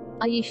go.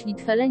 A jeśli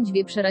Twe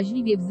lędźwie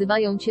przeraźliwie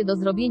wzywają Cię do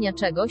zrobienia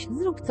czegoś,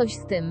 zrób coś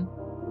z tym.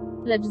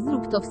 Lecz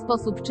zrób to w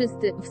sposób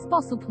czysty, w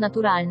sposób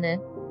naturalny.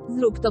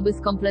 Zrób to, by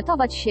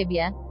skompletować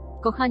siebie.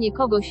 Kochanie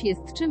kogoś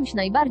jest czymś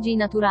najbardziej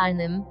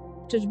naturalnym.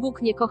 Czyż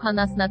Bóg nie kocha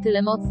nas na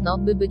tyle mocno,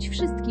 by być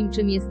wszystkim,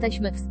 czym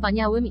jesteśmy,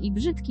 wspaniałym i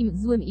brzydkim,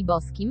 złym i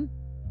boskim?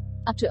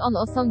 A czy On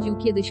osądził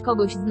kiedyś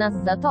kogoś z nas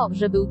za to,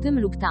 że był tym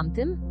lub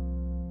tamtym?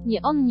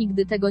 Nie, On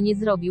nigdy tego nie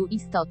zrobił,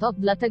 istoto,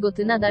 dlatego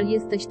Ty nadal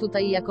jesteś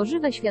tutaj jako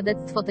żywe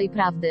świadectwo tej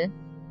prawdy.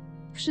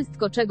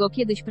 Wszystko, czego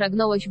kiedyś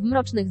pragnąłeś w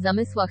mrocznych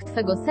zamysłach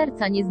Twego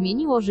serca, nie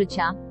zmieniło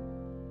życia.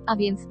 A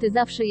więc Ty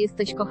zawsze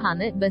jesteś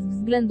kochany, bez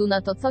względu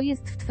na to, co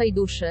jest w Twej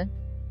duszy.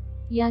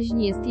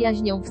 Jaźń jest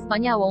jaźnią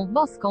wspaniałą,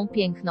 boską,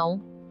 piękną.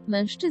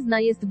 Mężczyzna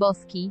jest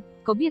boski,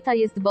 kobieta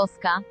jest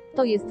boska.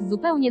 To jest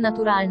zupełnie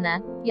naturalne.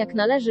 Jak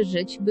należy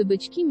żyć, by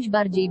być kimś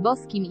bardziej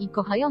boskim i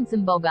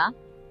kochającym Boga?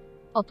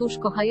 Otóż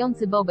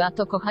kochający Boga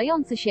to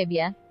kochający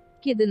siebie.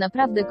 Kiedy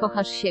naprawdę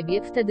kochasz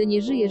siebie, wtedy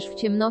nie żyjesz w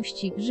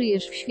ciemności,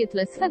 żyjesz w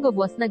świetle swego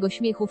własnego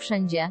śmiechu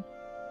wszędzie.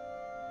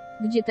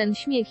 Gdzie ten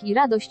śmiech i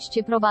radość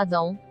Cię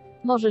prowadzą.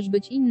 Możesz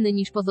być inny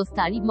niż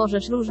pozostali,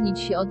 możesz różnić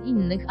się od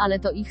innych, ale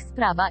to ich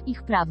sprawa,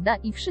 ich prawda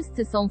i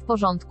wszyscy są w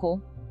porządku.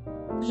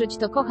 Żyć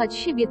to kochać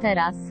siebie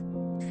teraz.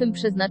 Twym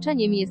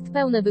przeznaczeniem jest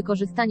pełne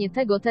wykorzystanie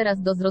tego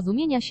teraz do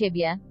zrozumienia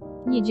siebie.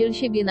 Nie dziel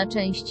siebie na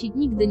części,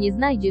 nigdy nie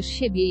znajdziesz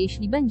siebie,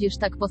 jeśli będziesz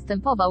tak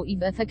postępował i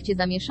w efekcie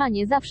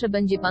zamieszanie zawsze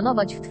będzie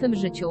panować w Twym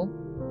życiu.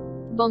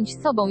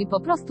 Bądź sobą i po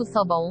prostu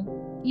sobą.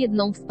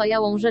 Jedną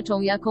wspaniałą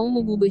rzeczą, jaką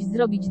mógłbyś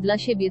zrobić dla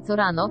siebie co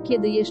rano,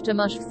 kiedy jeszcze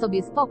masz w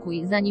sobie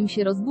spokój, zanim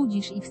się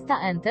rozbudzisz i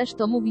wstajesz,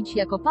 to mówić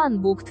jako Pan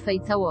Bóg Twej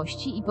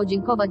całości i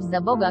podziękować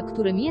za Boga,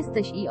 którym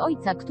jesteś i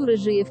Ojca, który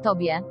żyje w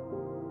Tobie.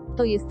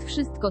 To jest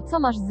wszystko, co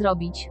masz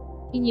zrobić.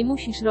 I nie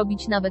musisz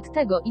robić nawet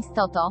tego,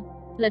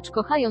 istoto. Lecz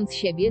kochając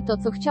siebie, to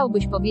co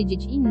chciałbyś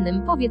powiedzieć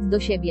innym, powiedz do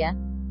siebie.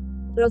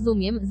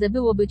 Rozumiem, że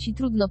byłoby Ci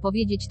trudno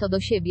powiedzieć to do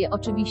siebie,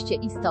 oczywiście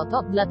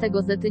istoto,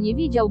 dlatego że Ty nie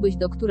wiedziałbyś,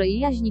 do której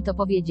jaźni to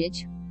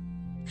powiedzieć.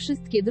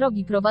 Wszystkie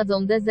drogi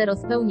prowadzą do zero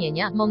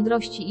spełnienia,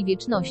 mądrości i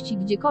wieczności,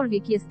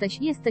 gdziekolwiek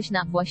jesteś, jesteś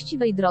na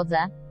właściwej drodze.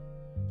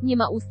 Nie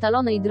ma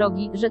ustalonej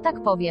drogi, że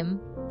tak powiem.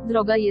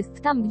 Droga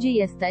jest tam, gdzie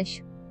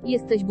jesteś.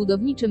 Jesteś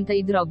budowniczym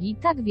tej drogi,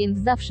 tak więc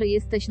zawsze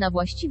jesteś na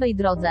właściwej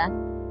drodze.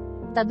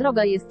 Ta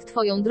droga jest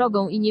Twoją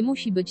drogą i nie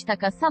musi być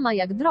taka sama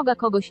jak droga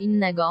kogoś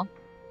innego.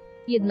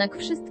 Jednak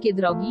wszystkie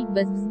drogi,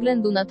 bez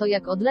względu na to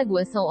jak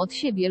odległe są od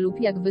siebie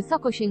lub jak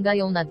wysoko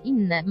sięgają nad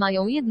inne,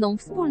 mają jedną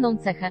wspólną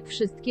cechę,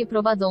 wszystkie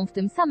prowadzą w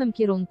tym samym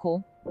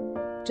kierunku.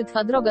 Czy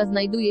Twa droga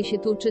znajduje się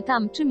tu czy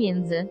tam, czy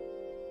między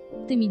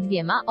tymi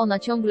dwiema, ona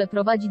ciągle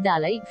prowadzi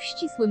dalej, w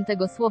ścisłym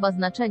tego słowa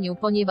znaczeniu,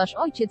 ponieważ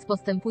Ojciec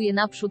postępuje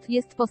naprzód,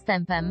 jest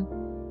postępem.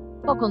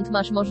 Pokąd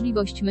masz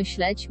możliwość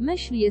myśleć,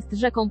 myśl jest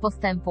rzeką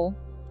postępu.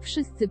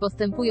 Wszyscy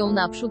postępują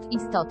naprzód,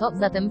 istoto,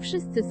 zatem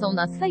wszyscy są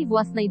na swej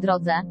własnej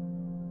drodze.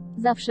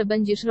 Zawsze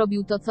będziesz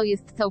robił to, co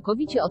jest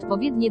całkowicie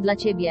odpowiednie dla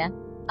Ciebie.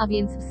 A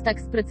więc z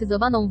tak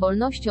sprecyzowaną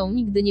wolnością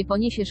nigdy nie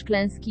poniesiesz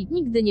klęski,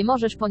 nigdy nie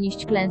możesz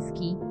ponieść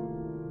klęski.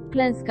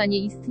 Klęska nie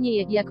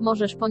istnieje, jak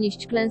możesz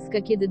ponieść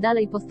klęskę, kiedy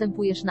dalej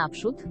postępujesz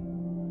naprzód?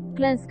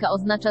 Klęska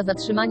oznacza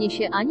zatrzymanie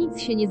się, a nic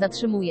się nie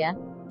zatrzymuje.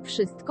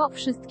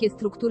 Wszystkie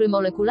struktury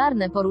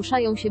molekularne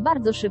poruszają się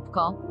bardzo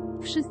szybko.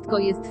 Wszystko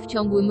jest w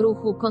ciągłym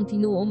ruchu,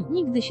 kontinuum,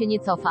 nigdy się nie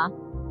cofa.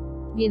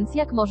 Więc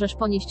jak możesz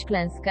ponieść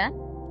klęskę?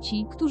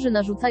 Ci, którzy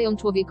narzucają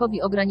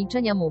człowiekowi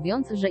ograniczenia,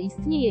 mówiąc, że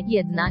istnieje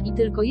jedna i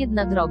tylko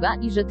jedna droga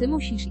i że ty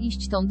musisz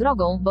iść tą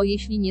drogą, bo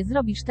jeśli nie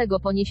zrobisz tego,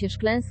 poniesiesz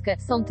klęskę,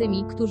 są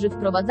tymi, którzy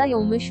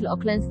wprowadzają myśl o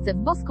klęsce w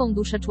boską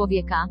duszę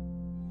człowieka.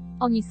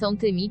 Oni są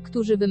tymi,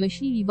 którzy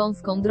wymyślili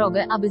wąską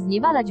drogę, aby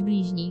zniewalać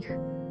bliźnich.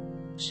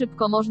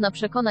 Szybko można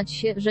przekonać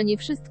się, że nie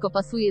wszystko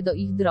pasuje do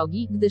ich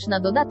drogi, gdyż na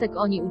dodatek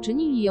oni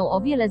uczynili ją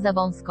o wiele za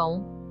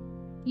wąską.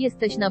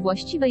 Jesteś na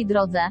właściwej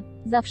drodze.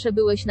 Zawsze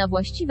byłeś na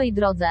właściwej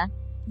drodze.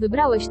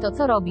 Wybrałeś to,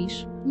 co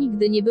robisz.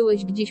 Nigdy nie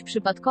byłeś gdzieś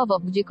przypadkowo,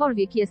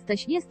 gdziekolwiek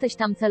jesteś, jesteś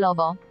tam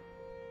celowo.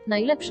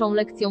 Najlepszą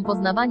lekcją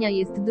poznawania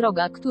jest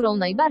droga, którą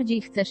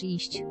najbardziej chcesz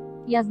iść.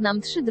 Ja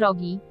znam 3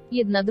 drogi.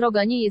 Jedna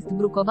droga nie jest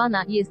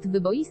brukowana, jest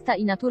wyboista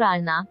i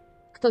naturalna.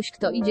 Ktoś,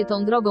 kto idzie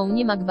tą drogą,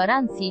 nie ma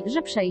gwarancji,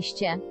 że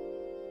przejście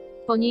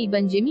po niej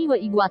będzie miłe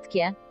i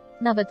gładkie.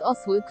 Nawet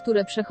osły,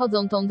 które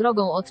przechodzą tą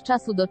drogą od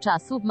czasu do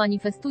czasu,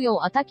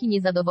 manifestują ataki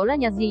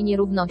niezadowolenia z jej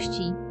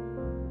nierówności.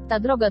 Ta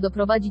droga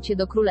doprowadzi Cię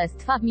do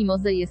królestwa, mimo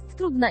że jest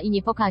trudna i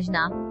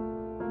niepokaźna.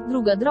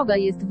 Druga droga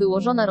jest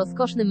wyłożona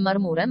rozkosznym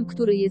marmurem,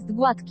 który jest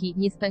gładki,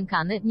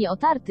 niespękany,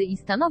 nieotarty i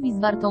stanowi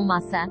zwartą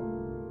masę.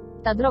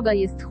 Ta droga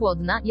jest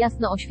chłodna,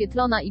 jasno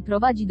oświetlona i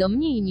prowadzi do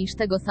mniej niż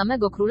tego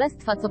samego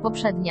królestwa co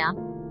poprzednia.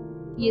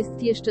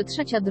 Jest jeszcze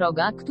trzecia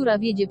droga, która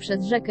wiedzie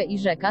przez rzekę i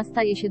rzeka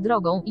staje się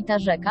drogą i ta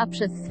rzeka,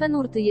 przez swe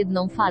nurty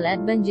jedną falę,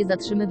 będzie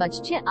zatrzymywać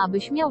Cię,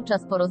 abyś miał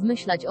czas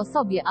porozmyślać o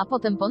sobie, a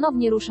potem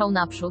ponownie ruszał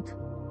naprzód.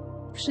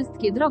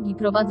 Wszystkie drogi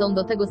prowadzą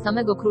do tego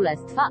samego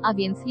królestwa, a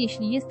więc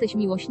jeśli jesteś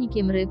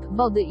miłośnikiem ryb,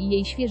 wody i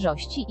jej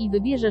świeżości i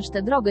wybierzesz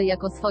tę drogę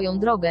jako swoją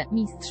drogę,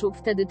 mistrzu,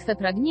 wtedy twe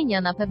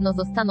pragnienia na pewno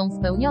zostaną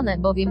spełnione,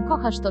 bowiem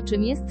kochasz to,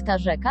 czym jest ta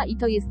rzeka i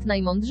to jest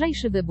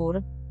najmądrzejszy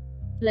wybór.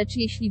 Lecz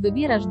jeśli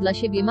wybierasz dla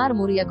siebie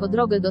marmur jako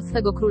drogę do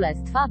swego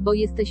królestwa, bo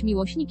jesteś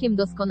miłośnikiem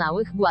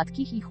doskonałych,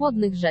 gładkich i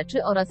chłodnych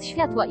rzeczy oraz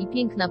światła i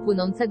piękna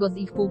płynącego z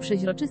ich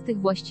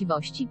półprzeźroczystych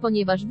właściwości,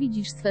 ponieważ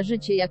widzisz swe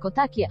życie jako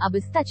takie,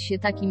 aby stać się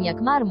takim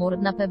jak marmur,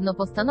 na pewno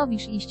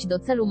postanowisz iść do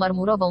celu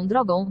marmurową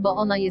drogą, bo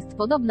ona jest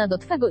podobna do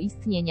twego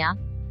istnienia.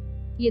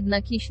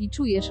 Jednak jeśli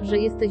czujesz, że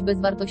jesteś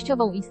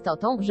bezwartościową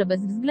istotą, że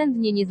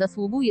bezwzględnie nie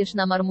zasługujesz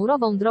na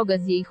marmurową drogę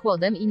z jej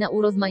chłodem i na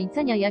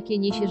urozmaicenia, jakie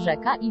niesie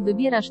rzeka, i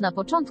wybierasz na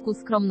początku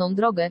skromną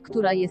drogę,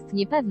 która jest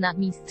niepewna,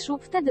 mistrzu,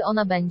 wtedy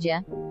ona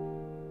będzie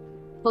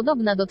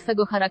podobna do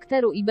twego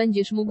charakteru i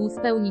będziesz mógł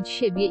spełnić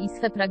siebie i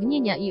swe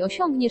pragnienia i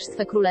osiągniesz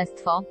swe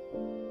królestwo.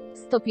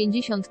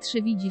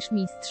 153 Widzisz,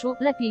 mistrzu,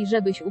 lepiej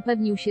żebyś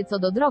upewnił się co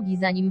do drogi,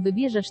 zanim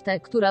wybierzesz tę,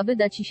 która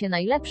wyda ci się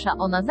najlepsza,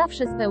 ona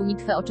zawsze spełni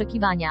twe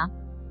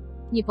oczekiwania.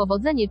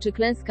 Niepowodzenie czy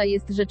klęska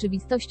jest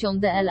rzeczywistością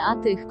dla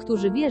tych,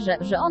 którzy wierzą,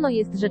 że ono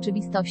jest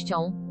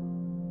rzeczywistością.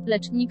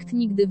 Lecz nikt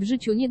nigdy w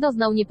życiu nie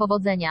doznał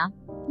niepowodzenia.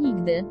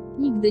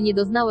 Nigdy nie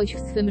doznałeś w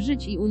swym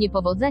życiu i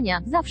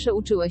niepowodzenia, zawsze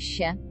uczyłeś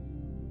się.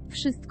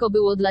 Wszystko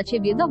było dla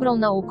ciebie dobrą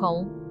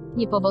nauką.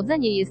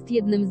 Niepowodzenie jest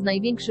jednym z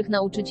największych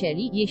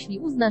nauczycieli, jeśli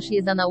uznasz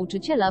je za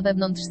nauczyciela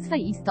wewnątrz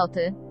swej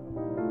istoty.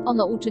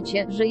 Ono uczy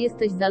cię, że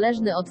jesteś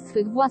zależny od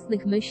swych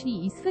własnych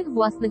myśli i swych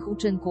własnych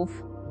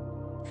uczynków.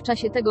 W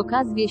czasie tego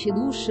zwie się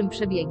dłuższym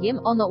przebiegiem,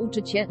 ono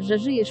uczy cię, że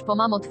żyjesz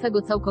pomimo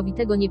twego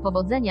całkowitego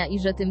niepowodzenia i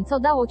że tym, co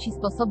dało ci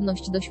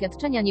sposobność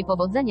doświadczenia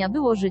niepowodzenia,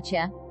 było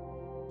życie.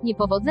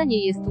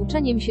 Niepowodzenie jest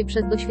uczeniem się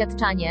przez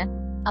doświadczanie.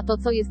 A to,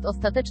 co jest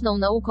ostateczną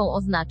nauką,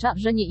 oznacza,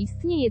 że nie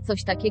istnieje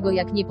coś takiego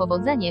jak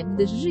niepowodzenie,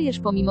 gdyż żyjesz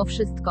pomimo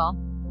wszystko.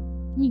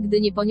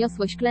 Nigdy nie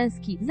poniosłeś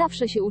klęski,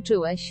 zawsze się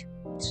uczyłeś.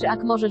 3.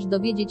 Jak możesz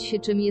dowiedzieć się,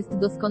 czym jest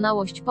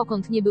doskonałość,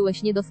 pokąd nie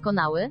byłeś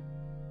niedoskonały?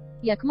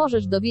 Jak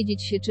możesz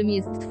dowiedzieć się, czym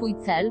jest twój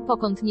cel,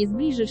 pokąd nie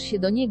zbliżysz się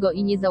do niego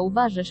i nie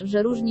zauważysz,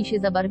 że różni się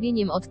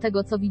zabarwieniem od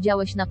tego, co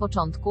widziałeś na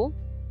początku?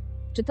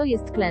 Czy to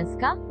jest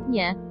klęska?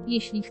 Nie.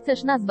 Jeśli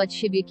chcesz nazwać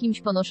siebie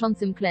kimś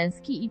ponoszącym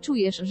klęski i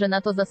czujesz, że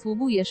na to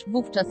zasługujesz,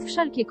 wówczas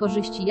wszelkie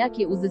korzyści,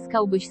 jakie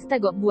uzyskałbyś z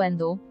tego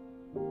błędu,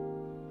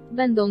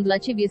 będą dla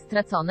ciebie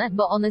stracone,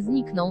 bo one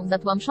znikną,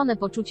 zatłamszone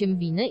poczuciem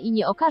winy i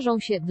nie okażą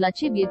się dla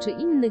ciebie czy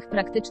innych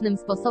praktycznym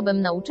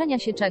sposobem nauczenia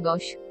się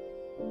czegoś.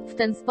 W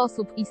ten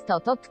sposób,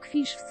 istoto,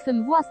 tkwisz w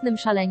swym własnym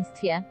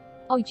szaleństwie.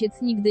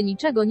 Ojciec nigdy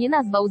niczego nie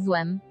nazwał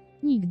złem.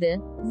 Nigdy.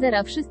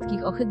 Zera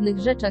wszystkich ohydnych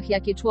rzeczach,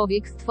 jakie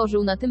człowiek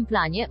stworzył na tym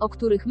planie, o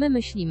których my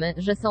myślimy,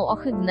 że są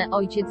ohydne,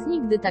 ojciec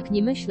nigdy tak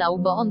nie myślał,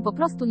 bo on po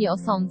prostu nie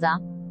osądza.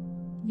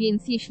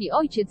 Więc jeśli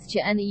ojciec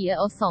cię nie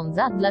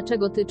osądza,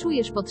 dlaczego ty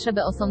czujesz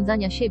potrzebę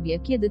osądzania siebie,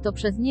 kiedy to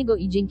przez niego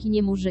i dzięki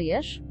niemu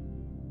żyjesz?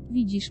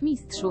 Widzisz,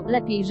 mistrzu,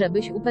 lepiej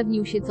żebyś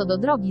upewnił się co do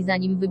drogi,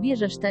 zanim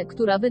wybierzesz tę,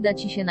 która wyda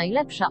ci się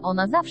najlepsza,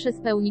 ona zawsze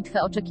spełni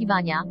twe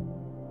oczekiwania.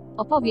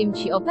 Opowiem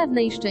ci o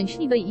pewnej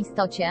szczęśliwej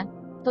istocie.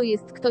 To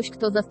jest ktoś,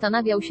 kto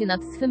zastanawiał się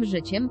nad swym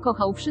życiem,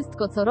 kochał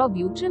wszystko, co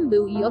robił, czym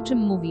był i o czym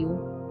mówił.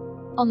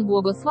 On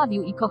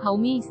błogosławił i kochał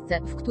miejsce,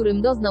 w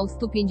którym doznał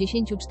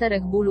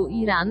 154 bólu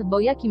i ran, bo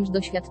jakimś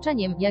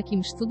doświadczeniem,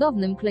 jakimś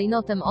cudownym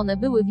klejnotem one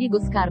były w jego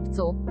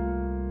skarbcu.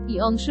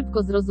 I on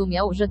szybko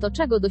zrozumiał, że to,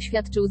 czego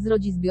doświadczył,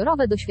 zrodzi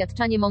zbiorowe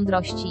doświadczanie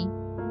mądrości.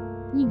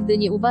 Nigdy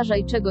nie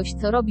uważaj czegoś,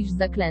 co robisz,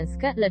 za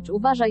klęskę, lecz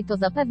uważaj to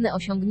za pewne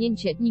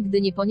osiągnięcie.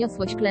 Nigdy nie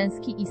poniosłeś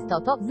klęski,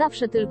 istoto,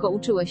 zawsze tylko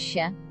uczyłeś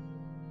się.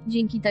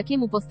 Dzięki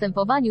takiemu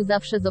postępowaniu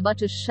zawsze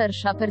zobaczysz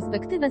szersza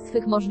perspektywę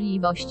swych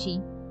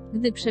możliwości.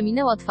 Gdy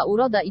przeminęła twa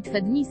uroda i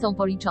twe dni są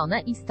policzone,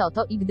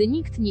 istoto, i gdy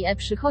nikt nie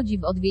przychodzi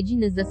w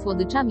odwiedziny ze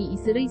słodyczami i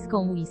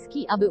syryjską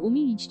whisky, aby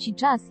umilić ci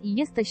czas i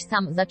jesteś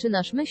sam,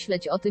 zaczynasz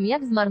myśleć o tym,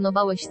 jak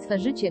zmarnowałeś swe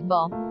życie,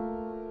 bo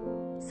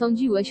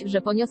sądziłeś,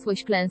 że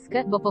poniosłeś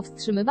klęskę, bo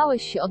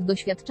powstrzymywałeś się od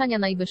doświadczania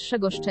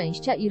najwyższego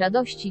szczęścia i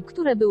radości,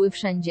 które były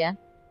wszędzie.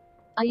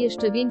 A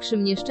jeszcze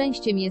większym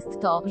nieszczęściem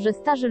jest to, że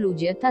starzy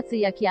ludzie, tacy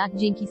jak ja,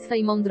 dzięki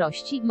swej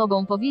mądrości,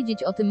 mogą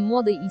powiedzieć o tym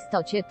młodej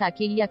istocie,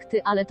 takiej jak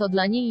ty, ale to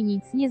dla niej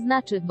nic nie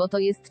znaczy, bo to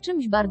jest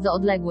czymś bardzo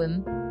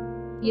odległym.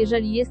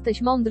 Jeżeli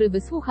jesteś mądry,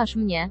 wysłuchasz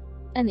mnie.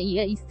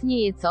 Nie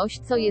istnieje coś,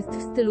 co jest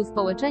w stylu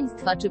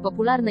społeczeństwa czy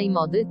popularnej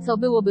mody, co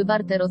byłoby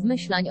warte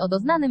rozmyślań o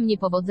doznanym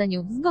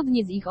niepowodzeniu,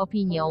 zgodnie z ich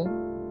opinią.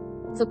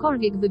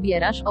 Cokolwiek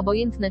wybierasz,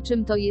 obojętne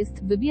czym to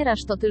jest,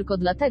 wybierasz to tylko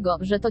dlatego,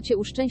 że to cię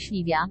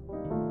uszczęśliwia.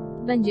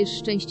 Będziesz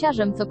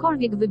szczęściarzem,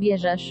 cokolwiek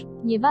wybierzesz.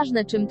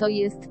 Nieważne czym to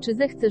jest, czy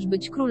zechcesz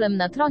być królem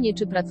na tronie,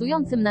 czy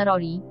pracującym na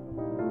roli.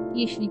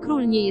 Jeśli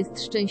król nie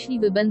jest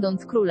szczęśliwy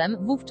będąc królem,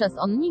 wówczas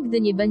on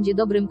nigdy nie będzie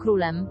dobrym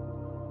królem.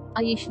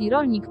 A jeśli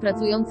rolnik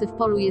pracujący w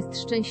polu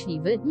jest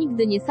szczęśliwy,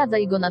 nigdy nie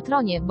sadzaj go na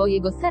tronie, bo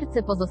jego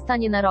serce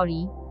pozostanie na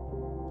roli.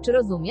 Czy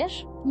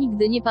rozumiesz?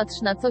 Nigdy nie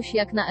patrz na coś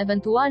jak na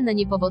ewentualne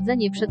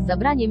niepowodzenie przed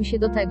zabraniem się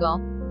do tego.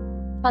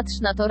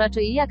 Patrz na to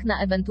raczej jak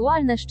na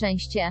ewentualne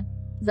szczęście.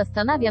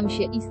 Zastanawiam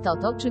się,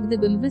 istoto, czy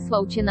gdybym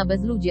wysłał cię na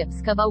bezludzie,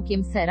 z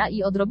kawałkiem sera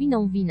i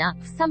odrobiną wina,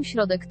 w sam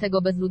środek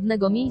tego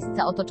bezludnego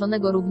miejsca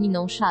otoczonego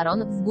równiną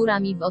Sharon, z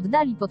górami w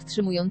oddali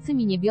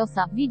podtrzymującymi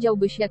niebiosa,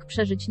 wiedziałbyś jak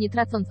przeżyć nie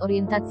tracąc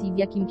orientacji w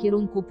jakim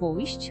kierunku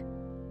pójść?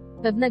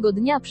 Pewnego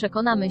dnia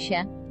przekonamy się,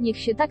 niech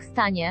się tak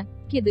stanie,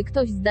 kiedy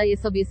ktoś zdaje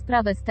sobie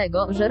sprawę z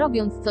tego, że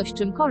robiąc coś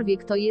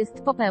czymkolwiek to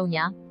jest,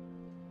 popełnia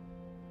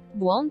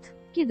błąd?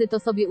 Kiedy to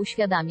sobie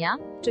uświadamia?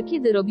 Czy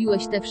kiedy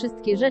robiłeś te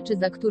wszystkie rzeczy,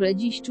 za które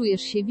dziś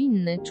czujesz się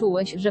winny,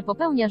 czułeś, że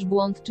popełniasz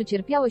błąd, czy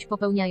cierpiałeś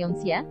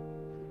popełniając je?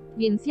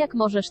 Więc jak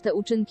możesz te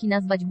uczynki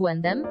nazwać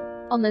błędem?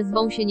 One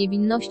zwą się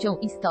niewinnością,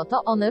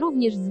 istoto, one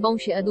również zwą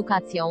się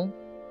edukacją.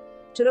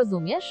 Czy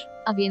rozumiesz?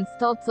 A więc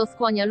to, co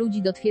skłania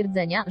ludzi do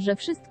twierdzenia, że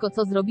wszystko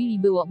co zrobili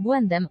było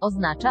błędem,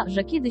 oznacza,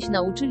 że kiedyś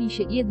nauczyli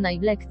się jednej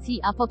lekcji,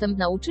 a potem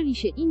nauczyli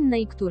się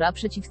innej, która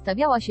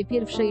przeciwstawiała się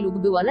pierwszej lub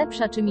była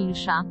lepsza czy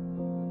milsza.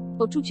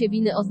 Poczucie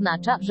winy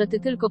oznacza, że ty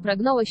tylko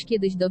pragnąłeś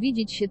kiedyś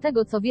dowiedzieć się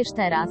tego, co wiesz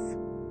teraz.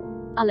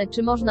 Ale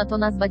czy można to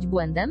nazwać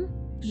błędem?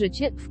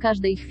 Życie, w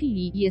każdej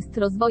chwili, jest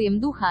rozwojem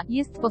ducha,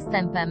 jest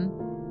postępem.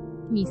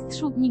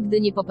 Mistrzu,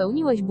 nigdy nie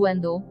popełniłeś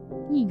błędu.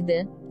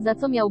 Nigdy. Za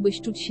co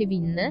miałbyś czuć się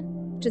winny?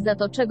 Czy za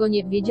to, czego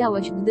nie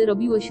wiedziałeś, gdy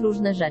robiłeś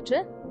różne rzeczy?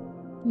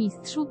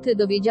 Mistrzu, ty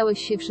dowiedziałeś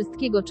się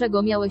wszystkiego,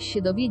 czego miałeś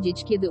się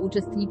dowiedzieć, kiedy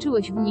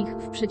uczestniczyłeś w nich,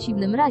 w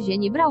przeciwnym razie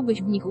nie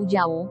brałbyś w nich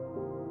udziału.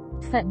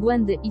 Twe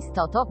błędy,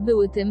 istoto,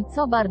 były tym,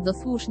 co bardzo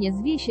słusznie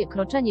zwie się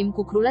kroczeniem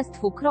ku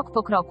królestwu krok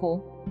po kroku.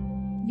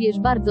 Wiesz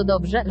bardzo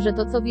dobrze, że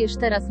to co wiesz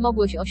teraz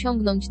mogłeś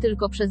osiągnąć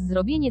tylko przez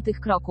zrobienie tych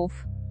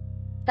kroków.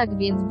 Tak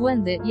więc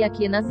błędy, jak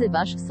je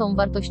nazywasz, są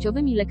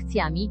wartościowymi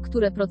lekcjami,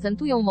 które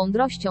procentują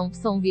mądrością,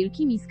 są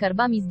wielkimi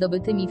skarbami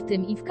zdobytymi w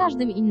tym i w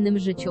każdym innym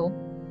życiu.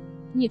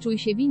 Nie czuj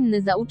się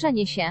winny za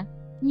uczenie się.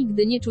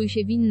 Nigdy nie czuj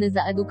się winny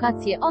za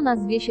edukację, ona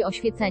zwie się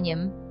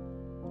oświeceniem.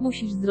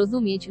 Musisz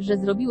zrozumieć, że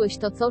zrobiłeś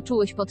to, co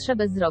czułeś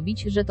potrzebę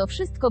zrobić, że to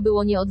wszystko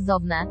było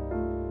nieodzowne.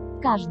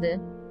 Każdy.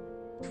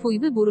 Twój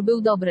wybór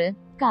był dobry.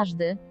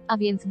 Każdy. A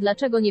więc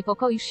dlaczego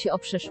niepokoisz się o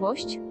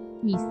przyszłość?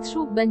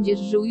 Mistrzu, będziesz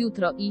żył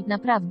jutro i,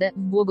 naprawdę, w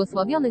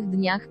błogosławionych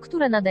dniach,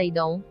 które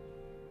nadejdą.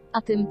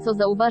 A tym, co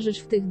zauważysz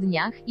w tych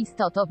dniach,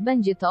 istoto,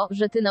 będzie to,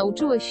 że ty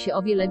nauczyłeś się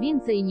o wiele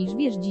więcej niż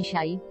wiesz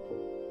dzisiaj.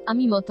 A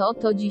mimo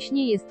to dziś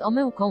nie jest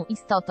omyłką,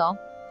 istoto.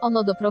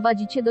 Ono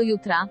doprowadzi cię do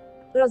jutra.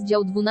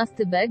 Rozdział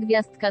 12b.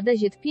 Gwiazdka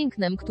Deziet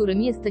pięknem,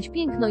 którym jesteś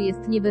piękno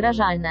jest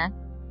niewyrażalne.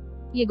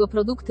 Jego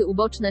produkty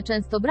uboczne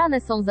często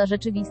brane są za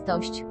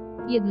rzeczywistość.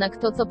 Jednak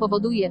to, co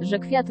powoduje, że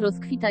kwiat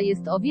rozkwita,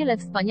 jest o wiele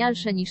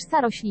wspanialsze niż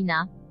sa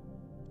roślina.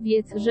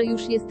 Wiedz, że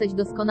już jesteś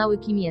doskonały,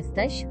 kim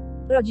jesteś.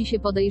 Rodzi się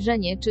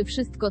podejrzenie, czy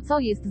wszystko, co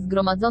jest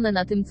zgromadzone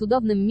na tym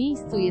cudownym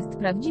miejscu, jest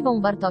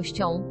prawdziwą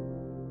wartością.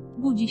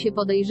 Budzi się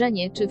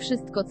podejrzenie, czy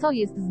wszystko, co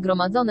jest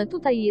zgromadzone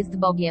tutaj, jest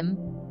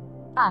Bogiem.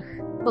 Ach,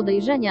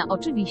 podejrzenia,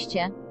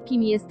 oczywiście.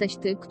 Kim jesteś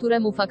ty,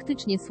 któremu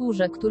faktycznie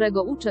służę,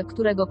 którego uczę,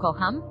 którego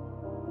kocham?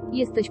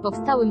 Jesteś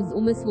powstałym z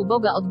umysłu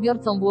Boga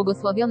odbiorcą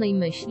błogosławionej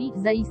myśli,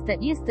 zaiste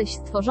jesteś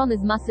stworzony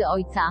z masy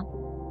Ojca.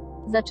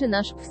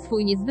 Zaczynasz, w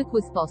swój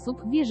niezwykły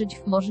sposób, wierzyć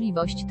w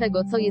możliwość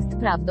tego, co jest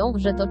prawdą,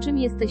 że to, czym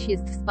jesteś,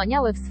 jest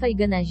wspaniałe w swej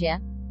genezie.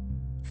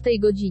 W tej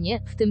godzinie,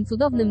 w tym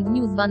cudownym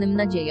dniu zwanym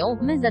nadzieją,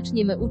 my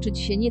zaczniemy uczyć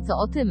się nieco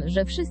o tym,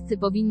 że wszyscy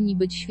powinni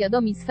być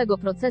świadomi swego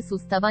procesu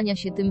stawania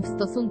się tym, w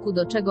stosunku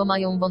do czego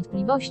mają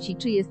wątpliwości,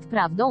 czy jest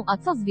prawdą, a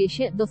co zwie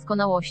się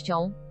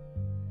doskonałością.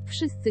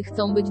 Wszyscy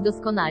chcą być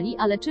doskonali,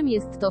 ale czym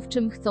jest to, w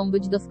czym chcą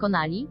być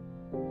doskonali?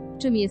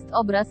 Czym jest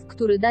obraz,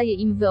 który daje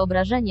im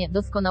wyobrażenie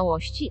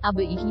doskonałości,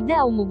 aby ich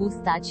ideał mógł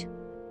stać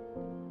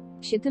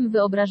się tym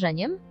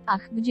wyobrażeniem?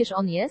 Ach, gdzież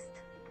on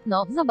jest?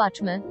 No,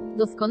 zobaczmy.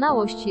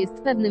 Doskonałość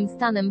jest pewnym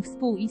stanem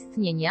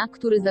współistnienia,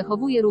 który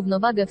zachowuje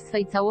równowagę w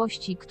swej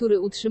całości, który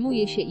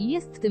utrzymuje się i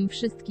jest tym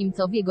wszystkim,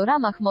 co w jego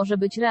ramach może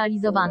być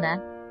realizowane.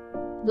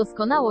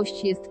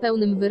 Doskonałość jest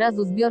pełnym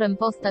wyrazu zbiorem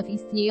postaw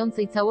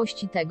istniejącej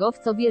całości tego, w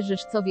co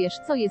wierzysz, co wiesz,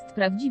 co jest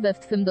prawdziwe w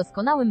twym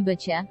doskonałym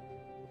bycie.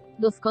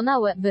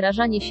 Doskonałe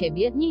wyrażanie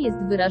siebie nie jest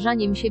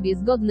wyrażaniem siebie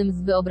zgodnym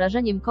z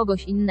wyobrażeniem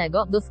kogoś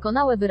innego.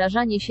 Doskonałe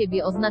wyrażanie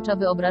siebie oznacza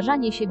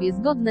wyobrażanie siebie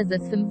zgodne ze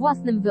swym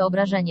własnym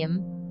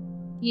wyobrażeniem.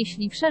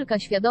 Jeśli wszelka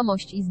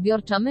świadomość i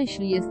zbiorcza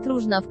myśl jest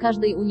różna w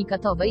każdej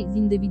unikatowej,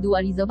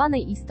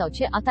 zindywidualizowanej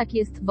istocie, a tak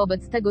jest,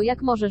 wobec tego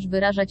jak możesz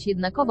wyrażać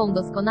jednakową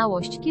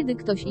doskonałość, kiedy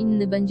ktoś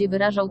inny będzie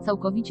wyrażał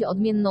całkowicie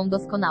odmienną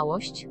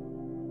doskonałość?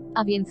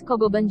 A więc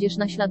kogo będziesz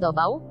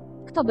naśladował?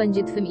 Kto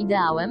będzie twym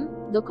ideałem?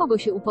 Do kogo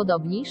się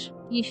upodobnisz?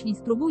 Jeśli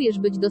spróbujesz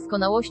być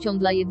doskonałością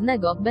dla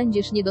jednego,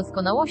 będziesz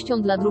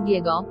niedoskonałością dla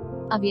drugiego.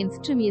 A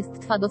więc czym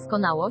jest twa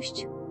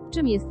doskonałość?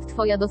 Czym jest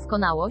twoja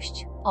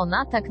doskonałość?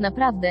 Ona, tak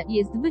naprawdę,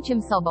 jest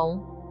byciem sobą.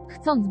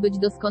 Chcąc być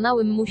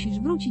doskonałym, musisz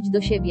wrócić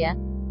do siebie.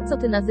 Co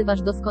ty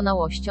nazywasz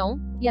doskonałością?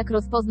 Jak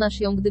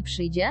rozpoznasz ją, gdy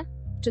przyjdzie?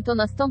 Czy to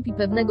nastąpi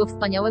pewnego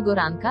wspaniałego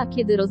ranka,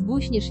 kiedy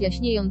rozbłyśniesz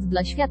jaśniejąc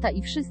dla świata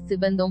i wszyscy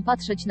będą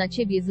patrzeć na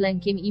ciebie z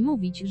lękiem i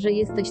mówić, że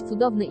jesteś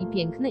cudowny i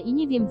piękny i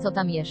nie wiem co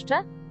tam jeszcze?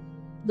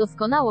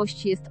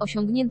 Doskonałość jest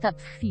osiągnięta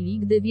w chwili,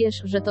 gdy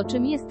wiesz, że to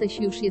czym jesteś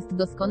już jest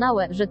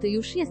doskonałe, że ty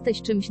już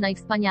jesteś czymś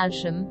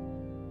najwspanialszym.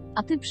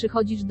 A ty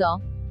przychodzisz do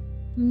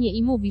mnie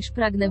i mówisz: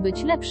 pragnę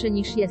być lepszy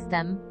niż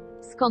jestem.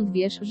 Skąd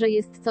wiesz, że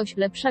jest coś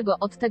lepszego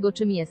od tego,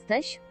 czym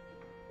jesteś?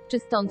 Czy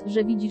stąd,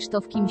 że widzisz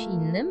to w kimś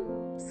innym?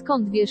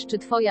 Skąd wiesz, czy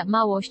twoja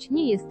małość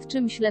nie jest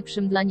czymś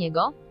lepszym dla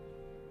niego?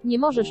 Nie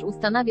możesz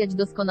ustanawiać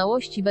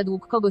doskonałości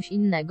według kogoś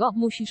innego,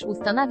 musisz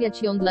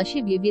ustanawiać ją dla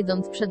siebie,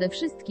 wiedząc przede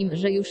wszystkim,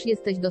 że już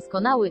jesteś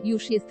doskonały,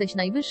 już jesteś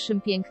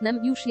najwyższym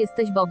pięknem, już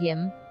jesteś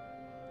Bogiem.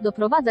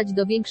 Doprowadzać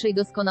do większej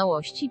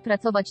doskonałości,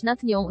 pracować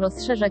nad nią,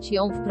 rozszerzać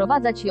ją,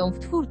 wprowadzać ją w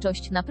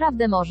twórczość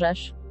naprawdę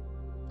możesz.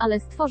 Ale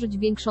stworzyć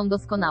większą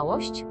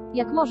doskonałość?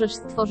 Jak możesz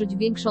stworzyć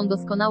większą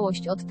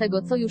doskonałość od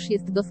tego, co już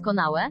jest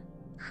doskonałe?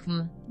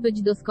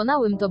 Być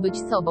doskonałym to być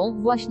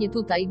sobą, właśnie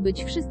tutaj,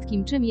 być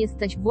wszystkim, czym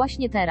jesteś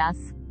właśnie teraz.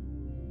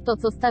 To,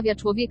 co stawia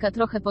człowieka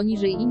trochę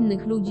poniżej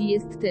innych ludzi,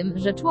 jest tym,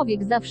 że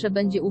człowiek zawsze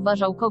będzie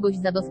uważał kogoś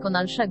za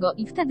doskonalszego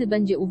i wtedy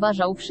będzie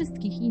uważał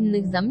wszystkich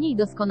innych za mniej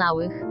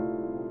doskonałych.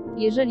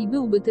 Jeżeli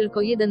byłby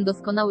tylko jeden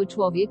doskonały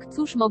człowiek,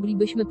 cóż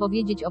moglibyśmy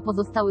powiedzieć o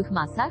pozostałych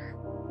masach?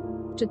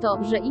 Czy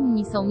to, że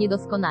inni są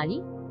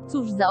niedoskonali?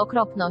 Cóż za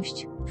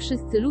okropność.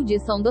 Wszyscy ludzie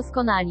są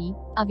doskonali,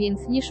 a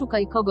więc nie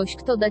szukaj kogoś,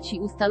 kto da ci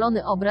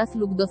ustalony obraz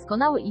lub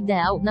doskonały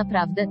ideał,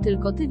 naprawdę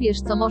tylko ty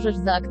wiesz, co możesz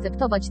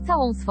zaakceptować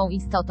całą swą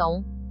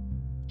istotą.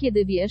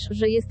 Kiedy wiesz,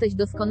 że jesteś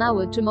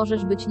doskonały, czy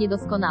możesz być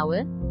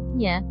niedoskonały?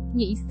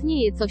 Nie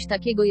istnieje coś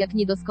takiego jak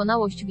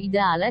niedoskonałość w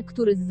ideale,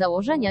 który z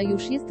założenia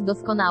już jest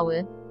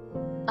doskonały.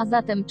 A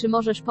zatem, czy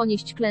możesz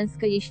ponieść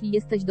klęskę, jeśli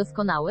jesteś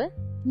doskonały?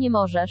 Nie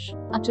możesz.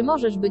 A czy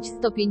możesz być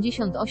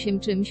 158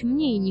 czymś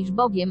mniej niż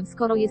Bogiem,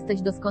 skoro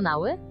jesteś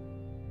doskonały?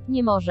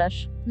 Nie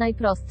możesz.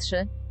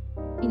 Najprostszy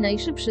i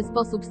najszybszy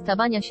sposób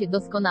stawania się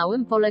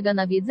doskonałym polega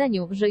na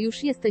wiedzeniu, że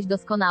już jesteś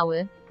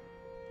doskonały.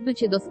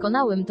 Bycie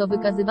doskonałym to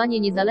wykazywanie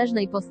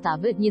niezależnej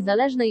postawy,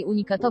 niezależnej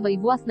unikatowej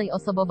własnej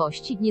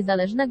osobowości,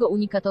 niezależnego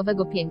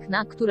unikatowego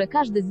piękna, które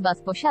każdy z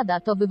was posiada,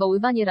 to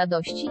wywoływanie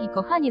radości i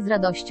kochanie z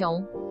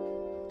radością.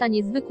 Ta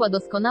niezwykła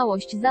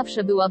doskonałość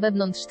zawsze była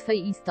wewnątrz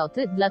twej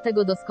istoty,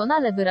 dlatego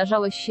doskonale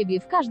wyrażałeś siebie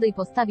w każdej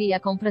postawie,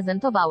 jaką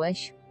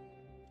prezentowałeś.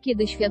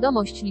 Kiedy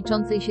świadomość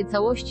liczącej się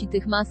całości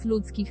tych mas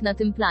ludzkich na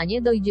tym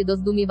planie dojdzie do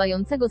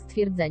zdumiewającego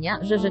stwierdzenia,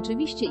 że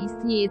rzeczywiście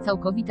istnieje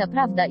całkowita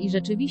prawda i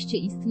rzeczywiście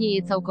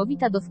istnieje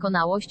całkowita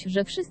doskonałość,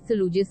 że wszyscy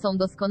ludzie są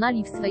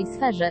doskonali w swej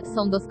sferze,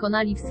 są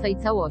doskonali w swej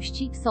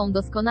całości, są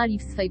doskonali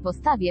w swej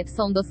postawie,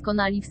 są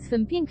doskonali w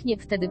swym pięknie,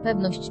 wtedy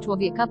pewność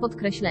człowieka,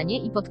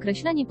 podkreślenie i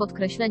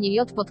podkreślenie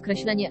J,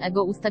 podkreślenie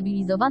ego,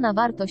 ustabilizowana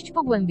wartość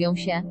pogłębią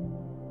się.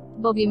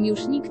 Bowiem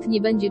już nikt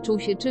nie będzie czuł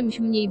się czymś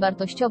mniej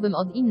wartościowym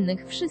od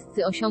innych,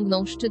 wszyscy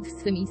osiągną szczyt w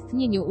swym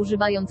istnieniu,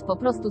 używając po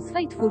prostu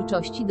swej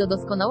twórczości do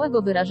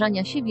doskonałego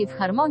wyrażania siebie w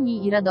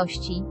harmonii i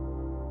radości.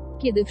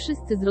 Kiedy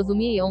wszyscy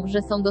zrozumieją,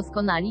 że są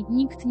doskonali,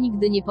 nikt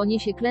nigdy nie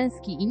poniesie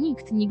klęski i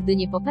nikt nigdy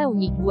nie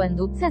popełni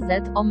błędu,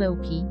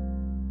 omyłki.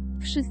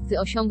 Wszyscy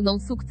osiągną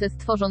sukces,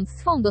 tworząc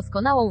swą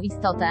doskonałą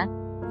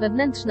istotę.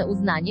 Wewnętrzne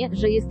uznanie,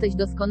 że jesteś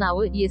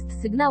doskonały,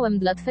 jest sygnałem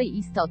dla twej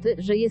istoty,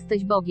 że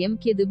jesteś Bogiem.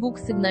 Kiedy Bóg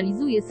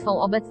sygnalizuje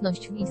swą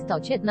obecność w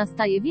istocie,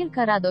 nastaje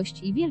wielka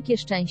radość i wielkie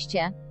szczęście.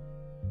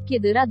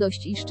 Kiedy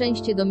radość i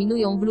szczęście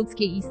dominują w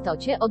ludzkiej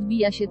istocie,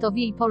 odbija się to w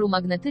jej polu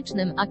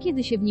magnetycznym, a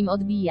kiedy się w nim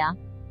odbija,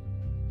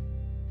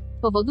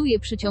 powoduje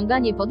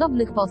przyciąganie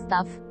podobnych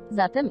postaw.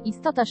 Zatem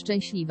istota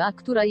szczęśliwa,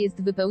 która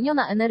jest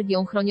wypełniona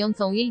energią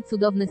chroniącą jej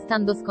cudowny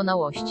stan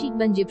doskonałości,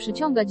 będzie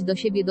przyciągać do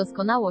siebie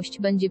doskonałość,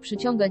 będzie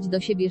przyciągać do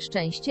siebie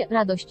szczęście,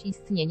 radość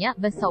istnienia,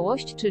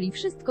 wesołość, czyli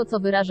wszystko, co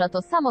wyraża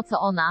to samo, co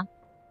ona.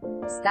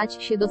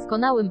 Stać się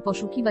doskonałym,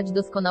 poszukiwać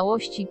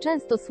doskonałości.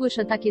 Często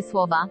słyszę takie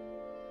słowa.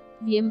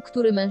 Wiem,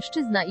 który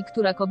mężczyzna i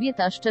która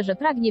kobieta szczerze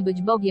pragnie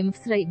być Bogiem w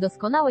swej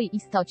doskonałej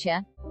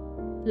istocie.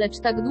 Lecz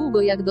tak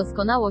długo jak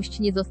doskonałość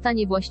nie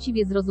zostanie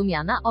właściwie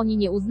zrozumiana, oni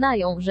nie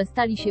uznają, że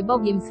stali się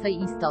Bogiem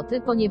swej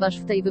istoty, ponieważ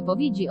w tej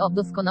wypowiedzi o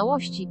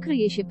doskonałości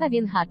kryje się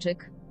pewien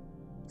haczyk.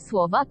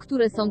 Słowa,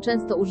 które są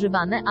często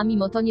używane, a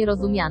mimo to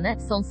nierozumiane,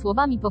 są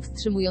słowami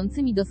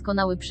powstrzymującymi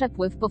doskonały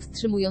przepływ,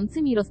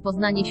 powstrzymującymi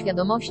rozpoznanie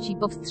świadomości,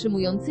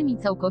 powstrzymującymi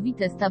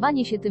całkowite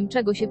stawanie się tym,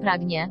 czego się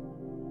pragnie.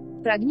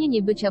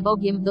 Pragnienie bycia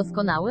Bogiem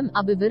doskonałym,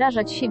 aby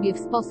wyrażać siebie w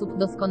sposób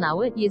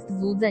doskonały, jest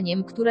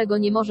złudzeniem, którego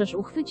nie możesz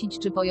uchwycić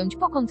czy pojąć,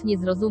 pokąd nie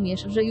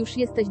zrozumiesz, że już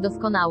jesteś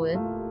doskonały.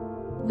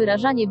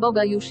 Wyrażanie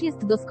Boga już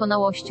jest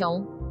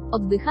doskonałością.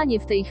 Oddychanie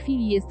w tej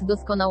chwili jest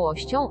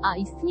doskonałością, a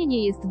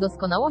istnienie jest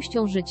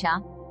doskonałością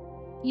życia.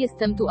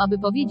 Jestem tu, aby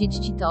powiedzieć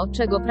ci to,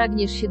 czego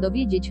pragniesz się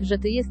dowiedzieć, że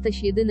ty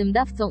jesteś jedynym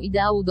dawcą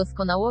ideału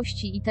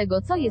doskonałości i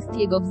tego, co jest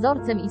jego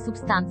wzorcem i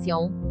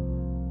substancją.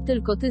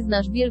 Tylko ty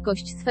znasz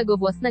wielkość swego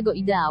własnego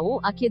ideału,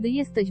 a kiedy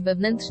jesteś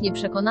wewnętrznie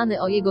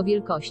przekonany o jego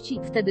wielkości,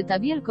 wtedy ta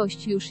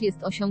wielkość już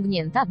jest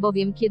osiągnięta,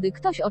 bowiem kiedy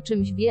ktoś o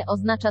czymś wie,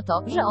 oznacza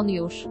to, że on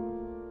już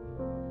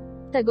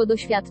Tego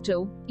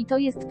doświadczył. I to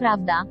jest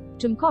prawda.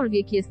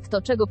 Czymkolwiek jest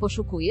to, czego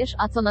poszukujesz,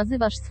 a co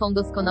nazywasz swą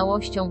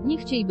doskonałością, nie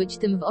chciej być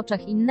tym w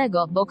oczach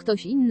innego, bo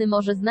ktoś inny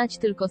może znać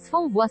tylko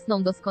swą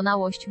własną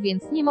doskonałość,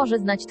 więc nie może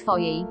znać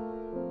twojej.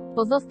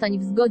 Pozostań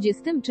w zgodzie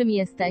z tym, czym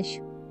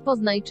jesteś.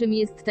 Poznaj, czym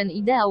jest ten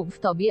ideał w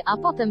tobie, a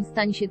potem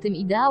stań się tym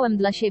ideałem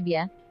dla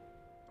siebie.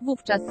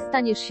 Wówczas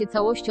staniesz się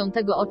całością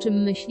tego, o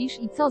czym myślisz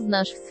i co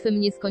znasz w swym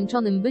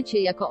nieskończonym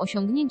bycie jako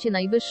osiągnięcie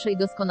najwyższej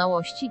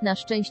doskonałości. Na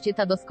szczęście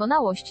ta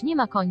doskonałość nie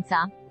ma końca.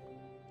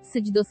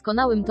 Być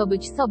doskonałym to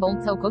być sobą,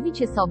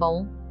 całkowicie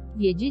sobą.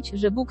 Wiedzieć,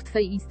 że Bóg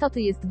twej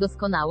istoty jest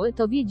doskonały,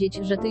 to wiedzieć,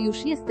 że ty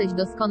już jesteś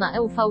doskona.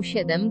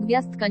 EV7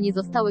 gwiazdka. Nie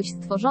zostałeś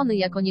stworzony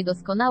jako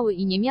niedoskonały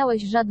i nie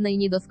miałeś żadnej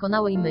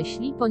niedoskonałej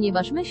myśli,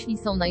 ponieważ myśli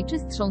są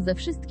najczystszą ze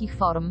wszystkich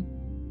form.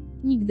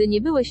 Nigdy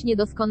nie byłeś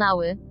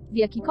niedoskonały. W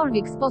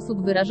jakikolwiek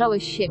sposób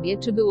wyrażałeś siebie,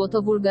 czy było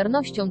to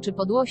wulgarnością czy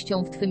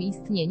podłością w twym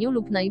istnieniu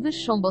lub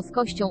najwyższą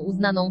boskością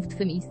uznaną w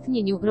twym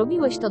istnieniu,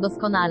 robiłeś to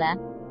doskonale.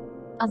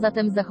 A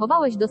zatem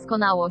zachowałeś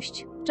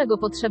doskonałość. Czego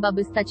potrzeba,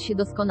 by stać się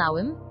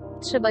doskonałym?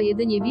 Trzeba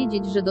jedynie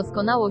wiedzieć, że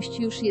doskonałość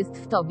już jest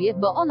w tobie,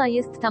 bo ona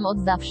jest tam od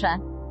zawsze.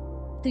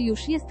 Ty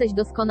już jesteś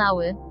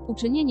doskonały.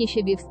 Uczynienie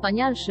siebie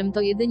wspanialszym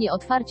to jedynie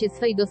otwarcie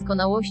swej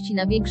doskonałości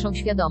na większą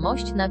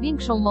świadomość, na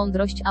większą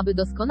mądrość, aby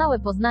doskonałe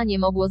poznanie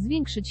mogło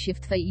zwiększyć się w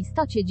twej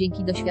istocie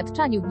dzięki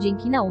doświadczaniu,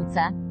 dzięki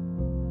nauce.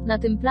 Na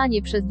tym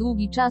planie przez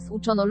długi czas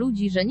uczono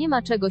ludzi, że nie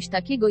ma czegoś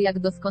takiego jak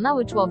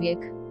doskonały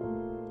człowiek.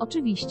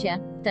 Oczywiście,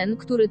 ten,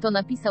 który to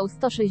napisał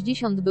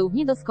 160 był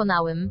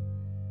niedoskonałym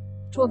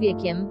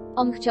człowiekiem.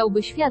 On chciał,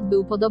 by świat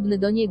był podobny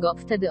do niego,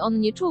 wtedy on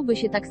nie czułby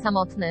się tak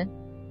samotny.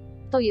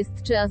 To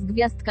jest czyjaś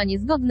gwiazdka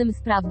niezgodnym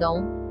z prawdą.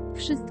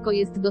 Wszystko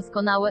jest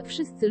doskonałe,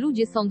 wszyscy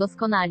ludzie są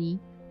doskonali.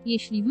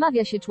 Jeśli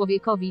wmawia się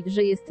człowiekowi,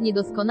 że jest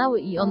niedoskonały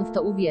i on w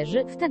to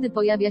uwierzy, wtedy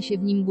pojawia się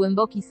w nim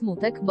głęboki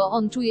smutek, bo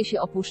on czuje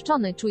się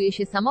opuszczony, czuje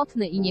się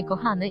samotny i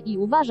niekochany i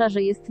uważa,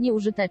 że jest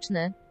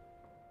nieużyteczny.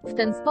 W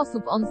ten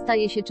sposób on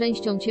staje się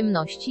częścią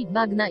ciemności,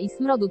 bagna i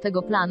smrodu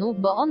tego planu,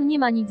 bo on nie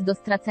ma nic do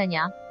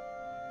stracenia.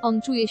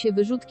 On czuje się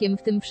wyrzutkiem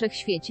w tym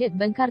wszechświecie,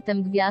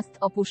 bękartem gwiazd,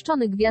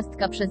 opuszczony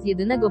gwiazdka przez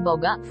jedynego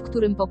Boga, w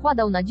którym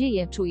pokładał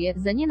nadzieję, czuje,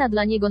 że nie ma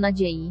dla niego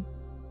nadziei.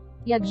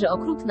 Jakże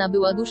okrutna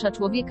była dusza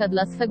człowieka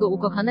dla swego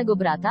ukochanego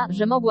brata,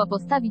 że mogła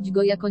postawić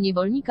go jako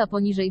niewolnika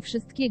poniżej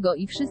wszystkiego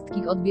i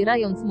wszystkich,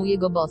 odbierając mu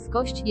jego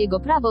boskość, jego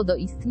prawo do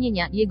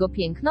istnienia, jego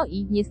piękno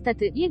i,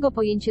 niestety, jego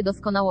pojęcie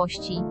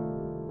doskonałości.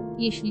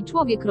 Jeśli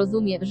człowiek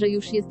rozumie, że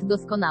już jest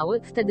doskonały,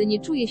 wtedy nie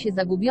czuje się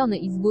zagubiony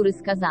i z góry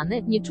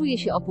skazany, nie czuje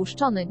się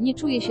opuszczony, nie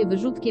czuje się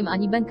wyrzutkiem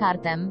ani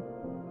bękartem.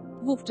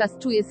 Wówczas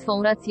czuje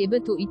swą rację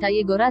bytu i ta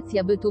jego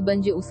racja bytu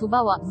będzie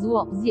usuwała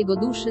zło z jego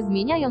duszy,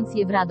 zmieniając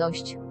je w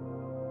radość.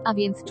 A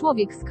więc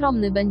człowiek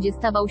skromny będzie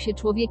stawał się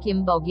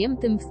człowiekiem Bogiem,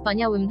 tym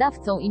wspaniałym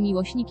dawcą i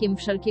miłośnikiem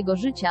wszelkiego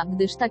życia,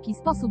 gdyż taki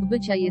sposób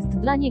bycia jest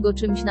dla niego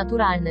czymś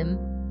naturalnym.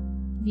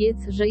 Wiedz,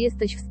 że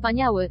jesteś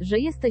wspaniały, że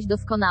jesteś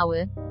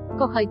doskonały.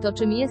 Kochaj to,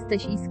 czym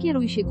jesteś i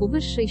skieruj się ku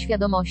wyższej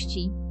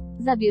świadomości.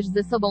 Zabierz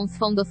ze sobą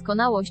swą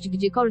doskonałość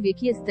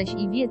gdziekolwiek jesteś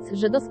i wiedz,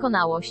 że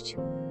doskonałość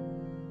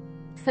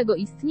twego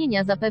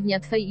istnienia zapewnia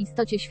twej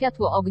istocie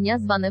światło ognia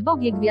zwane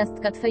Bogie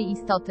gwiazdka twej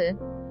istoty.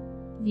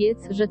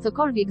 Wiedz, że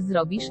cokolwiek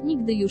zrobisz,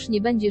 nigdy już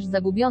nie będziesz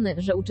zagubiony,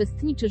 że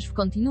uczestniczysz w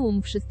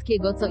kontinuum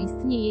wszystkiego, co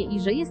istnieje i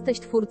że jesteś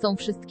twórcą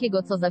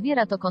wszystkiego, co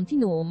zawiera to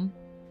kontinuum.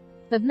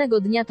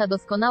 Pewnego dnia ta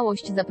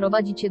doskonałość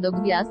zaprowadzi cię do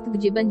gwiazd,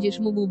 gdzie będziesz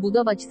mógł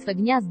budować swe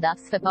gniazda,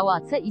 swe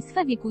pałace i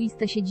swe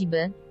wiekuiste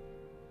siedziby.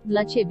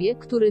 Dla ciebie,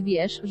 który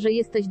wiesz, że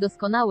jesteś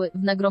doskonały,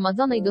 w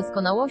nagromadzonej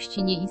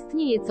doskonałości nie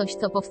istnieje coś,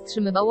 co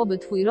powstrzymywałoby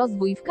twój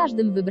rozwój w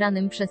każdym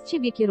wybranym przez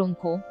ciebie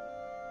kierunku.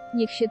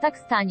 Niech się tak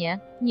stanie.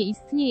 Nie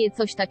istnieje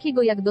coś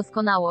takiego jak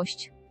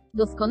doskonałość.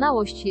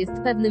 Doskonałość jest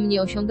pewnym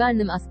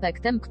nieosiągalnym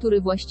aspektem,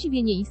 który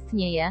właściwie nie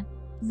istnieje.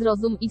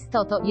 Zrozum,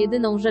 istoto,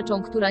 jedyną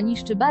rzeczą, która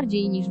niszczy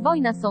bardziej niż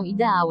wojna, są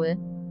ideały.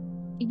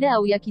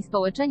 Ideał, jaki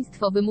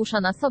społeczeństwo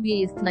wymusza na sobie,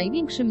 jest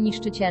największym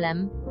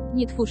niszczycielem.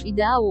 Nie twórz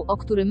ideału, o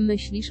którym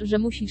myślisz, że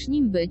musisz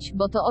nim być,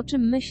 bo to, o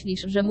czym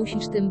myślisz, że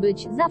musisz tym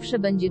być, zawsze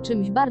będzie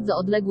czymś bardzo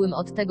odległym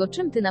od tego,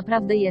 czym ty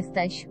naprawdę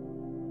jesteś.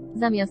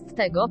 Zamiast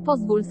tego,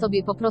 pozwól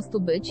sobie po prostu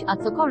być, a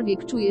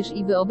cokolwiek czujesz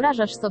i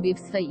wyobrażasz sobie w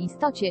swej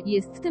istocie,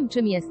 jest tym,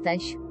 czym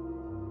jesteś.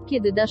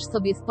 Kiedy dasz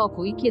sobie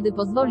spokój, kiedy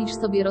pozwolisz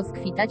sobie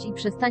rozkwitać i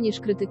przestaniesz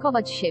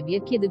krytykować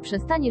siebie, kiedy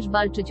przestaniesz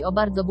walczyć o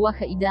bardzo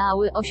błahe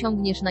ideały,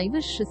 osiągniesz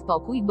najwyższy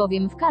spokój,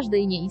 bowiem w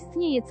każdej nie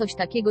istnieje coś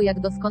takiego jak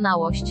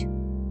doskonałość.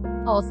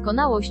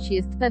 Doskonałość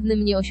jest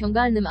pewnym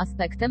nieosiągalnym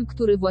aspektem,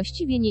 który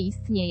właściwie nie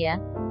istnieje.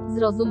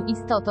 Zrozum,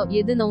 istoto,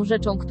 jedyną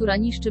rzeczą, która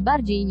niszczy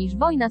bardziej niż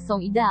wojna, są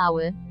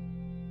ideały.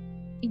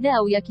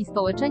 Ideał, jaki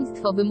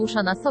społeczeństwo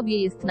wymusza na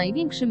sobie, jest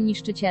największym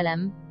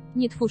niszczycielem.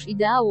 Nie twórz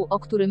ideału, o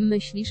którym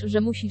myślisz,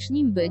 że musisz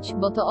nim być,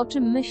 bo to, o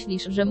czym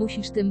myślisz, że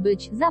musisz tym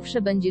być,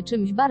 zawsze będzie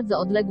czymś bardzo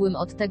odległym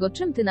od tego,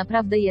 czym ty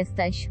naprawdę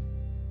jesteś.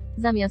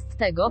 Zamiast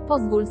tego,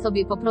 pozwól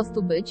sobie po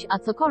prostu być, a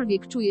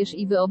cokolwiek czujesz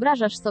i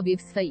wyobrażasz sobie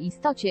w swej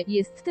istocie,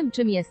 jest tym,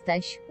 czym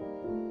jesteś.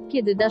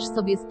 Kiedy dasz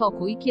sobie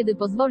spokój, kiedy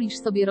pozwolisz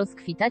sobie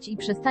rozkwitać i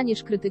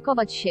przestaniesz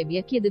krytykować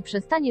siebie, kiedy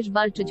przestaniesz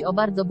walczyć o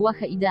bardzo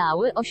błahe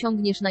ideały,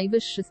 osiągniesz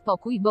najwyższy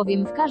spokój,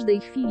 bowiem w każdej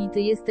chwili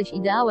ty jesteś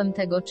ideałem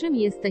tego, czym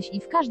jesteś i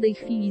w każdej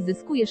chwili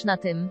zyskujesz na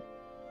tym.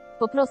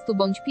 Po prostu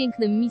bądź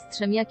pięknym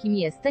mistrzem, jakim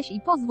jesteś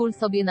i pozwól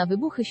sobie na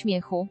wybuchy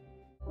śmiechu.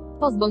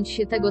 Pozbądź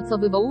się tego, co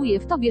wywołuje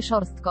w tobie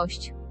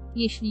szorstkość.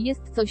 Jeśli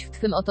jest coś w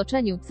twym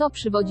otoczeniu, co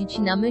przywodzi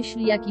ci na myśl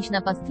jakiś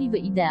napastliwy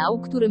ideał,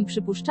 którym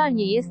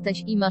przypuszczalnie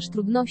jesteś i masz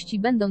trudności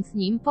będąc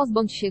nim,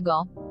 pozbądź się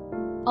go.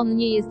 On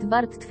nie jest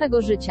wart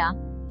twego życia.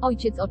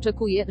 Ojciec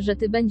oczekuje, że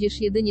ty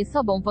będziesz jedynie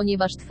sobą,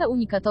 ponieważ twe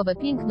unikatowe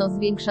piękno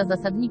zwiększa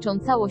zasadniczą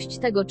całość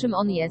tego, czym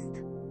on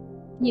jest.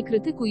 Nie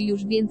krytykuj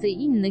już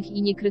więcej innych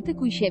i nie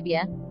krytykuj siebie.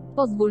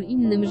 Pozwól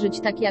innym żyć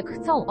tak, jak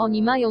chcą,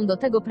 oni mają do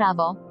tego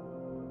prawo.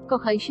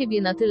 Kochaj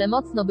siebie na tyle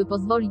mocno, by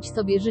pozwolić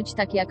sobie żyć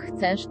tak, jak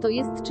chcesz, to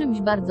jest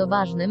czymś bardzo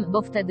ważnym,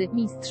 bo wtedy,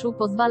 mistrzu,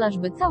 pozwalasz,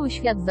 by cały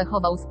świat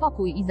zachował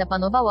spokój i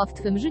zapanowała w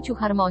twym życiu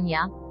harmonia.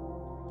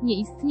 Nie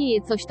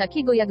istnieje coś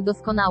takiego jak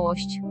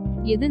doskonałość.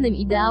 Jedynym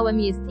ideałem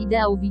jest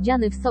ideał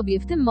widziany w sobie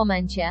w tym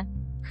momencie.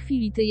 W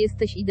chwili ty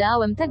jesteś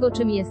ideałem tego,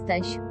 czym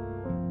jesteś.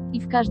 I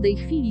w każdej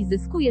chwili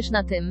zyskujesz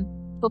na tym.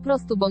 Po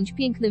prostu bądź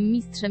pięknym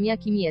mistrzem,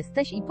 jakim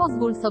jesteś i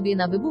pozwól sobie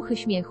na wybuchy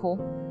śmiechu.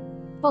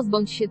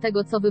 Pozbądź się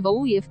tego, co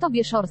wywołuje w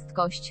tobie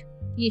szorstkość.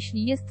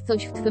 Jeśli jest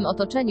coś w twym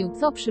otoczeniu,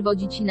 co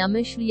przywodzi ci na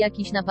myśl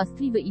jakiś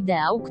napastliwy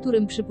ideał,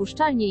 którym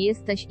przypuszczalnie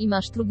jesteś i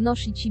masz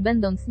trudności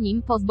będąc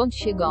nim, pozbądź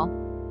się go.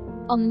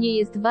 On nie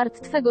jest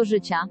wart twego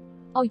życia.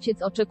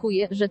 Ojciec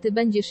oczekuje, że ty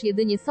będziesz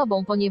jedynie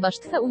sobą, ponieważ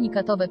twe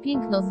unikatowe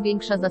piękno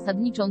zwiększa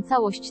zasadniczą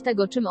całość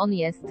tego, czym on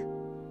jest.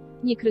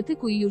 Nie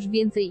krytykuj już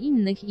więcej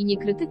innych i nie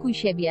krytykuj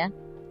siebie.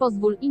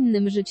 Pozwól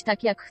innym żyć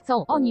tak, jak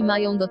chcą, oni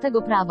mają do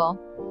tego prawo.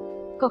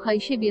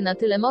 Kochaj siebie na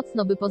tyle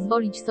mocno, by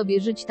pozwolić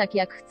sobie żyć tak,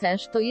 jak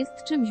chcesz, to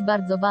jest czymś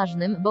bardzo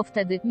ważnym, bo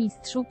wtedy,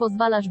 mistrzu,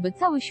 pozwalasz, by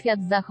cały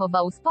świat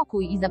zachował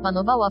spokój i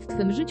zapanowała w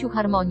twym życiu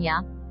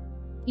harmonia.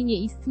 I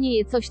nie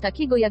istnieje coś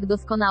takiego jak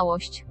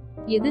doskonałość.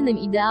 Jedynym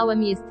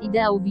ideałem jest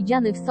ideał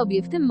widziany w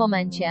sobie w tym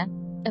momencie.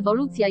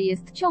 Ewolucja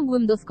jest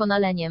ciągłym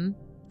doskonaleniem.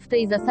 W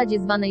tej zasadzie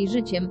zwanej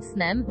życiem,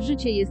 snem,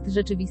 życie jest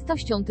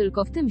rzeczywistością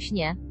tylko w tym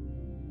śnie.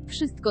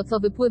 Wszystko, co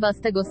wypływa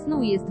z tego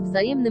snu, jest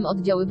wzajemnym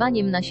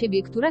oddziaływaniem na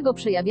siebie, którego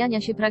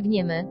przejawiania się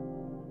pragniemy.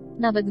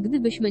 Nawet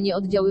gdybyśmy nie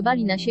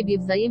oddziaływali na siebie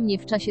wzajemnie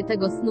w czasie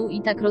tego snu,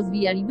 i tak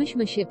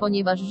rozwijalibyśmy się,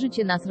 ponieważ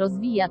życie nas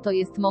rozwija, to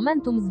jest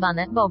momentum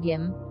zwane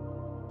Bogiem.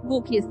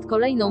 Bóg jest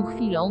kolejną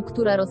chwilą,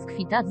 która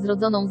rozkwita,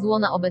 zrodzoną z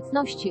łona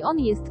obecności, On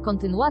jest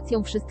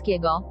kontynuacją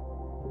wszystkiego.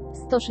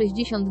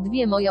 162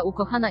 Moja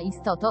ukochana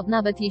istoto,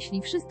 nawet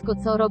jeśli wszystko,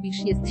 co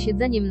robisz, jest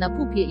siedzeniem na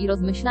pupie i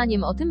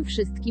rozmyślaniem o tym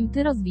wszystkim,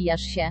 ty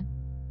rozwijasz się.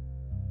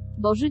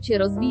 Bo życie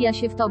rozwija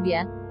się w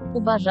tobie.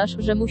 Uważasz,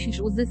 że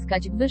musisz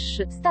uzyskać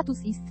wyższy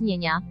status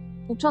istnienia.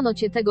 Uczono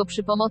cię tego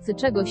przy pomocy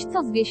czegoś,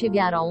 co zwie się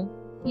wiarą.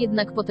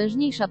 Jednak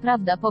potężniejsza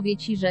prawda powie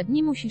ci, że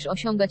nie musisz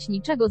osiągać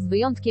niczego z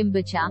wyjątkiem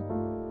bycia.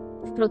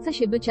 W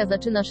procesie bycia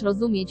zaczynasz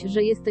rozumieć,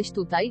 że jesteś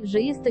tutaj,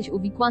 że jesteś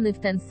uwikłany w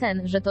ten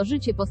sen, że to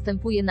życie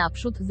postępuje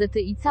naprzód, że ty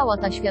i cała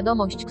ta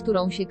świadomość,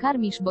 którą się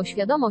karmisz, bo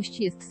świadomość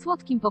jest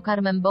słodkim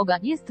pokarmem Boga,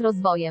 jest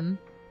rozwojem.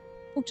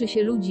 Uczy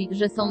się ludzi,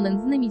 że są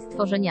nędznymi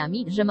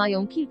stworzeniami, że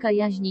mają kilka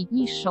jaźni,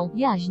 niższą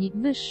jaźń,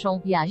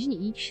 wyższą jaźń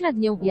i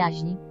średnią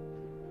jaźń.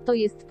 To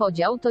jest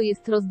podział, to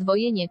jest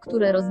rozdwojenie,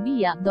 które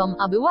rozbija dom,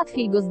 aby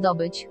łatwiej go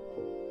zdobyć.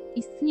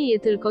 Istnieje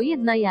tylko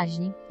jedna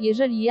jaźń.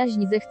 Jeżeli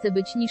jaźń zechce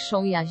być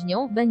niższą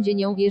jaźnią, będzie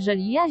nią,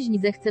 jeżeli jaźń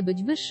zechce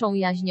być wyższą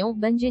jaźnią,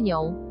 będzie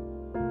nią.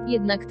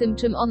 Jednak tym,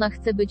 czym ona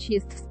chce być,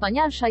 jest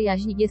wspanialsza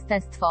jaźń,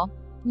 jestestwo.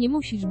 Nie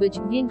musisz być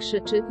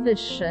większy czy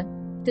wyższy.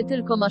 Ty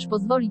tylko masz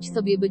pozwolić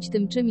sobie być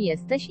tym, czym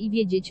jesteś i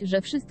wiedzieć,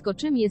 że wszystko,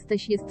 czym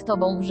jesteś, jest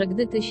tobą, że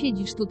gdy ty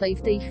siedzisz tutaj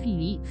w tej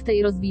chwili, w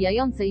tej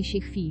rozwijającej się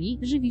chwili,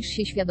 żywisz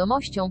się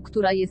świadomością,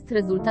 która jest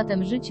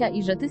rezultatem życia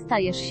i że ty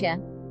stajesz się.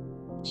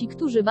 Ci,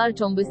 którzy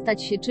walczą, by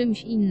stać się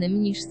czymś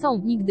innym niż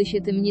są, nigdy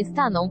się tym nie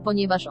staną,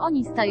 ponieważ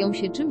oni stają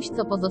się czymś,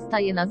 co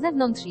pozostaje na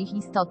zewnątrz ich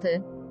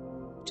istoty.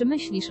 Czy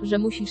myślisz, że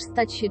musisz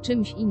stać się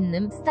czymś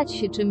innym, stać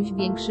się czymś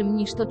większym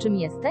niż to, czym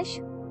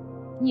jesteś?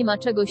 Nie ma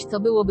czegoś, co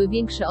byłoby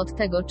większe od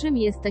tego, czym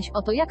jesteś,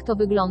 oto jak to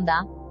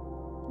wygląda.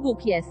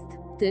 Bóg jest.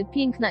 Ty,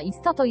 piękna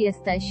istoto,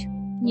 jesteś.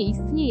 Nie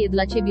istnieje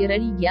dla ciebie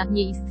religia,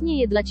 nie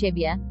istnieje dla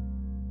ciebie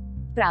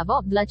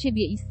prawo, dla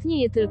ciebie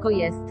istnieje tylko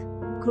jest.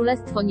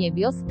 Królestwo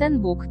niebios,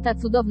 ten Bóg, ta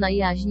cudowna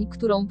jaźń,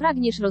 którą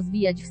pragniesz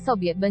rozwijać w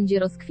sobie, będzie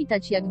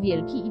rozkwitać jak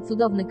wielki i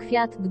cudowny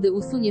kwiat, gdy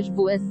usuniesz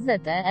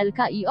WSZT,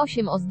 LK i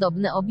 8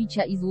 ozdobne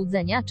obicia i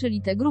złudzenia,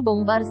 czyli tę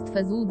grubą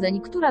warstwę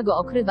złudzeń, która go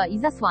okrywa i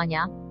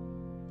zasłania.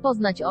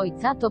 Poznać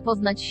Ojca to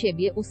poznać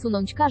siebie,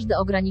 usunąć każde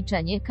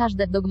ograniczenie,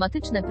 każde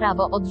dogmatyczne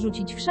prawo,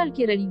 odrzucić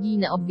wszelkie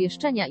religijne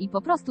obwieszczenia i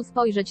po prostu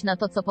spojrzeć na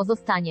to, co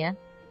pozostanie.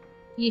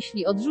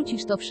 Jeśli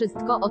odrzucisz to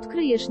wszystko,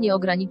 odkryjesz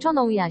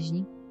nieograniczoną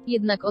jaźń.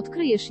 Jednak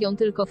odkryjesz ją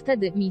tylko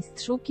wtedy,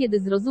 mistrzu, kiedy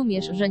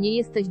zrozumiesz, że nie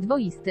jesteś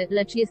dwoisty,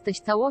 lecz jesteś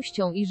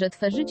całością i że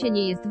twe życie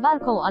nie jest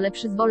walką, ale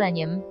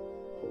przyzwoleniem.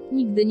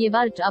 Nigdy nie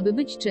walcz, aby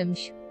być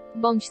czymś.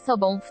 Bądź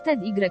sobą,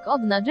 wtedy Y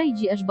od na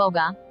JG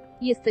Boga.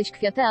 Jesteś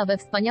kwiatea we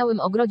wspaniałym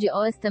ogrodzie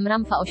jestem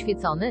Ramfa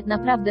oświecony,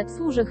 naprawdę,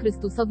 służę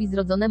Chrystusowi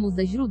zrodzonemu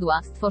ze źródła,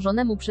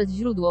 stworzonemu przez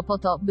źródło po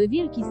to, by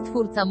wielki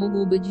Stwórca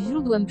mógł być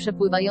źródłem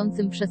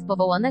przepływającym przez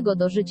powołanego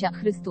do życia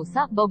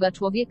Chrystusa, Boga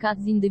człowieka,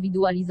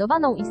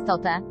 zindywidualizowaną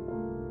istotę.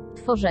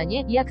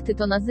 Tworzenie, jak ty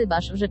to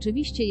nazywasz,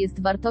 rzeczywiście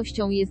jest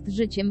wartością, jest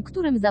życiem,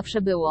 którym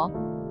zawsze było.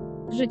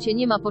 Życie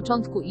nie ma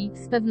początku i,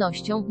 z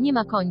pewnością, nie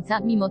ma końca,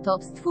 mimo to,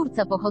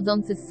 Stwórca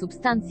pochodzący z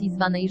substancji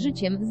zwanej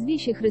życiem, zwie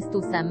się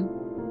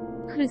Chrystusem.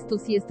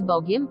 Chrystus jest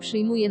Bogiem,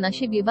 przyjmuje na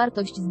siebie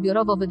wartość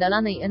zbiorowo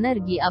wydalanej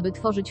energii, aby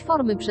tworzyć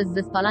formy przez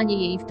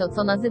zespalanie jej w to,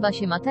 co nazywa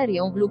się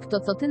materią, lub to,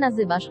 co ty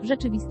nazywasz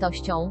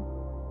rzeczywistością.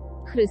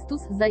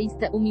 Chrystus,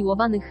 zaiste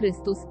umiłowany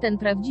Chrystus, ten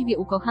prawdziwie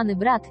ukochany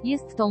brat,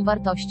 jest tą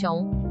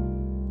wartością.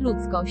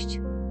 Ludzkość.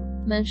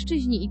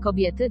 Mężczyźni i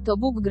kobiety to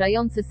Bóg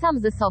grający sam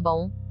ze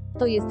sobą.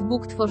 To jest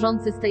Bóg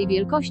tworzący z tej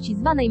wielkości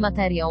zwanej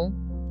materią.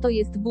 To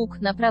jest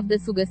Bóg, naprawdę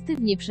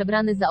sugestywnie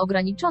przebrany za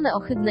ograniczone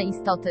ohydne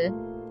istoty.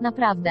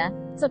 Naprawdę.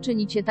 Co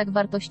czyni cię tak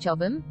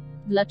wartościowym?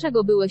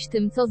 Dlaczego byłeś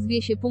tym, co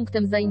zwie się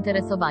punktem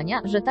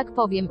zainteresowania, że tak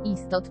powiem,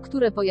 istot,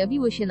 które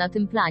pojawiły się na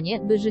tym planie,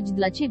 by żyć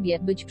dla ciebie,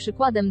 być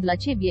przykładem dla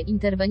ciebie,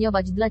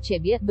 interweniować dla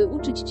ciebie, by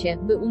uczyć cię,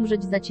 by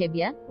umrzeć za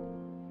ciebie?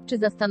 Czy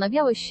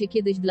zastanawiałeś się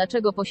kiedyś,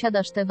 dlaczego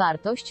posiadasz tę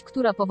wartość,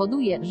 która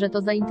powoduje, że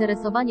to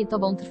zainteresowanie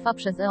tobą trwa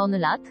przez eony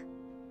lat?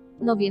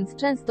 No więc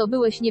często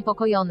byłeś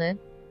niepokojony.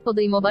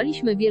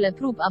 Podejmowaliśmy wiele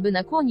prób, aby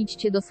nakłonić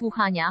cię do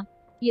słuchania.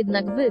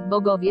 Jednak wy,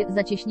 bogowie,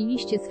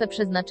 zacieśniliście swe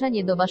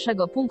przeznaczenie do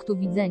waszego punktu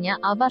widzenia,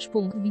 a wasz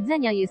punkt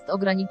widzenia jest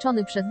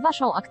ograniczony przez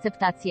waszą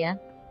akceptację.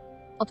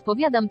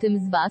 Odpowiadam tym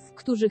z was,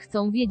 którzy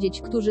chcą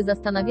wiedzieć, którzy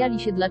zastanawiali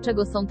się,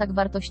 dlaczego są tak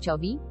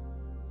wartościowi.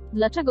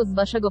 Dlaczego z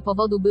waszego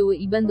powodu były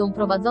i będą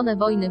prowadzone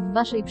wojny w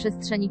waszej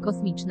przestrzeni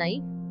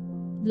kosmicznej?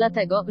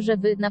 Dlatego, że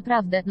wy,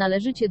 naprawdę,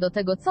 należycie do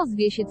tego, co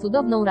zwie się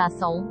cudowną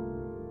rasą.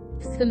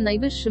 W swym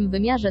najwyższym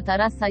wymiarze ta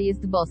rasa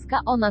jest boska,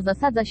 ona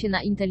zasadza się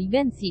na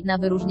inteligencji, na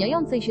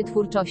wyróżniającej się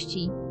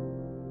twórczości.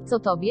 Co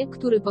tobie,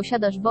 który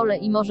posiadasz wolę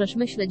i możesz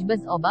myśleć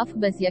bez obaw,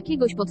 bez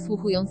jakiegoś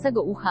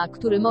podsłuchującego ucha,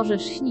 który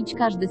możesz śnić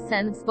każdy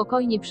sen,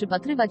 spokojnie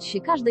przypatrywać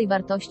się każdej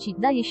wartości,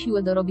 daje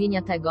siłę do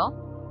robienia tego?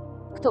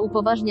 Kto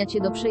upoważnia cię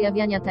do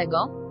przejawiania tego?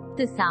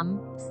 Ty sam.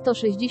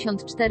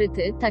 164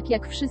 Ty, tak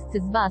jak wszyscy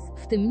z was,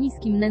 w tym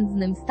niskim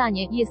nędznym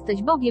stanie,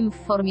 jesteś Bogiem w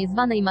formie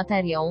zwanej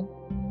materią.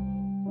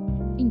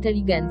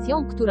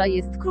 Inteligencją, która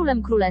jest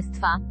królem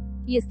królestwa.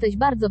 Jesteś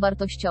bardzo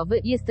wartościowy,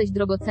 jesteś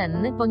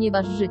drogocenny,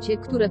 ponieważ życie,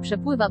 które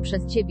przepływa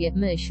przez ciebie,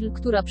 myśl,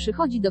 która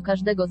przychodzi do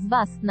każdego z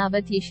was,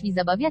 nawet jeśli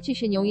zabawiacie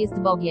się nią, jest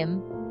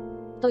Bogiem.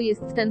 To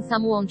jest ten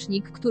sam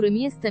łącznik, którym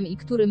jestem i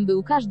którym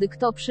był każdy,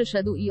 kto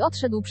przyszedł i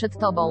odszedł przed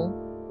tobą.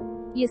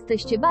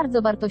 Jesteście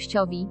bardzo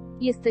wartościowi.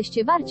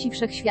 Jesteście warci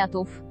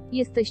wszechświatów.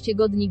 Jesteście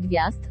godni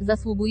gwiazd,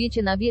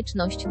 zasługujecie na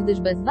wieczność,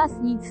 gdyż bez was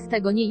nic z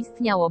tego nie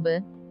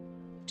istniałoby.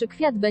 Czy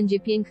kwiat będzie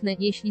piękny,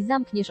 jeśli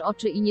zamkniesz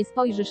oczy i nie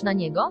spojrzysz na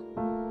niego?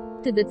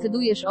 Ty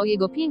decydujesz o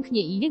jego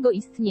pięknie i jego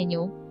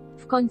istnieniu.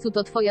 W końcu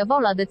to twoja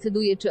wola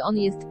decyduje, czy on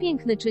jest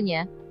piękny, czy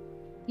nie.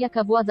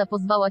 Jaka władza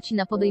pozwala ci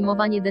na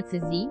podejmowanie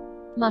decyzji?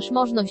 Masz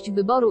możliwość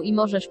wyboru i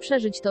możesz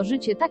przeżyć to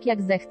życie tak,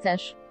 jak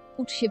zechcesz.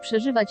 Ucz się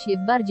przeżywać je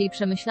w bardziej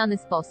przemyślany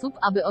sposób,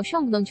 aby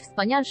osiągnąć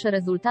wspanialsze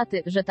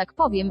rezultaty, że tak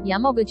powiem, ja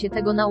mogę cię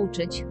tego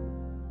nauczyć.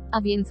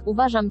 A więc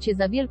uważam cię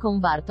za wielką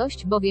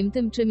wartość, bowiem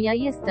tym, czym ja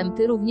jestem,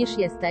 ty również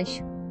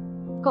jesteś.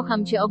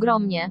 Kocham cię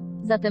ogromnie.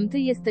 Zatem ty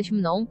jesteś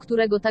mną,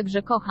 którego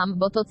także kocham,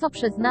 bo to, co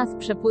przez nas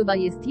przepływa,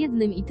 jest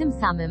jednym i tym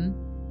samym.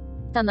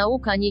 Ta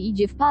nauka nie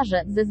idzie w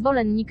parze ze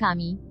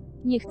zwolennikami.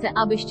 Nie chcę,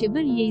 abyście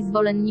byli jej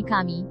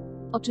zwolennikami.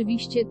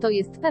 Oczywiście to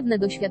jest pewne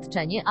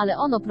doświadczenie, ale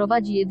ono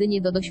prowadzi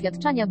jedynie do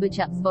doświadczania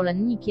bycia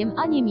zwolennikiem,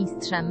 a nie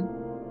mistrzem.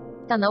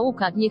 Ta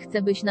nauka, nie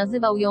chcę byś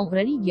nazywał ją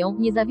religią,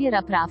 nie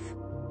zawiera praw.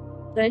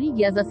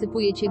 Religia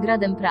zasypuje cię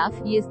gradem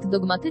praw, jest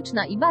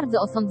dogmatyczna i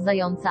bardzo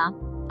osądzająca.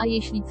 A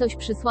jeśli coś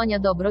przysłania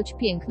dobroć,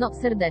 piękno,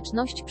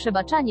 serdeczność,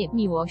 przebaczanie,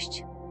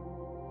 miłość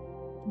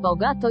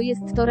Boga, to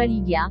jest to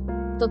religia.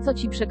 To, co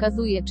ci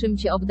przekazuję, czym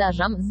cię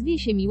obdarzam, zwie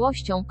się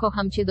miłością,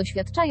 kocham cię,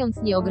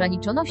 doświadczając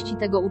nieograniczoności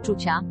tego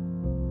uczucia.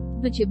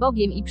 Bycie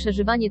Bogiem i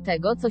przeżywanie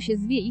tego, co się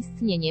zwie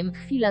istnieniem,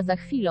 chwila za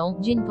chwilą,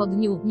 dzień po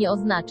dniu, nie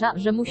oznacza,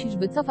 że musisz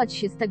wycofać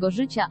się z tego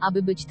życia,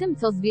 aby być tym,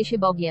 co zwie się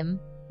Bogiem.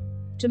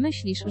 Czy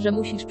myślisz, że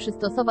musisz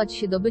przystosować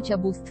się do bycia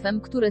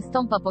bóstwem, które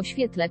stąpa po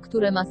świetle,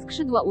 które ma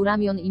skrzydła u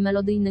ramion i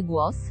melodyjny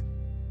głos?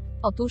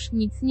 Otóż,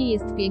 nic nie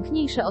jest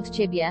piękniejsze od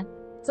ciebie.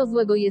 Co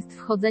złego jest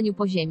w chodzeniu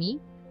po ziemi?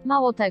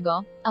 Mało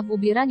tego, a w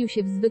ubieraniu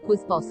się w zwykły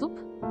sposób?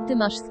 Ty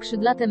masz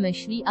skrzydlate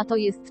myśli, a to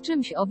jest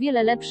czymś o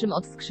wiele lepszym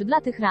od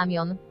skrzydlatych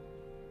ramion.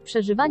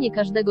 Przeżywanie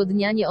każdego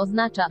dnia nie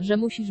oznacza, że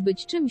musisz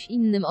być czymś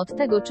innym od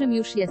tego, czym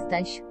już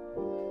jesteś.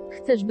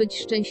 Chcesz być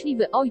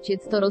szczęśliwy,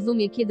 ojciec to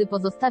rozumie, kiedy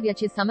pozostawia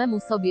cię samemu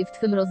sobie w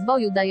twym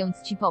rozwoju,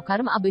 dając ci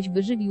pokarm, abyś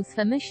wyżywił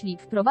swe myśli,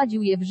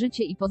 wprowadził je w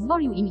życie i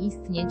pozwolił im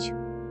istnieć.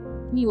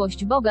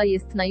 Miłość Boga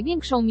jest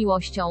największą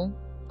miłością.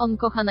 On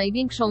kocha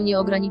największą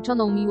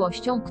nieograniczoną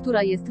miłością,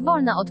 która jest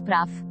wolna od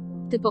praw.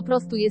 Ty po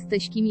prostu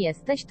jesteś kim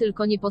jesteś,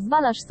 tylko nie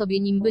pozwalasz sobie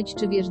nim być.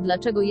 Czy wiesz,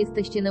 dlaczego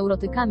jesteście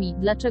neurotykami,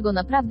 dlaczego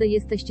naprawdę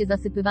jesteście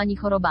zasypywani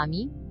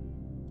chorobami?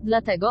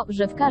 Dlatego,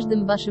 że w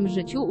każdym waszym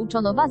życiu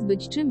uczono was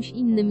być czymś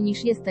innym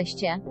niż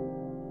jesteście.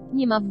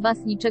 Nie ma w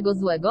was niczego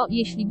złego,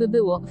 jeśli by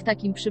było, w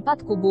takim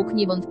przypadku Bóg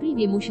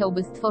niewątpliwie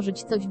musiałby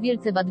stworzyć coś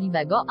wielce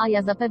wadliwego, a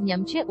ja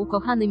zapewniam cię,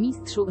 ukochany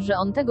mistrzu, że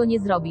on tego nie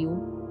zrobił.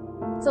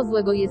 Co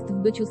złego jest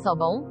w byciu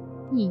sobą?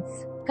 Nic.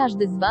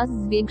 Każdy z was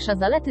zwiększa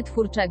zalety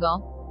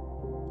twórczego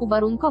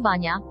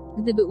uwarunkowania.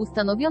 Gdyby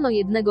ustanowiono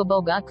jednego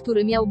Boga,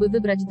 który miałby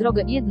wybrać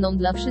drogę jedną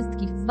dla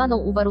wszystkich, zwaną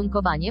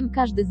uwarunkowaniem,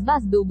 każdy z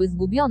was byłby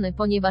zgubiony,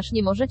 ponieważ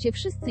nie możecie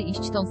wszyscy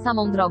iść tą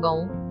samą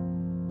drogą.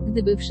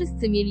 Gdyby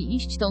wszyscy mieli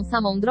iść tą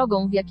samą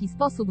drogą, w jaki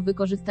sposób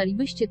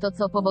wykorzystalibyście to,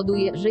 co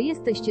powoduje, że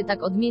jesteście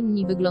tak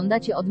odmienni,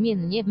 wyglądacie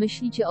odmiennie,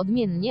 myślicie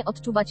odmiennie,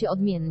 odczuwacie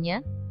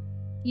odmiennie?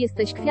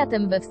 Jesteś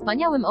kwiatem we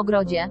wspaniałym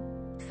ogrodzie.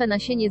 Twe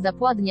nasienie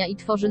zapładnia i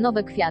tworzy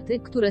nowe kwiaty,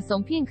 które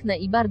są piękne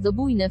i bardzo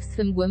bujne w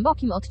swym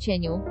głębokim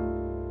odcieniu.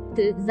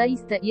 Ty,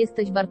 zaiste,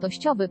 jesteś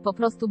wartościowy, po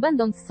prostu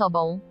będąc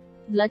sobą.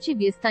 Dla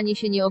ciebie stanie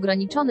się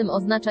nieograniczonym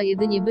oznacza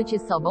jedynie bycie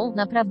sobą,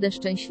 naprawdę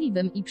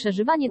szczęśliwym i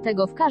przeżywanie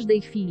tego w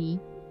każdej chwili.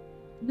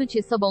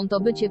 Bycie sobą to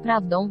bycie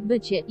prawdą,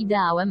 bycie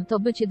ideałem to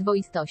bycie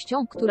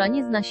dwoistością, która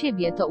nie zna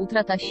siebie, to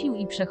utrata sił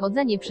i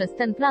przechodzenie przez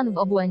ten plan w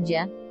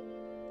obłędzie.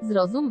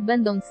 Zrozum,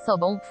 będąc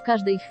sobą, w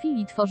każdej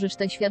chwili tworzysz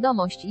tę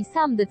świadomość i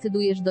sam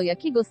decydujesz, do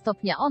jakiego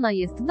stopnia ona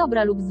jest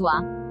dobra lub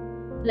zła.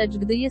 Lecz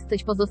gdy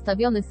jesteś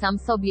pozostawiony sam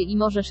sobie i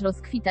możesz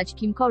rozkwitać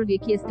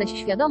kimkolwiek jesteś,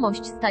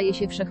 świadomość staje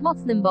się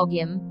wszechmocnym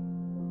Bogiem.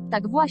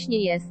 Tak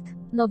właśnie jest.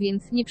 No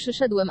więc, nie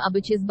przyszedłem,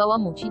 aby cię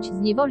zbałamucić,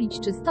 zniewolić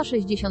czy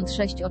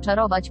 166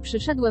 oczarować,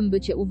 przyszedłem,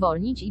 by cię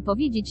uwolnić i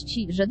powiedzieć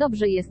ci, że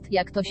dobrze jest,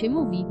 jak to się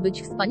mówi,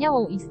 być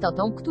wspaniałą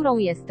istotą, którą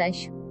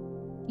jesteś.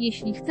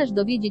 Jeśli chcesz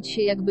dowiedzieć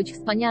się, jak być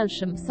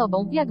wspanialszym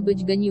sobą, jak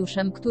być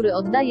geniuszem, który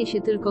oddaje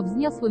się tylko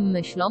wzniosłym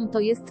myślom, to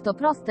jest to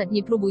proste,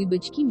 nie próbuj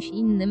być kimś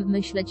innym,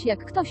 myśleć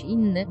jak ktoś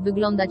inny,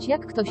 wyglądać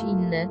jak ktoś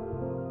inny.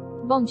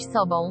 Bądź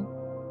sobą.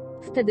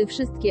 Wtedy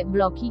wszystkie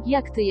bloki,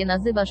 jak ty je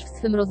nazywasz w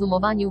swym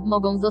rozumowaniu,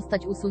 mogą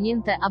zostać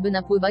usunięte, aby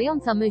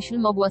napływająca myśl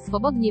mogła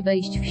swobodnie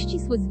wejść w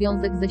ścisły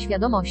związek ze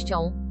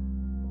świadomością.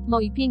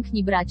 Moi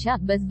piękni bracia,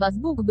 bez was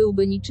Bóg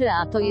byłby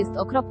niczyja, to jest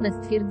okropne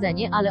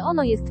stwierdzenie, ale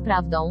ono jest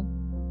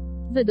prawdą.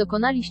 Wy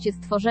dokonaliście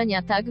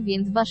stworzenia, tak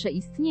więc wasze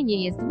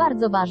istnienie jest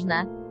bardzo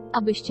ważne.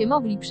 Abyście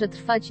mogli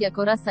przetrwać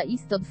jako rasa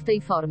istot w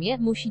tej formie,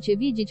 musicie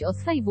wiedzieć o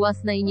swej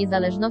własnej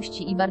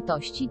niezależności i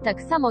wartości,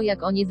 tak samo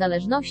jak o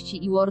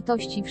niezależności i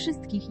wartości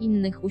wszystkich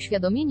innych.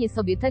 Uświadomienie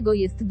sobie tego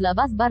jest dla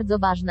was bardzo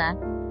ważne.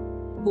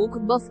 Bóg,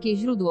 boskie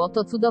źródło,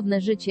 to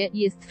cudowne życie,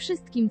 jest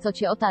wszystkim, co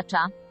cię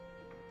otacza.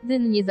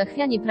 Dyn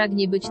niezachwianie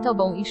pragnie być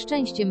tobą i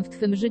szczęściem w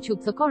twym życiu,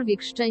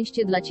 cokolwiek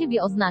szczęście dla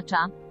ciebie oznacza.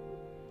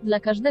 Dla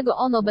każdego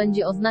ono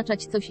będzie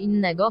oznaczać coś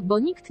innego, bo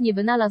nikt nie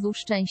wynalazł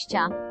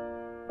szczęścia.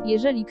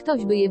 Jeżeli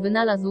ktoś by je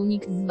wynalazł,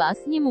 nikt z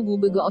was nie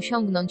mógłby go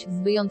osiągnąć,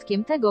 z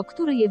wyjątkiem tego,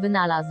 który je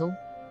wynalazł.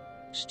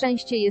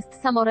 Szczęście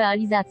jest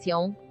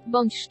samorealizacją.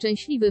 Bądź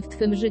szczęśliwy w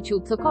twym życiu,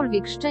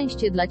 cokolwiek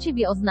szczęście dla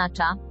ciebie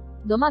oznacza.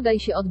 Domagaj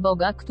się od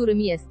Boga, którym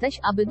jesteś,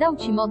 aby dał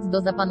ci moc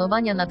do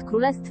zapanowania nad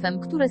królestwem,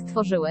 które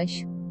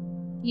stworzyłeś.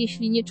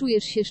 Jeśli nie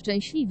czujesz się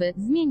szczęśliwy,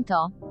 zmień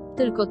to.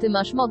 Tylko ty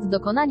masz moc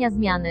dokonania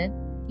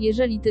zmiany.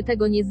 Jeżeli ty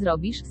tego nie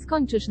zrobisz,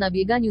 skończysz na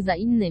bieganiu za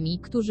innymi,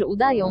 którzy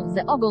udają,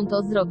 że mogą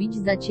to zrobić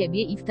za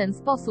ciebie i w ten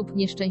sposób,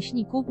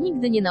 nieszczęśniku,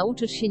 nigdy nie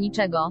nauczysz się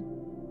niczego.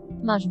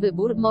 Masz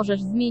wybór,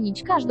 możesz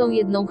zmienić każdą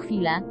jedną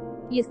chwilę.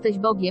 Jesteś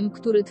Bogiem,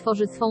 który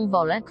tworzy swą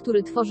wolę,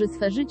 który tworzy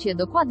swe życie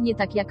dokładnie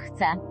tak jak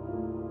chce.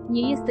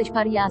 Nie jesteś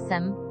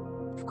pariasem.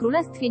 W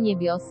Królestwie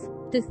Niebios.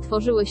 Ty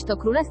stworzyłeś to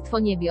Królestwo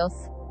Niebios.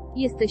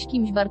 Jesteś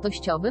kimś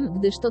wartościowym,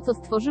 gdyż to, co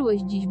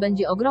stworzyłeś dziś,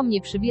 będzie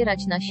ogromnie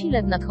przybierać na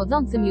sile w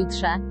nadchodzącym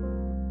jutrze.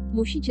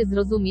 Musicie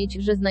zrozumieć,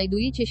 że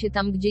znajdujecie się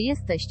tam, gdzie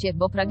jesteście,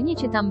 bo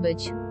pragniecie tam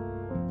być.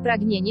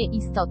 Pragnienie,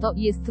 istoto,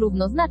 jest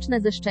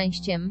równoznaczne ze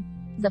szczęściem.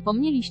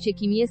 Zapomnieliście,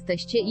 kim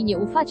jesteście i nie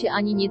ufacie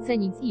ani nie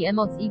cenic i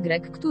emoc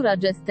Y, która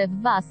jeste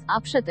w was,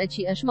 a przed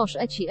eci eszmosz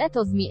eci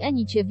etos mi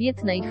enicie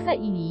wietnej chwe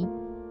ili.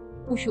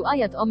 Usiu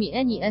ajat omi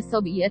eni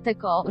esob i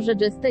eteko, że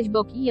jesteś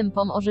Bog i jem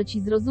pomoże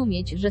ci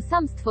zrozumieć, że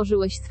sam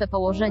stworzyłeś swe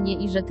położenie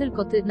i że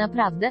tylko ty,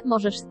 naprawdę,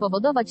 możesz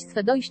spowodować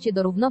swe dojście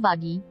do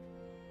równowagi.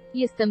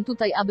 Jestem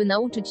tutaj, aby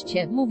nauczyć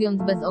cię,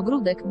 mówiąc bez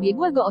ogródek,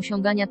 biegłego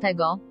osiągania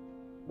tego.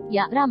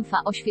 Ja, Ramfa,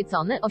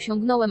 oświecony,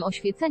 osiągnąłem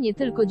oświecenie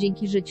tylko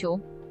dzięki życiu.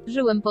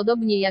 Żyłem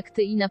podobnie jak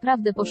ty i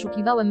naprawdę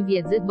poszukiwałem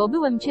wiedzy, bo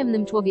byłem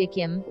ciemnym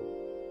człowiekiem.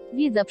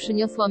 Wiedza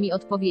przyniosła mi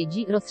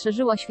odpowiedzi,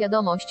 rozszerzyła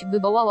świadomość,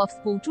 wywołała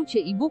współczucie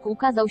i Bóg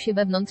ukazał się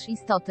wewnątrz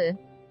istoty.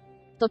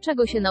 To,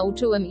 czego się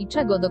nauczyłem i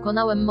czego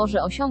dokonałem,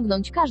 może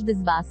osiągnąć każdy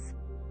z was.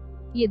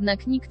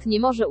 Jednak nikt nie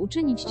może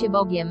uczynić cię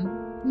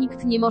Bogiem.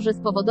 Nikt nie może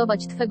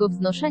spowodować twego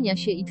wznoszenia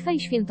się i twej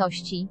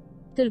świętości.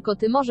 Tylko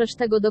ty możesz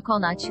tego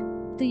dokonać.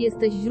 Ty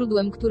jesteś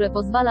źródłem, które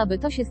pozwala, by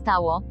to się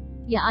stało.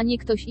 Ja, a nie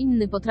ktoś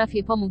inny,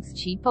 potrafię pomóc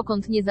ci,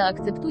 pokąd nie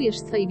zaakceptujesz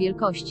swej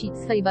wielkości,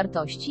 swej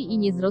wartości i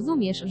nie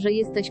zrozumiesz, że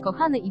jesteś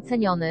kochany i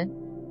ceniony.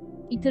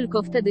 I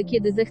tylko wtedy,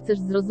 kiedy zechcesz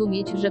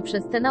zrozumieć, że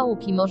przez te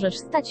nauki możesz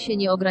stać się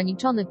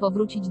nieograniczony,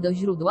 powrócić do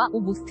źródła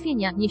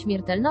ubóstwienia,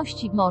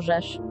 nieśmiertelności,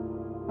 możesz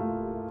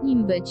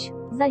nim być.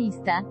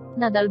 Zaiste,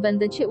 nadal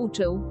będę Cię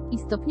uczył. I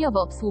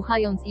stopniowo,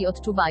 słuchając i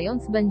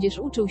odczuwając, będziesz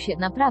uczył się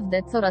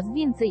naprawdę coraz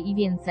więcej i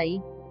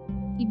więcej.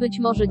 I być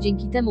może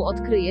dzięki temu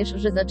odkryjesz,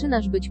 że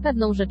zaczynasz być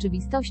pewną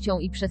rzeczywistością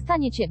i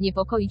przestanie Cię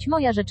niepokoić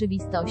moja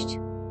rzeczywistość.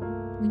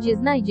 Gdzie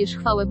znajdziesz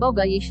chwałę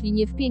Boga, jeśli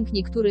nie w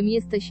pięknie, którym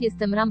jesteś?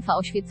 Jestem Ramfa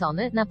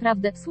oświecony,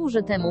 naprawdę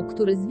służę temu,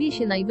 który zwie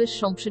się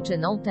najwyższą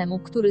przyczyną, temu,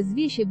 który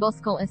zwie się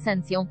boską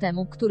esencją,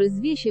 temu, który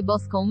zwie się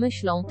boską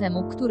myślą,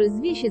 temu, który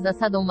zwie się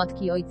zasadą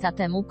Matki Ojca,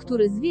 temu,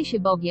 który zwie się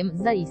Bogiem,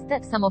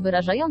 zaiste,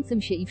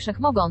 samowyrażającym się i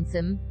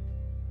wszechmogącym.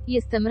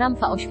 Jestem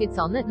Ramfa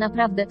oświecony,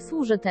 naprawdę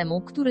służę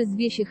temu, który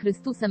zwie się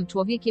Chrystusem,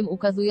 człowiekiem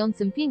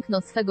ukazującym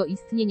piękno swego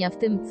istnienia w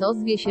tym, co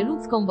zwie się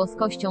ludzką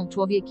boskością,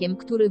 człowiekiem,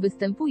 który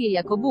występuje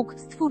jako Bóg,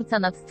 Stwórca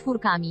nad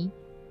stwórkami.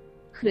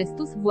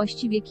 Chrystus,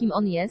 właściwie kim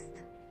On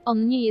jest?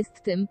 On nie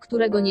jest tym,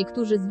 którego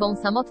niektórzy zwą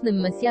samotnym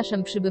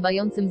Mesjaszem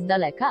przybywającym z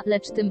daleka,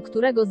 lecz tym,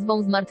 którego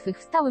zwą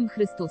zmartwychwstałym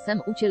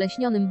Chrystusem,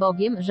 ucieleśnionym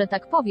Bogiem, że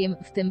tak powiem,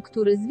 w tym,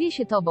 który zwie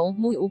się Tobą,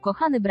 mój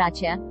ukochany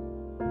bracie.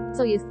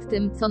 Co jest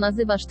tym, co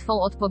nazywasz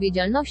Twą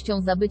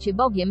odpowiedzialnością za bycie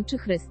Bogiem, czy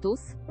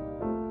Chrystus?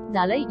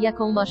 Dalej,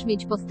 jaką masz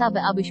mieć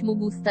postawę, abyś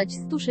mógł stać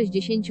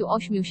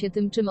 168 się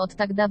tym, czym od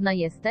tak dawna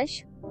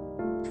jesteś?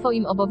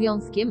 Twoim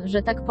obowiązkiem,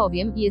 że tak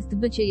powiem, jest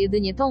bycie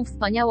jedynie tą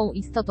wspaniałą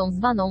istotą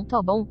zwaną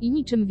Tobą i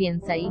niczym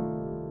więcej.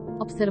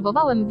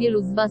 Obserwowałem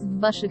wielu z Was w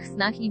Waszych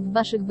snach i w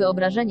Waszych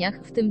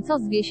wyobrażeniach, w tym co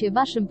zwie się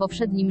Waszym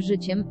powszednim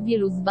życiem,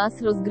 wielu z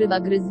Was rozgrywa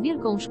gry z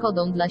wielką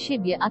szkodą dla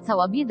siebie, a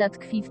cała bieda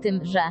tkwi w tym,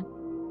 że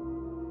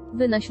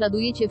Wy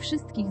naśladujecie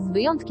wszystkich z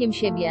wyjątkiem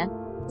siebie.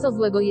 Co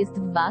złego jest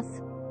w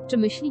Was? Czy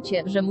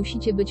myślicie, że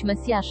musicie być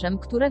Mesjaszem,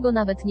 którego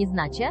nawet nie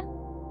znacie?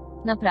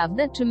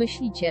 Naprawdę, czy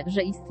myślicie,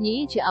 że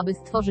istniejecie, aby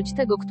stworzyć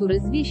tego, który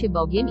zwie się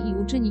Bogiem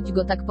i uczynić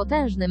go tak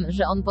potężnym,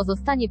 że on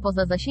pozostanie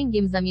poza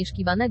zasięgiem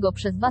zamieszkiwanego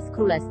przez Was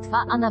królestwa,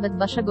 a nawet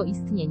Waszego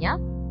istnienia?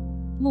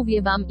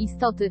 Mówię Wam,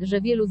 istoty,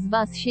 że wielu z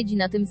Was siedzi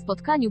na tym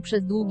spotkaniu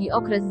przez długi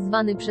okres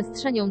zwany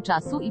przestrzenią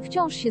czasu i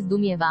wciąż się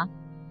zdumiewa.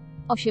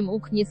 8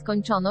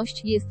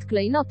 nieskończoność jest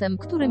klejnotem,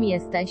 którym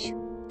jesteś.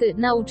 Ty,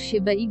 naucz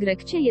się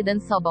BYC1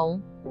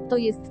 sobą. To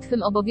jest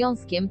Twym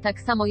obowiązkiem, tak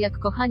samo jak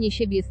kochanie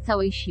siebie z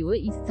całej siły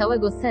i z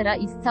całego sera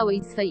i z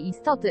całej swej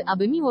istoty,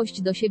 aby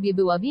miłość do siebie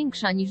była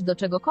większa niż do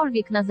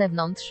czegokolwiek na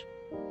zewnątrz.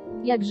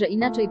 Jakże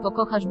inaczej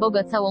pokochasz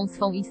Boga całą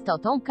swą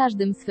istotą,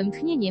 każdym swym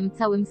tchnieniem,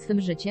 całym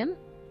swym życiem?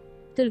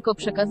 Tylko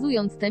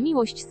przekazując tę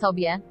miłość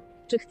sobie.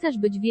 Czy chcesz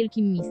być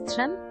wielkim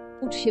mistrzem?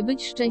 Ucz się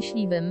być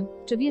szczęśliwym.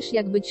 Czy wiesz,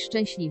 jak być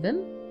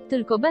szczęśliwym?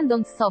 Tylko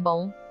będąc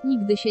sobą.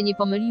 Nigdy się nie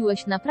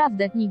pomyliłeś,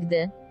 naprawdę,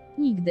 nigdy.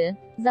 Nigdy.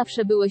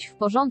 Zawsze byłeś w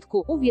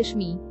porządku, uwierz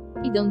mi.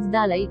 Idąc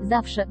dalej,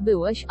 zawsze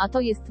byłeś, a to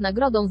jest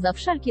nagrodą za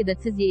wszelkie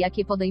decyzje,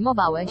 jakie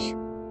podejmowałeś.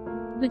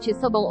 Bycie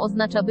sobą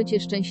oznacza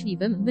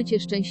bycie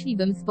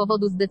szczęśliwym z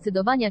powodu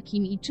zdecydowania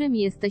kim i czym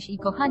jesteś i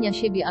kochania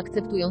siebie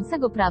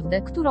akceptującego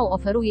prawdę, którą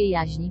oferuje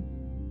jaźń.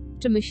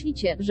 Czy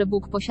myślicie, że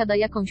Bóg posiada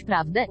jakąś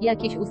prawdę,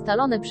 jakieś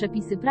ustalone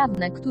przepisy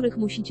prawne, których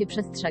musicie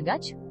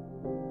przestrzegać?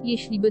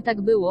 Jeśli by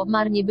tak było,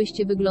 marnie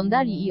byście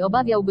wyglądali i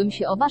obawiałbym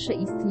się o wasze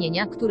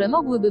istnienia, które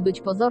mogłyby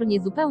być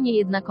pozornie zupełnie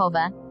jednakowe.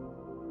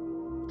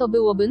 To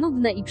byłoby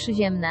nudne i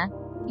przyziemne.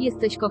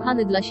 Jesteś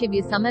kochany dla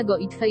siebie samego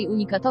i Twej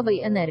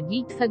unikatowej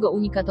energii, Twego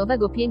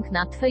unikatowego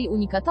piękna, Twej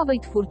unikatowej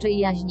twórczej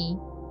jaźni.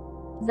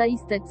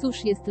 Zaiste,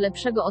 cóż jest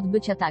lepszego od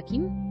bycia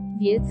takim?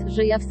 Wiedz,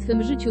 że ja w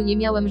swym życiu nie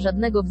miałem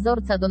żadnego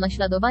wzorca do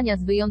naśladowania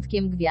z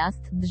wyjątkiem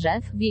gwiazd,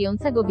 drzew,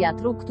 wiejącego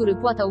wiatru, który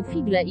płatał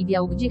figle i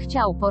wiał gdzie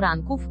chciał,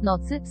 poranków,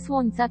 nocy,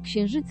 słońca,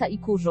 księżyca i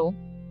kurzu.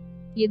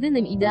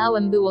 Jedynym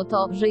ideałem było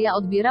to, że ja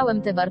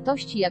odbierałem te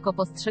wartości jako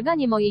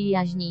postrzeganie mojej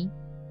jaźni.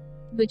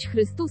 Być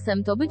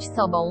Chrystusem to być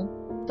sobą.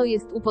 To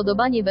jest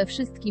upodobanie we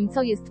wszystkim,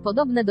 co jest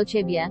podobne do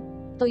Ciebie.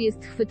 To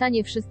jest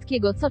chwytanie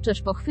wszystkiego, co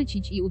chcesz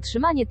pochwycić i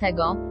utrzymanie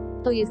tego.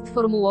 To jest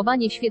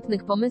formułowanie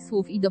świetnych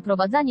pomysłów i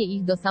doprowadzanie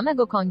ich do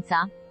samego końca.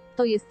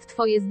 To jest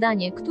Twoje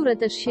zdanie, które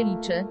też się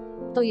liczy.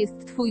 To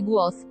jest Twój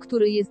głos,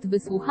 który jest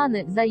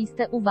wysłuchany,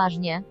 zaiste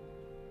uważnie.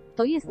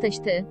 To jesteś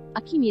Ty.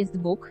 A kim jest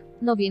Bóg?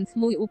 No więc,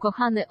 mój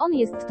ukochany, On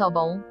jest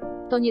Tobą.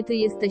 To nie Ty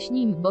jesteś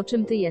Nim, bo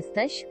czym Ty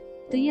jesteś?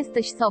 Ty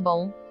jesteś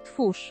sobą.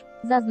 Twórz.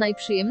 Zaznaj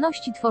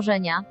przyjemności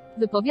tworzenia.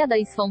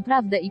 Wypowiadaj swą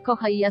prawdę i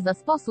kochaj ja za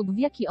sposób, w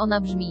jaki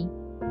ona brzmi.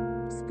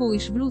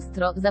 Spójrz w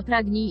lustro,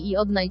 zapragnij i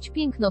odnajdź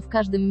piękno w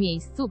każdym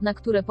miejscu, na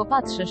które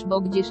popatrzysz,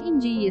 bo gdzież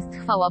indziej jest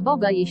chwała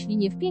Boga, jeśli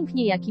nie w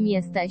pięknie, jakim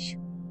jesteś.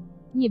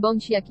 Nie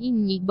bądź jak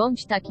inni,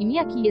 bądź takim,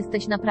 jaki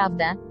jesteś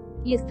naprawdę.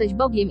 Jesteś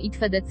Bogiem i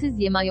Twe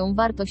decyzje mają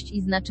wartość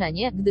i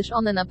znaczenie, gdyż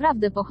one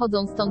naprawdę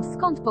pochodzą stąd,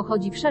 skąd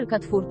pochodzi wszelka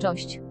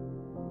twórczość.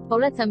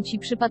 Polecam Ci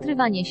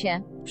przypatrywanie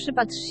się.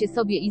 Przypatrz się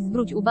sobie i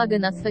zwróć uwagę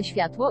na swe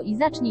światło i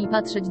zacznij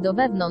patrzeć do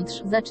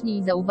wewnątrz,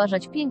 zacznij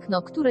zauważać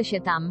piękno, które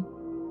się tam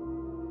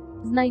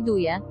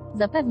znajduje.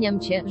 Zapewniam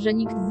Cię, że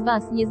nikt z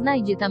Was nie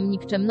znajdzie tam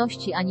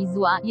nikczemności ani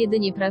zła,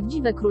 jedynie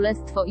prawdziwe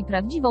królestwo i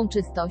prawdziwą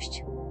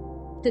czystość.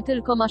 Ty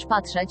tylko masz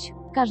patrzeć.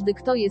 Każdy,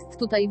 kto jest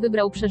tutaj,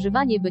 wybrał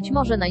przeżywanie być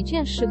może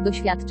najcięższych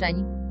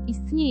doświadczeń.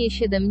 Istnieje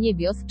 7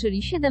 niebios,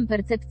 czyli 7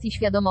 percepcji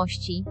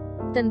świadomości.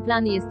 Ten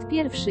plan jest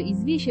pierwszy i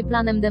zwie się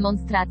planem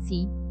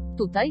demonstracji.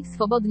 Tutaj,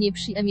 swobodnie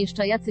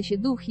przemieszczający się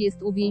duch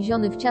jest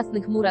uwięziony w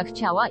ciasnych murach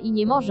ciała i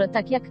nie może,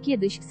 tak jak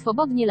kiedyś,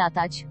 swobodnie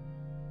latać.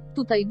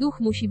 Tutaj duch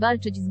musi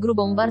walczyć z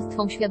grubą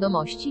warstwą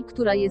świadomości,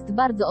 która jest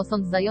bardzo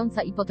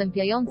osądzająca i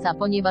potępiająca,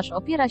 ponieważ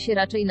opiera się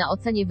raczej na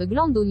ocenie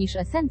wyglądu niż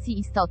esencji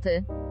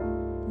istoty.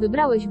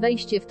 Wybrałeś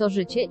wejście w to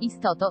życie,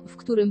 istoto, w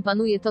którym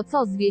panuje to,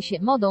 co zwie się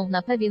modą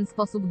na pewien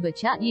sposób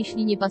bycia.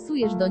 Jeśli nie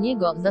pasujesz do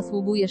niego,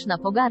 zasługujesz na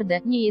pogardę,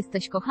 nie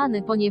jesteś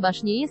kochany,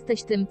 ponieważ nie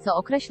jesteś tym, co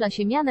określa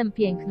się mianem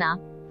piękna.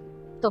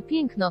 To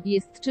piękno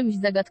jest czymś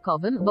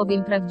zagadkowym,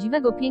 bowiem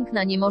prawdziwego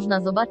piękna nie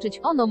można zobaczyć,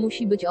 ono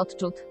musi być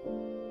odczuć.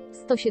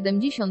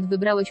 170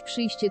 Wybrałeś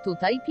przyjście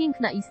tutaj,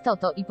 piękna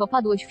istoto, i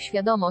popadłeś w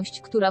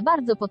świadomość, która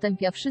bardzo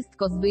potępia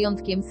wszystko z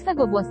wyjątkiem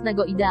swego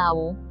własnego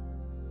ideału.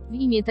 W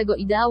imię tego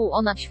ideału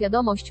ona,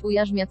 świadomość,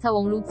 ujarzmia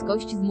całą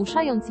ludzkość,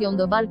 zmuszając ją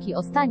do walki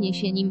o stanie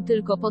się nim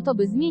tylko po to,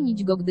 by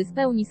zmienić go, gdy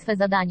spełni swe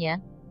zadanie.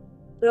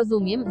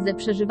 Rozumiem, że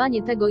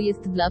przeżywanie tego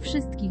jest dla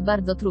wszystkich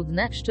bardzo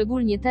trudne,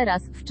 szczególnie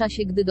teraz, w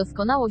czasie gdy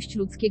doskonałość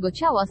ludzkiego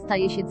ciała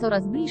staje się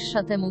coraz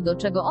bliższa temu, do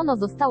czego ono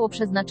zostało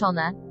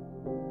przeznaczone.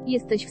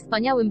 Jesteś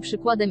wspaniałym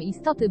przykładem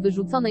istoty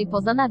wyrzuconej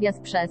poza nawias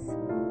przez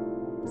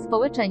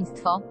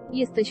społeczeństwo.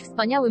 Jesteś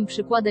wspaniałym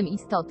przykładem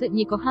istoty,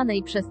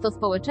 niekochanej przez to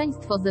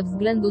społeczeństwo ze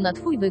względu na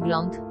twój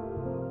wygląd.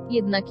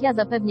 Jednak ja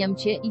zapewniam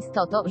cię,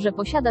 istoto, że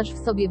posiadasz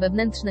w sobie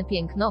wewnętrzne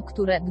piękno,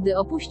 które, gdy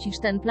opuścisz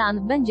ten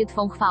plan, będzie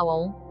twą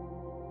chwałą.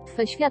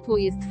 Twe światło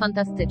jest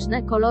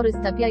fantastyczne, kolory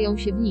stapiają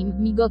się w nim,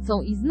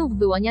 migocą i znów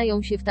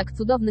wyłaniają się w tak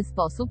cudowny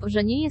sposób,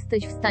 że nie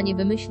jesteś w stanie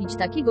wymyślić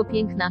takiego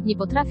piękna, nie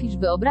potrafisz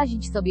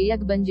wyobrazić sobie,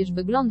 jak będziesz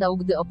wyglądał,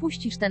 gdy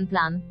opuścisz ten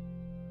plan.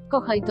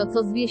 Kochaj to,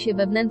 co zwie się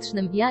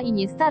wewnętrznym ja i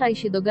nie staraj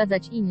się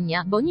dogadzać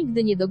innym, bo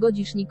nigdy nie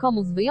dogodzisz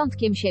nikomu z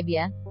wyjątkiem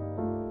siebie.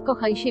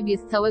 Kochaj siebie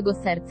z całego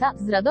serca,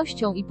 z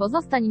radością i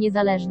pozostań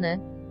niezależny.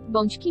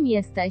 Bądź kim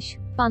jesteś.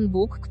 Pan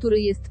Bóg,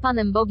 który jest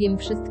Panem Bogiem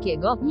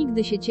wszystkiego,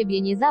 nigdy się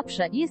ciebie nie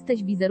zaprze,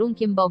 jesteś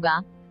wizerunkiem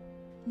Boga.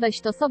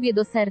 Weź to sobie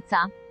do serca.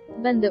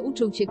 Będę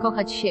uczył cię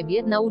kochać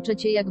siebie, nauczę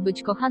cię, jak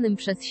być kochanym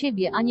przez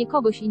siebie, a nie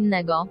kogoś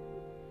innego.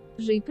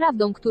 Żyj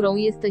prawdą, którą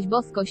jesteś.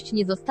 Boskość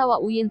nie została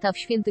ujęta w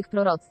świętych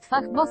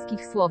proroctwach,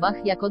 boskich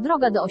słowach, jako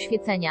droga do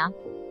oświecenia.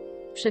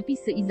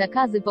 Przepisy i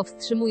zakazy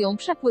powstrzymują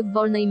przepływ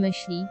wolnej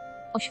myśli.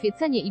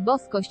 Oświecenie i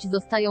boskość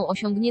zostają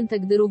osiągnięte,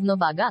 gdy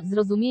równowaga,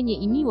 zrozumienie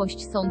i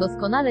miłość są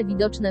doskonale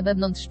widoczne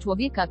wewnątrz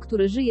człowieka,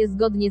 który żyje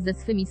zgodnie ze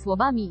swymi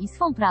słowami i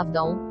swą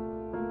prawdą.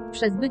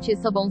 Przez bycie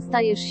sobą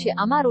stajesz się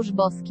amarusz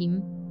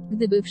boskim.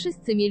 Gdyby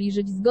wszyscy mieli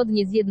żyć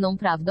zgodnie z jedną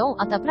prawdą,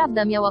 a ta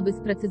prawda miałaby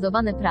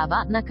sprecyzowane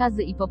prawa,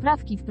 nakazy i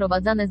poprawki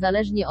wprowadzane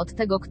zależnie od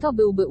tego, kto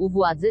byłby u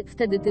władzy,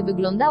 wtedy ty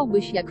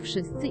wyglądałbyś jak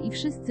wszyscy i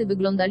wszyscy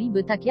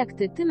wyglądaliby tak jak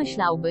ty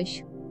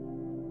myślałbyś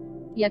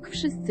jak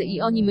wszyscy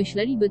i oni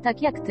myśleliby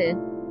tak jak ty.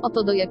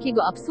 Oto do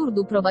jakiego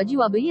absurdu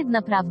prowadziłaby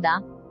jedna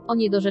prawda. O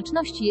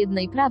niedorzeczności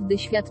jednej prawdy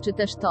świadczy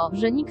też to,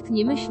 że nikt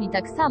nie myśli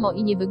tak samo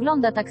i nie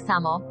wygląda tak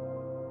samo.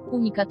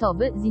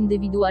 Unikatowy,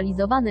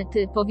 zindywidualizowany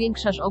ty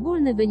powiększasz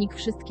ogólny wynik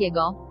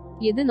wszystkiego.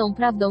 Jedyną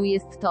prawdą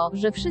jest to,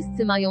 że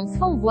wszyscy mają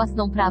swą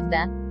własną prawdę.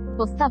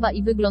 Postawa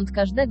i wygląd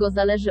każdego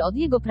zależy od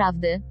jego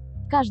prawdy.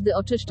 Każdy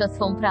oczyszcza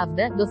swą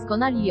prawdę,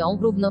 doskonali ją,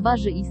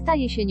 równoważy i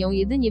staje się nią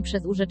jedynie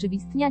przez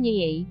urzeczywistnianie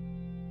jej.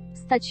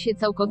 Stać się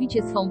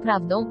całkowicie swą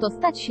prawdą to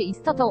stać się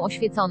istotą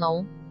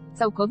oświeconą.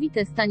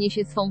 Całkowite stanie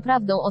się swą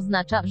prawdą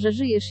oznacza, że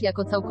żyjesz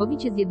jako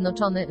całkowicie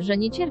zjednoczony, że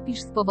nie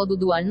cierpisz z powodu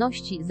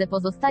dualności, że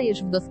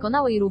pozostajesz w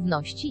doskonałej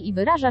równości i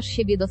wyrażasz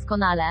siebie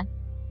doskonale.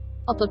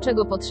 Oto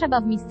czego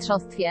potrzeba w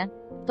mistrzostwie.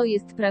 To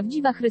jest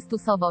prawdziwa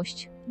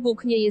Chrystusowość.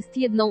 Bóg nie jest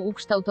jedną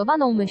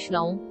ukształtowaną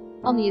myślą.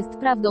 On jest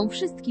prawdą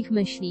wszystkich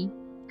myśli.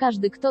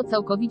 Każdy, kto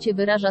całkowicie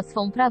wyraża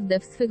swą prawdę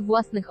w swych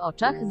własnych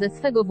oczach, ze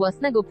swego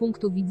własnego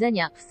punktu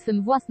widzenia, w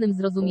swym własnym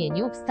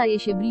zrozumieniu, staje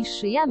się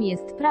bliższy jam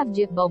jest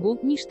prawdzie, Bogu,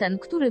 niż ten,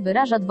 który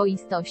wyraża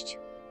dwoistość.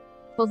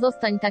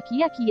 Pozostań taki,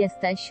 jaki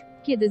jesteś.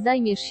 Kiedy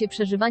zajmiesz się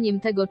przeżywaniem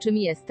tego, czym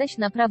jesteś,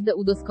 naprawdę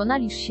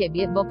udoskonalisz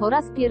siebie, bo po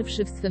raz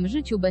pierwszy w swym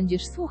życiu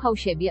będziesz słuchał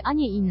siebie, a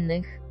nie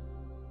innych.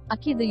 A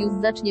kiedy już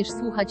zaczniesz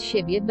słuchać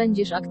siebie,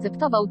 będziesz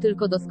akceptował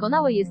tylko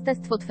doskonałe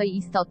jestestwo twej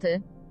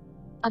istoty.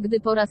 A gdy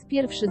po raz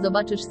pierwszy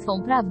zobaczysz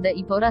swą prawdę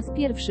i po raz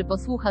pierwszy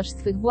posłuchasz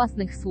swych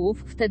własnych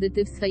słów, wtedy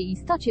ty w swej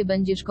istocie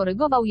będziesz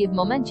korygował je w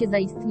momencie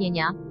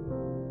zaistnienia.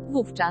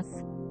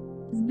 Wówczas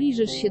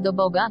zbliżysz się do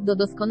Boga, do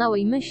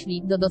doskonałej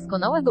myśli, do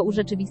doskonałego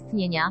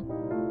urzeczywistnienia.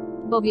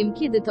 Bowiem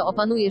kiedy to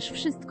opanujesz,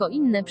 wszystko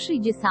inne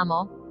przyjdzie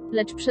samo.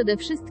 Lecz przede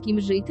wszystkim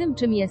żyj tym,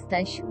 czym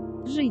jesteś.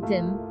 Żyj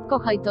tym,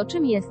 kochaj to,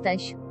 czym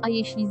jesteś, a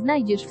jeśli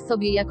znajdziesz w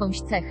sobie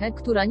jakąś cechę,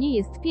 która nie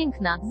jest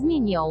piękna,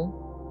 zmień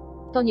ją.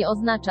 To nie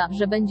oznacza,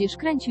 że będziesz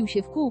kręcił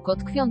się w kółko,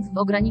 tkwiąc w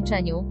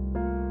ograniczeniu.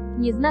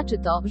 Nie znaczy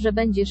to, że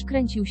będziesz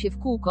kręcił się w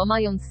kółko,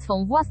 mając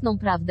swą własną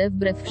prawdę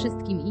wbrew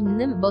wszystkim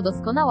innym, bo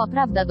doskonała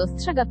prawda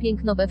dostrzega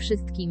piękno we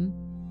wszystkim.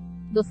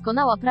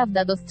 Doskonała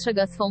prawda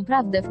dostrzega swą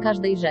prawdę w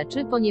każdej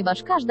rzeczy,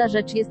 ponieważ każda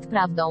rzecz jest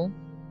prawdą.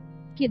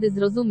 Kiedy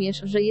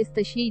zrozumiesz, że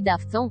jesteś jej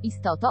dawcą,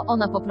 istotą,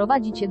 ona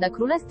poprowadzi cię do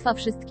królestwa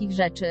wszystkich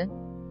rzeczy.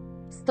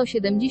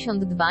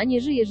 172.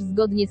 Nie żyjesz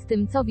zgodnie z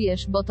tym, co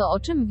wiesz, bo to, o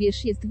czym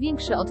wiesz, jest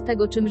większe od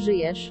tego, czym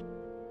żyjesz.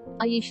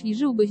 A jeśli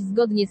żyłbyś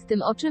zgodnie z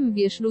tym, o czym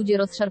wiesz, ludzie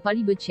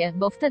rozszarpaliby cię,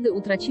 bo wtedy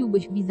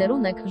utraciłbyś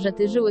wizerunek, że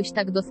ty żyłeś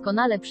tak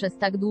doskonale przez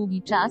tak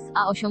długi czas,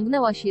 a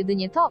osiągnęłaś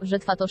jedynie to, że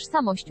twa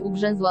tożsamość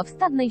ugrzęzła w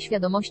stadnej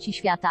świadomości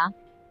świata.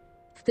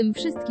 W tym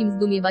wszystkim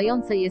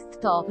zdumiewające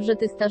jest to, że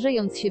ty,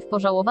 starzejąc się w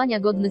pożałowania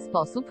godny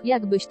sposób,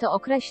 jakbyś to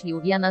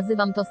określił, ja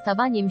nazywam to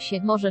stawaniem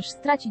się, możesz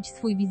stracić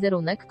swój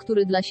wizerunek,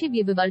 który dla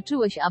siebie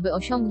wywalczyłeś, aby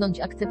osiągnąć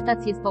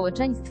akceptację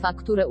społeczeństwa,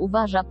 które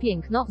uważa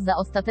piękno za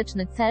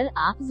ostateczny cel,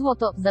 a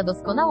złoto za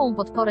doskonałą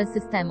podporę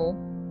systemu.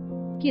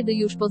 Kiedy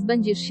już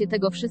pozbędziesz się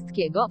tego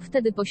wszystkiego,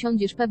 wtedy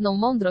posiądziesz pewną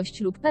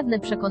mądrość lub pewne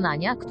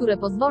przekonania, które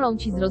pozwolą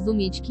ci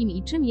zrozumieć, kim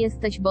i czym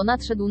jesteś, bo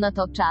nadszedł na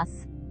to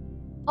czas.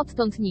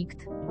 Odtąd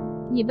nikt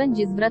nie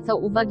będzie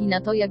zwracał uwagi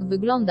na to, jak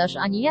wyglądasz,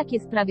 ani jakie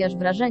sprawiasz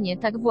wrażenie,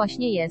 tak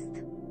właśnie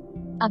jest.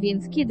 A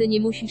więc kiedy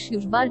nie musisz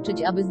już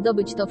walczyć, aby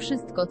zdobyć to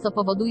wszystko, co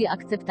powoduje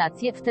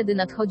akceptację, wtedy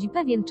nadchodzi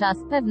pewien czas,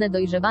 pewne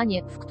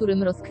dojrzewanie, w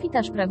którym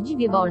rozkwitasz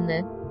prawdziwie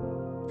wolny.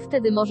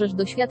 Wtedy możesz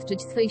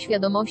doświadczyć swej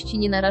świadomości,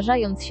 nie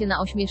narażając się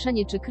na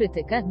ośmieszenie czy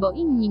krytykę, bo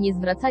inni nie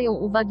zwracają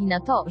uwagi na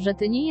to, że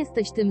ty nie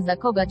jesteś tym, za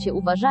kogo cię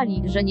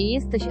uważali, że nie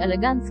jesteś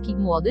elegancki,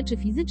 młody czy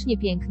fizycznie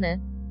piękny.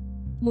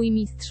 Mój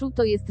mistrzu,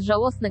 to jest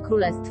żałosne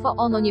królestwo,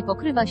 ono nie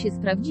pokrywa się z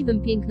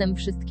prawdziwym pięknem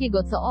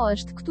wszystkiego, co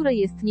oeszt, które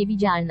jest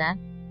niewidzialne.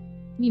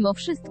 Mimo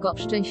wszystko,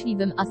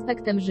 szczęśliwym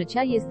aspektem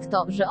życia jest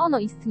to, że ono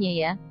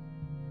istnieje.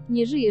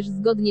 Nie żyjesz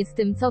zgodnie z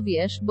tym, co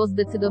wiesz, bo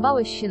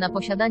zdecydowałeś się na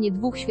posiadanie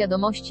dwóch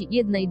świadomości,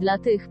 jednej dla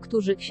tych,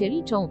 którzy się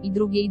liczą, i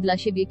drugiej dla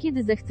siebie,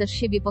 kiedy zechcesz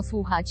siebie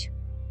posłuchać.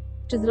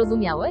 Czy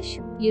zrozumiałeś?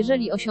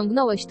 Jeżeli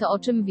osiągnąłeś to, o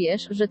czym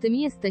wiesz, że tym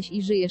jesteś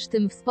i żyjesz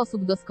tym w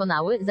sposób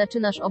doskonały,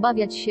 zaczynasz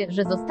obawiać się,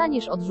 że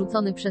zostaniesz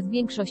odrzucony przez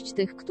większość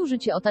tych, którzy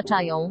cię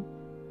otaczają.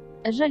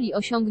 Jeżeli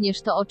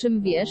osiągniesz to, o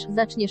czym wiesz,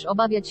 zaczniesz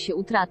obawiać się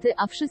utraty,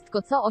 a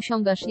wszystko, co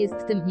osiągasz,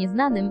 jest tym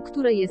nieznanym,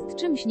 które jest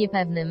czymś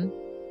niepewnym.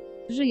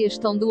 Żyjesz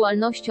tą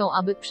dualnością,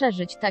 aby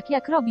przeżyć, tak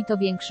jak robi to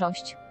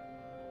większość.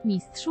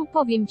 Mistrzu,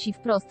 powiem ci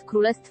wprost,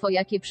 królestwo,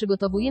 jakie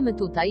przygotowujemy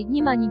tutaj,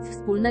 nie ma nic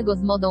wspólnego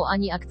z modą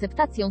ani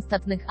akceptacją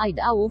statnych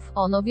ideałów,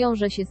 ono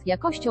wiąże się z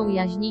jakością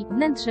jaźni,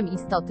 wnętrzem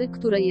istoty,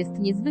 które jest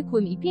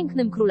niezwykłym i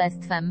pięknym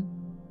królestwem.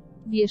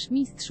 Wiesz,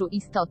 mistrzu,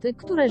 istoty,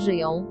 które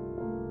żyją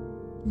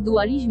w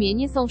dualizmie,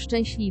 nie są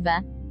szczęśliwe.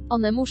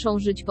 One muszą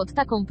żyć pod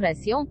taką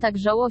presją, tak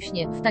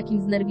żałośnie, w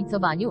takim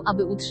znerwicowaniu,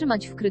 aby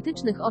utrzymać w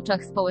krytycznych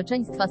oczach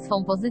społeczeństwa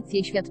swą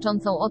pozycję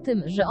świadczącą o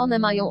tym, że one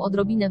mają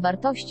odrobinę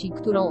wartości,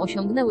 którą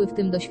osiągnęły w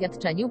tym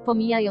doświadczeniu,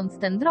 pomijając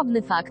ten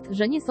drobny fakt,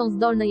 że nie są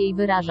zdolne jej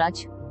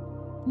wyrażać.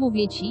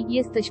 Mówię ci,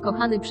 jesteś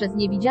kochany przez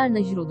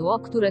niewidzialne źródło,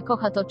 które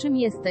kocha to, czym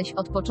jesteś,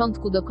 od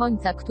początku do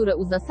końca, które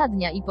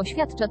uzasadnia i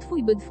poświadcza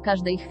twój byt w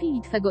każdej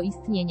chwili twego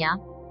istnienia.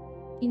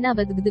 I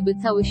nawet gdyby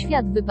cały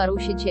świat wyparł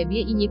się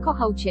ciebie i nie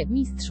kochał cię,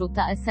 mistrzu,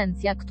 ta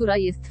esencja, która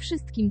jest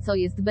wszystkim, co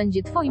jest,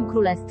 będzie twoim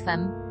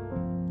królestwem.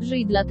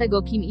 Żyj dla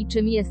tego, kim i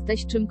czym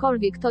jesteś,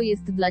 czymkolwiek to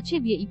jest dla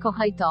ciebie, i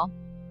kochaj to.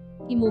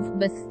 I mów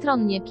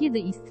bezstronnie, kiedy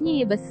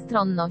istnieje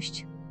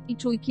bezstronność. I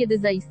czuj, kiedy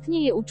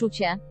zaistnieje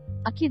uczucie.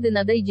 A kiedy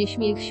nadejdzie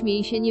śmiech,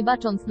 śmiej się, nie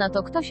bacząc na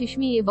to, kto się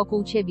śmieje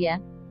wokół ciebie.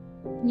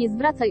 Nie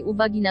zwracaj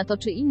uwagi na to,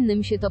 czy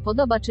innym się to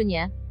podoba, czy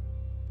nie.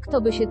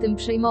 Kto by się tym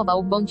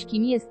przejmował, bądź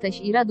kim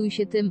jesteś i raduj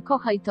się tym,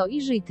 kochaj to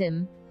i żyj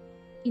tym.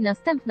 I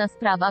następna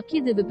sprawa,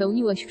 kiedy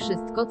wypełniłeś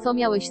wszystko, co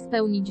miałeś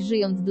spełnić,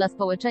 żyjąc dla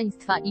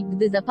społeczeństwa, i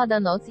gdy zapada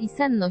noc i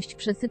senność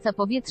przesyca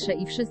powietrze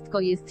i wszystko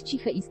jest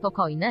ciche i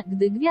spokojne,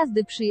 gdy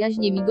gwiazdy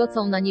przyjaźnie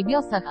migocą na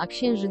niebiosach, a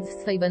księżyc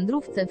w swej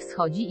wędrówce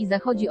wschodzi i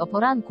zachodzi o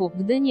poranku,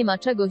 gdy nie ma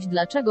czegoś,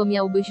 dlaczego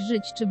miałbyś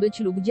żyć czy być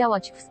lub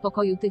działać w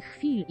spokoju tych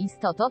chwil,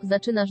 istoto,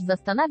 zaczynasz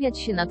zastanawiać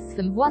się nad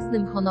swym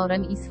własnym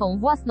honorem i swą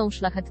własną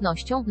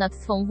szlachetnością, nad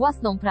swą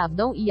własną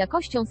prawdą i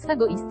jakością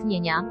swego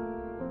istnienia.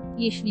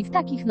 Jeśli w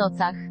takich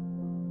nocach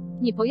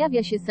nie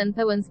pojawia się sen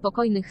pełen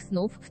spokojnych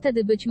snów,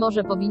 wtedy być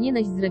może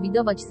powinieneś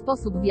zrewidować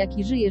sposób, w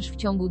jaki żyjesz w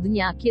ciągu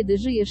dnia, kiedy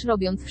żyjesz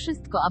robiąc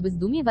wszystko, aby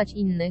zdumiewać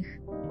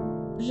innych.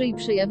 Żyj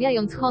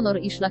przejawiając honor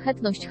i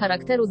szlachetność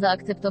charakteru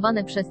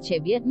zaakceptowane przez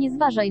ciebie, nie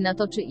zważaj na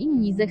to, czy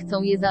inni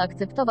zechcą je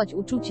zaakceptować.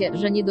 Uczucie,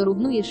 że nie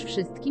dorównujesz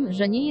wszystkim,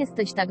 że nie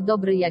jesteś tak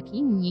dobry jak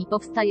inni,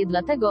 powstaje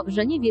dlatego,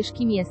 że nie wiesz,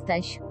 kim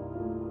jesteś.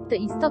 Te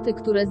istoty,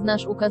 które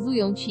znasz,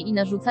 ukazują ci i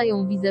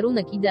narzucają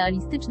wizerunek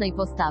idealistycznej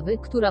postawy,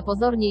 która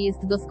pozornie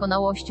jest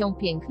doskonałością,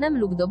 pięknem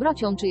lub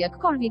dobrocią, czy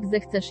jakkolwiek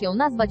zechcesz ją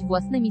nazwać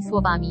własnymi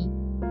słowami.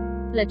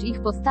 Lecz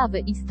ich postawy,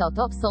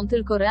 istoto, są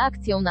tylko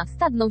reakcją na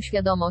stadną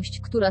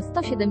świadomość, która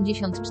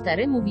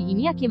 174 mówi im,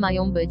 jakie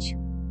mają być.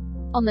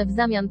 One w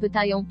zamian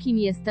pytają, kim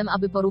jestem,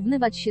 aby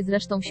porównywać się z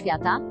resztą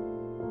świata?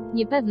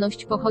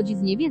 Niepewność pochodzi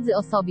z niewiedzy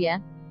o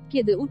sobie.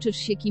 Kiedy uczysz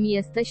się, kim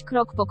jesteś,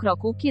 krok po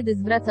kroku, kiedy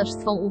zwracasz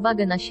swą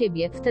uwagę na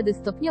siebie, wtedy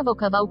stopniowo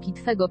kawałki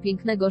twego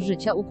pięknego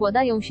życia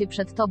układają się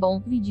przed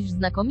tobą, widzisz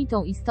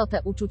znakomitą istotę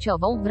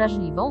uczuciową,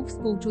 wrażliwą,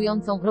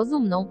 współczującą,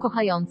 rozumną,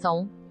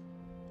 kochającą.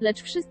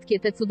 Lecz wszystkie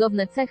te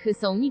cudowne cechy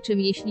są niczym,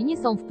 jeśli nie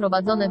są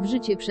wprowadzone w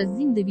życie przez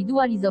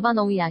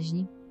zindywidualizowaną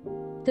jaźń.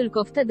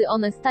 Tylko wtedy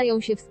one stają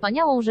się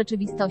wspaniałą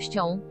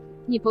rzeczywistością.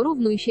 Nie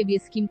porównuj siebie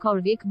z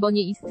kimkolwiek, bo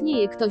nie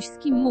istnieje ktoś, z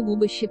kim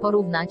mógłbyś się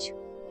porównać.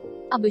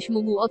 Abyś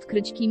mógł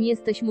odkryć, kim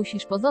jesteś,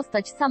 musisz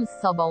pozostać sam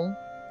z sobą.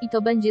 I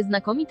to będzie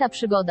znakomita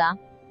przygoda.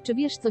 Czy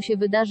wiesz, co się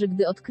wydarzy,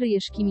 gdy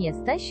odkryjesz, kim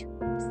jesteś?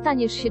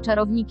 Staniesz się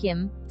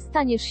czarownikiem,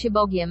 staniesz się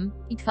Bogiem,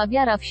 i twa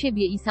wiara w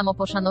siebie i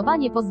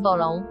samoposzanowanie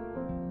pozwolą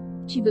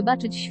ci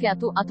wybaczyć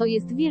światu, a to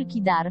jest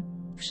wielki dar.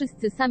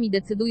 Wszyscy sami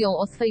decydują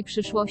o swej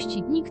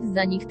przyszłości, nikt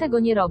za nich tego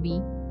nie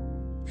robi.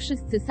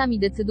 Wszyscy sami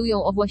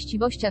decydują o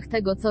właściwościach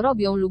tego, co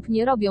robią lub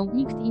nie robią,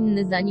 nikt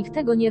inny za nich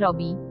tego nie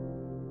robi.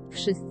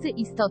 Wszyscy,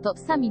 istoto,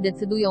 sami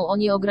decydują o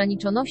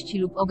nieograniczoności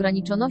lub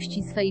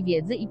ograniczoności swej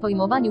wiedzy i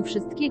pojmowaniu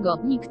wszystkiego,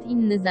 nikt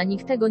inny za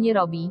nich tego nie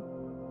robi.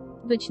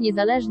 Być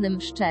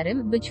niezależnym,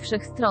 szczerym, być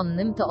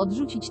wszechstronnym to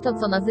odrzucić to,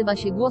 co nazywa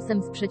się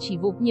głosem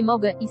sprzeciwu, nie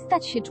mogę, i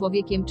stać się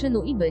człowiekiem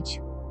czynu i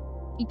być.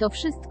 I to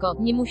wszystko,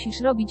 nie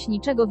musisz robić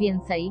niczego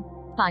więcej.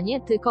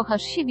 Panie, Ty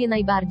kochasz siebie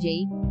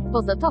najbardziej.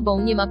 Poza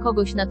Tobą nie ma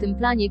kogoś na tym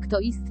planie, kto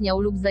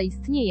istniał lub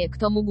zaistnieje,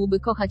 kto mógłby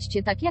kochać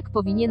Cię tak, jak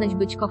powinieneś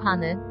być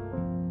kochany.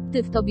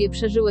 Ty w Tobie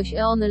przeżyłeś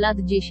eony lat,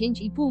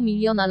 10,5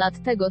 miliona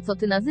lat tego, co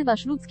Ty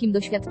nazywasz ludzkim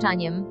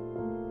doświadczaniem.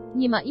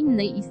 Nie ma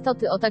innej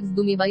istoty o tak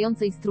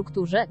zdumiewającej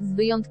strukturze, z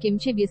wyjątkiem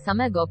Ciebie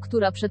samego,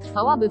 która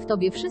przetrwałaby w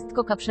Tobie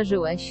wszystko, co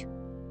przeżyłeś.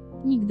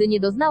 Nigdy nie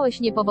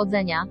doznałeś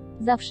niepowodzenia.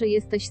 Zawsze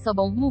jesteś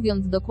sobą,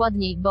 mówiąc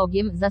dokładniej,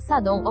 Bogiem,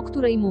 zasadą, o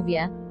której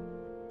mówię.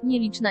 Nie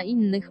licz na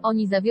innych,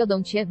 oni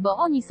zawiodą Cię, bo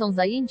oni są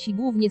zajęci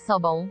głównie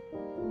sobą.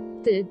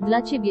 Ty,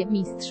 dla Ciebie,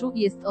 mistrzu,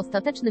 jest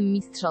ostatecznym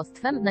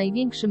mistrzostwem,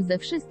 największym ze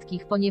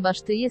wszystkich,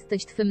 ponieważ Ty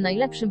jesteś Twym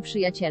najlepszym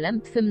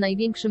przyjacielem, Twym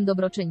największym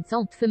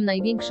dobroczyńcą, Twym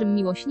największym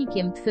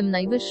miłośnikiem, Twym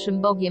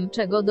najwyższym Bogiem,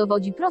 czego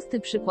dowodzi prosty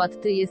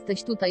przykład. Ty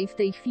jesteś tutaj w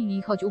tej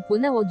chwili, choć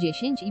upłynęło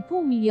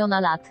 10,5 miliona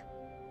lat.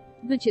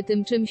 Bycie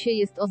tym, czym się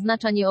jest,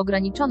 oznacza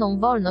nieograniczoną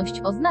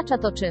wolność, oznacza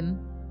to, czym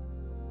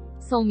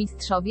są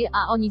mistrzowie,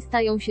 a oni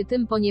stają się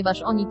tym,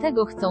 ponieważ oni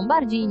tego chcą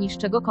bardziej niż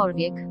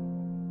czegokolwiek.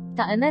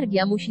 Ta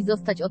energia musi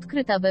zostać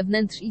odkryta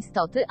wewnątrz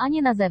istoty, a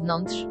nie na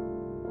zewnątrz.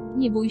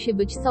 Nie bój się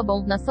być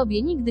sobą, na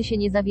sobie nigdy się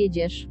nie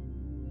zawiedziesz.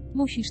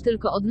 Musisz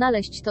tylko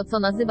odnaleźć to, co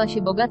nazywa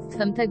się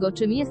bogactwem tego,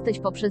 czym jesteś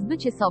poprzez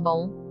bycie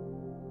sobą.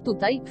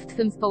 Tutaj, w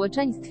Twym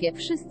społeczeństwie,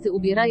 wszyscy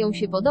ubierają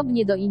się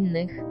podobnie do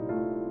innych.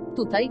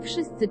 Tutaj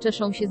wszyscy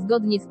czeszą się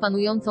zgodnie z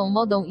panującą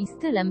modą i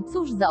stylem,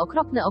 cóż za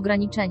okropne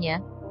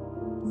ograniczenie.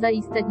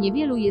 Zaiste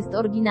niewielu jest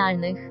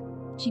oryginalnych.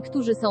 Ci,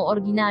 którzy są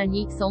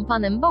oryginalni, są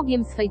Panem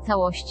Bogiem swej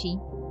całości.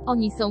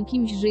 Oni są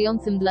kimś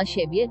żyjącym dla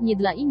siebie, nie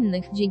dla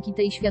innych. Dzięki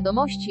tej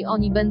świadomości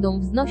oni będą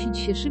wznosić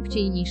się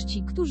szybciej niż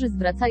ci, którzy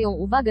zwracają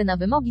uwagę na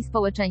wymogi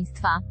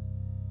społeczeństwa.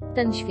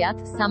 Ten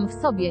świat, sam w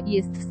sobie,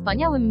 jest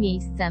wspaniałym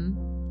miejscem.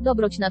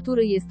 Dobroć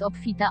natury jest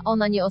obfita,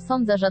 ona nie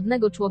osądza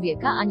żadnego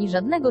człowieka ani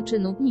żadnego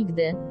czynu,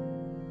 nigdy.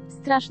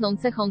 Straszną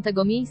cechą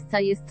tego miejsca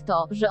jest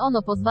to, że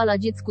ono pozwala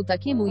dziecku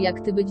takiemu jak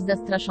ty być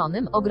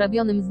zastraszonym,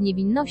 ograbionym z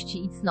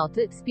niewinności i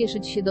cnoty,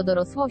 spieszyć się do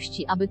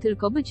dorosłości, aby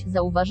tylko być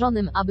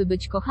zauważonym, aby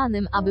być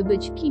kochanym, aby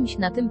być kimś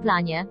na tym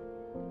planie.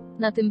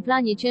 Na tym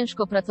planie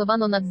ciężko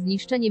pracowano nad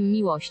zniszczeniem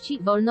miłości,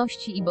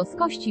 wolności i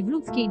boskości w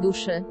ludzkiej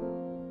duszy.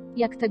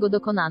 Jak tego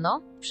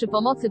dokonano? Przy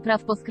pomocy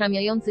praw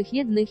poskramiających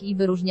jednych i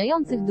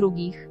wyróżniających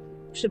drugich.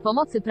 Przy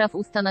pomocy praw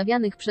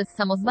ustanawianych przez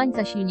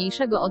samozwańca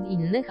silniejszego od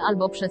innych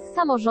albo przez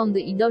samorządy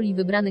idoli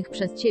wybranych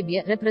przez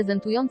ciebie,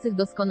 reprezentujących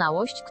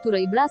doskonałość,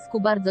 której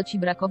blasku bardzo ci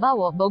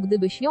brakowało, bo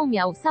gdybyś ją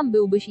miał, sam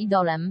byłbyś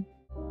idolem.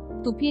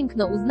 Tu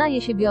piękno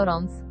uznaje się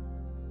biorąc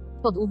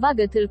pod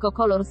uwagę tylko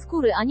kolor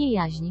skóry, a nie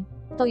jaźń.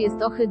 To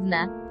jest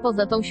ohydne.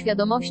 Poza tą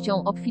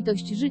świadomością,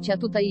 obfitość życia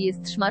tutaj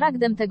jest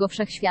szmaragdem tego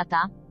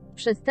wszechświata.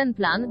 Przez ten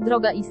plan,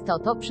 droga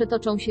istoto,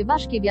 przetoczą się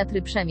ważkie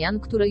wiatry przemian,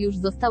 które już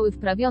zostały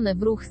wprawione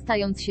w ruch,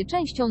 stając się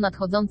częścią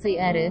nadchodzącej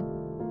ery.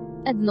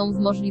 Jedną z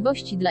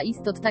możliwości dla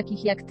istot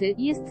takich jak ty,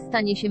 jest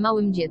stanie się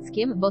małym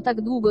dzieckiem, bo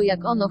tak długo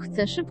jak ono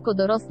chce szybko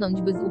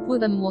dorosnąć, by z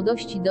upływem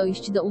młodości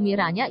dojść do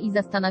umierania i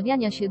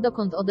zastanawiania się,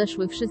 dokąd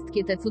odeszły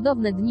wszystkie te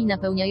cudowne dni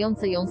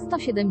napełniające ją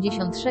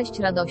 176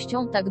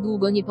 radością, tak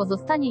długo nie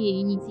pozostanie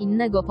jej nic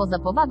innego poza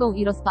powagą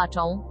i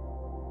rozpaczą.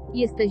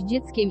 Jesteś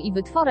dzieckiem i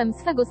wytworem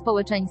swego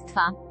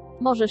społeczeństwa.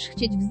 Możesz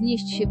chcieć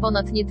wznieść się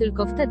ponad nie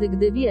tylko wtedy,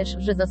 gdy wiesz,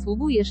 że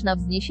zasługujesz na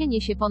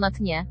wzniesienie się ponad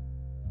nie.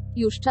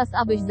 Już czas,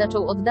 abyś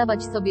zaczął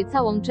oddawać sobie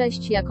całą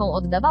cześć, jaką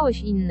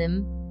oddawałeś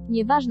innym.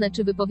 Nieważne,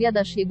 czy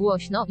wypowiadasz je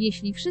głośno,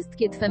 jeśli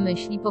wszystkie twe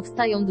myśli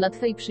powstają dla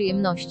twej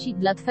przyjemności,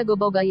 dla twego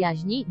Boga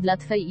jaźni, dla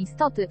twej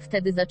istoty,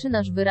 wtedy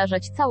zaczynasz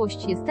wyrażać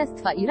całość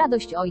jestestwa i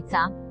radość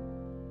Ojca.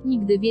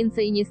 Nigdy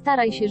więcej nie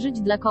staraj się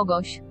żyć dla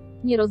kogoś.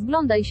 Nie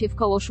rozglądaj się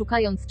wkoło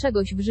szukając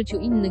czegoś w życiu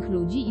innych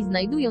ludzi i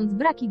znajdując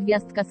braki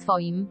gwiazdka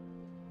swoim.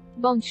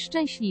 Bądź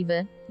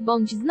szczęśliwy.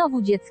 Bądź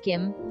znowu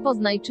dzieckiem.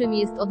 Poznaj, czym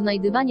jest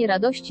odnajdywanie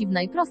radości w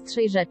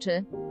najprostszej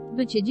rzeczy.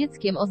 Bycie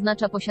dzieckiem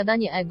oznacza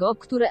posiadanie ego,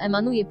 które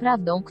emanuje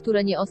prawdą,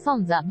 które nie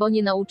osądza, bo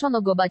nie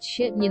nauczono go bać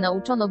się, nie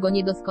nauczono go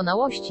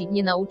niedoskonałości,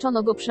 nie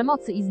nauczono go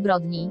przemocy i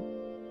zbrodni.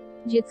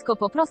 Dziecko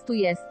po prostu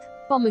jest.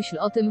 Pomyśl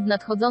o tym w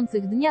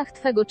nadchodzących dniach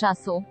twego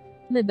czasu.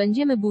 My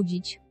będziemy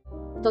budzić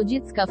to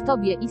dziecka w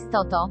tobie,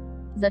 istoto.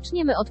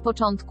 Zaczniemy od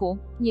początku.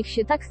 Niech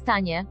się tak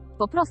stanie.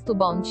 Po prostu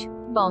bądź.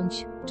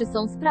 Bądź. Czy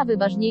są sprawy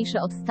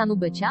ważniejsze od stanu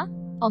bycia?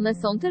 One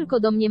są tylko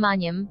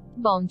domniemaniem.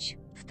 Bądź.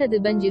 Wtedy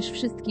będziesz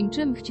wszystkim,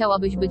 czym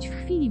chciałabyś być w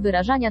chwili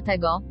wyrażania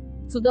tego.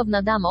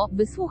 Cudowna damo,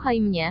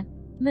 wysłuchaj mnie.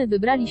 My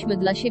wybraliśmy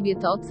dla siebie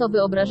to, co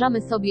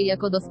wyobrażamy sobie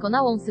jako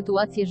doskonałą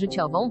sytuację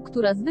życiową,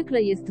 która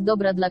zwykle jest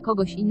dobra dla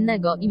kogoś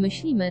innego i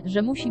myślimy,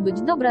 że musi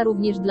być dobra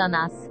również dla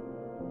nas.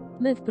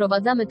 My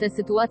wprowadzamy tę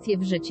sytuację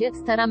w życie,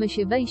 staramy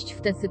się wejść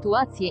w tę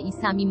sytuację i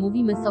sami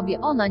mówimy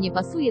sobie: ona nie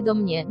pasuje do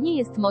mnie, nie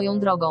jest moją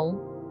drogą.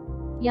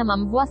 Ja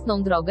mam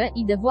własną drogę,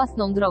 idę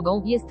własną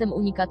drogą, jestem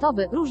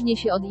unikatowy, różnię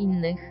się od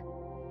innych.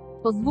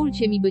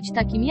 Pozwólcie mi być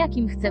takim,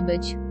 jakim chcę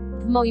być.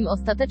 W moim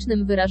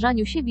ostatecznym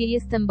wyrażaniu siebie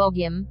jestem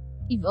Bogiem.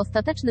 I w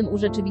ostatecznym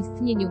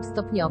urzeczywistnieniu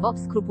stopniowo,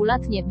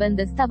 skrupulatnie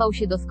będę stawał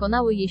się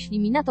doskonały, jeśli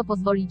mi na to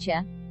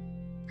pozwolicie.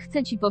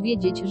 Chcę ci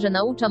powiedzieć, że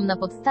nauczam na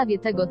podstawie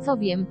tego, co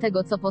wiem,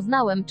 tego, co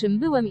poznałem, czym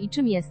byłem i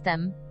czym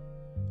jestem.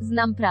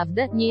 Znam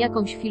prawdę, nie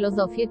jakąś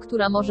filozofię,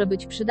 która może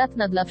być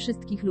przydatna dla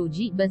wszystkich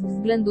ludzi, bez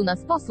względu na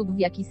sposób, w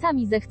jaki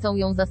sami zechcą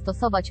ją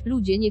zastosować.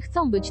 Ludzie nie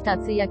chcą być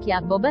tacy jak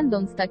ja, bo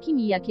będąc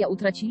takimi jak ja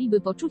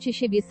utraciliby poczucie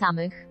siebie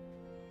samych.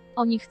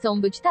 Oni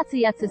chcą być tacy,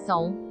 jacy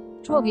są.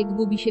 Człowiek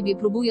gubi siebie,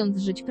 próbując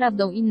żyć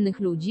prawdą innych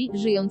ludzi,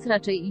 żyjąc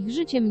raczej ich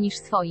życiem niż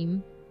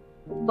swoim.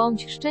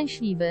 Bądź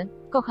szczęśliwy.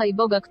 Kochaj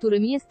Boga,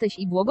 którym jesteś,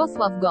 i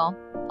błogosław Go.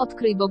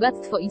 Odkryj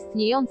bogactwo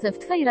istniejące w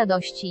Twej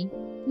radości.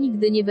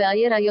 Nigdy nie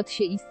wyajeraj od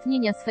się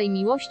istnienia swej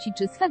miłości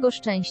czy swego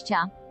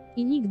szczęścia.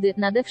 I nigdy,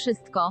 nade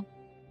wszystko,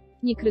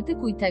 nie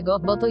krytykuj tego,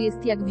 bo to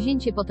jest jak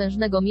wzięcie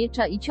potężnego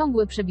miecza i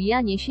ciągłe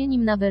przebijanie się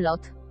nim na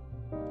wylot.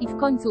 I w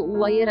końcu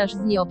uajerasz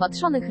z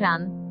nieopatrzonych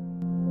ran.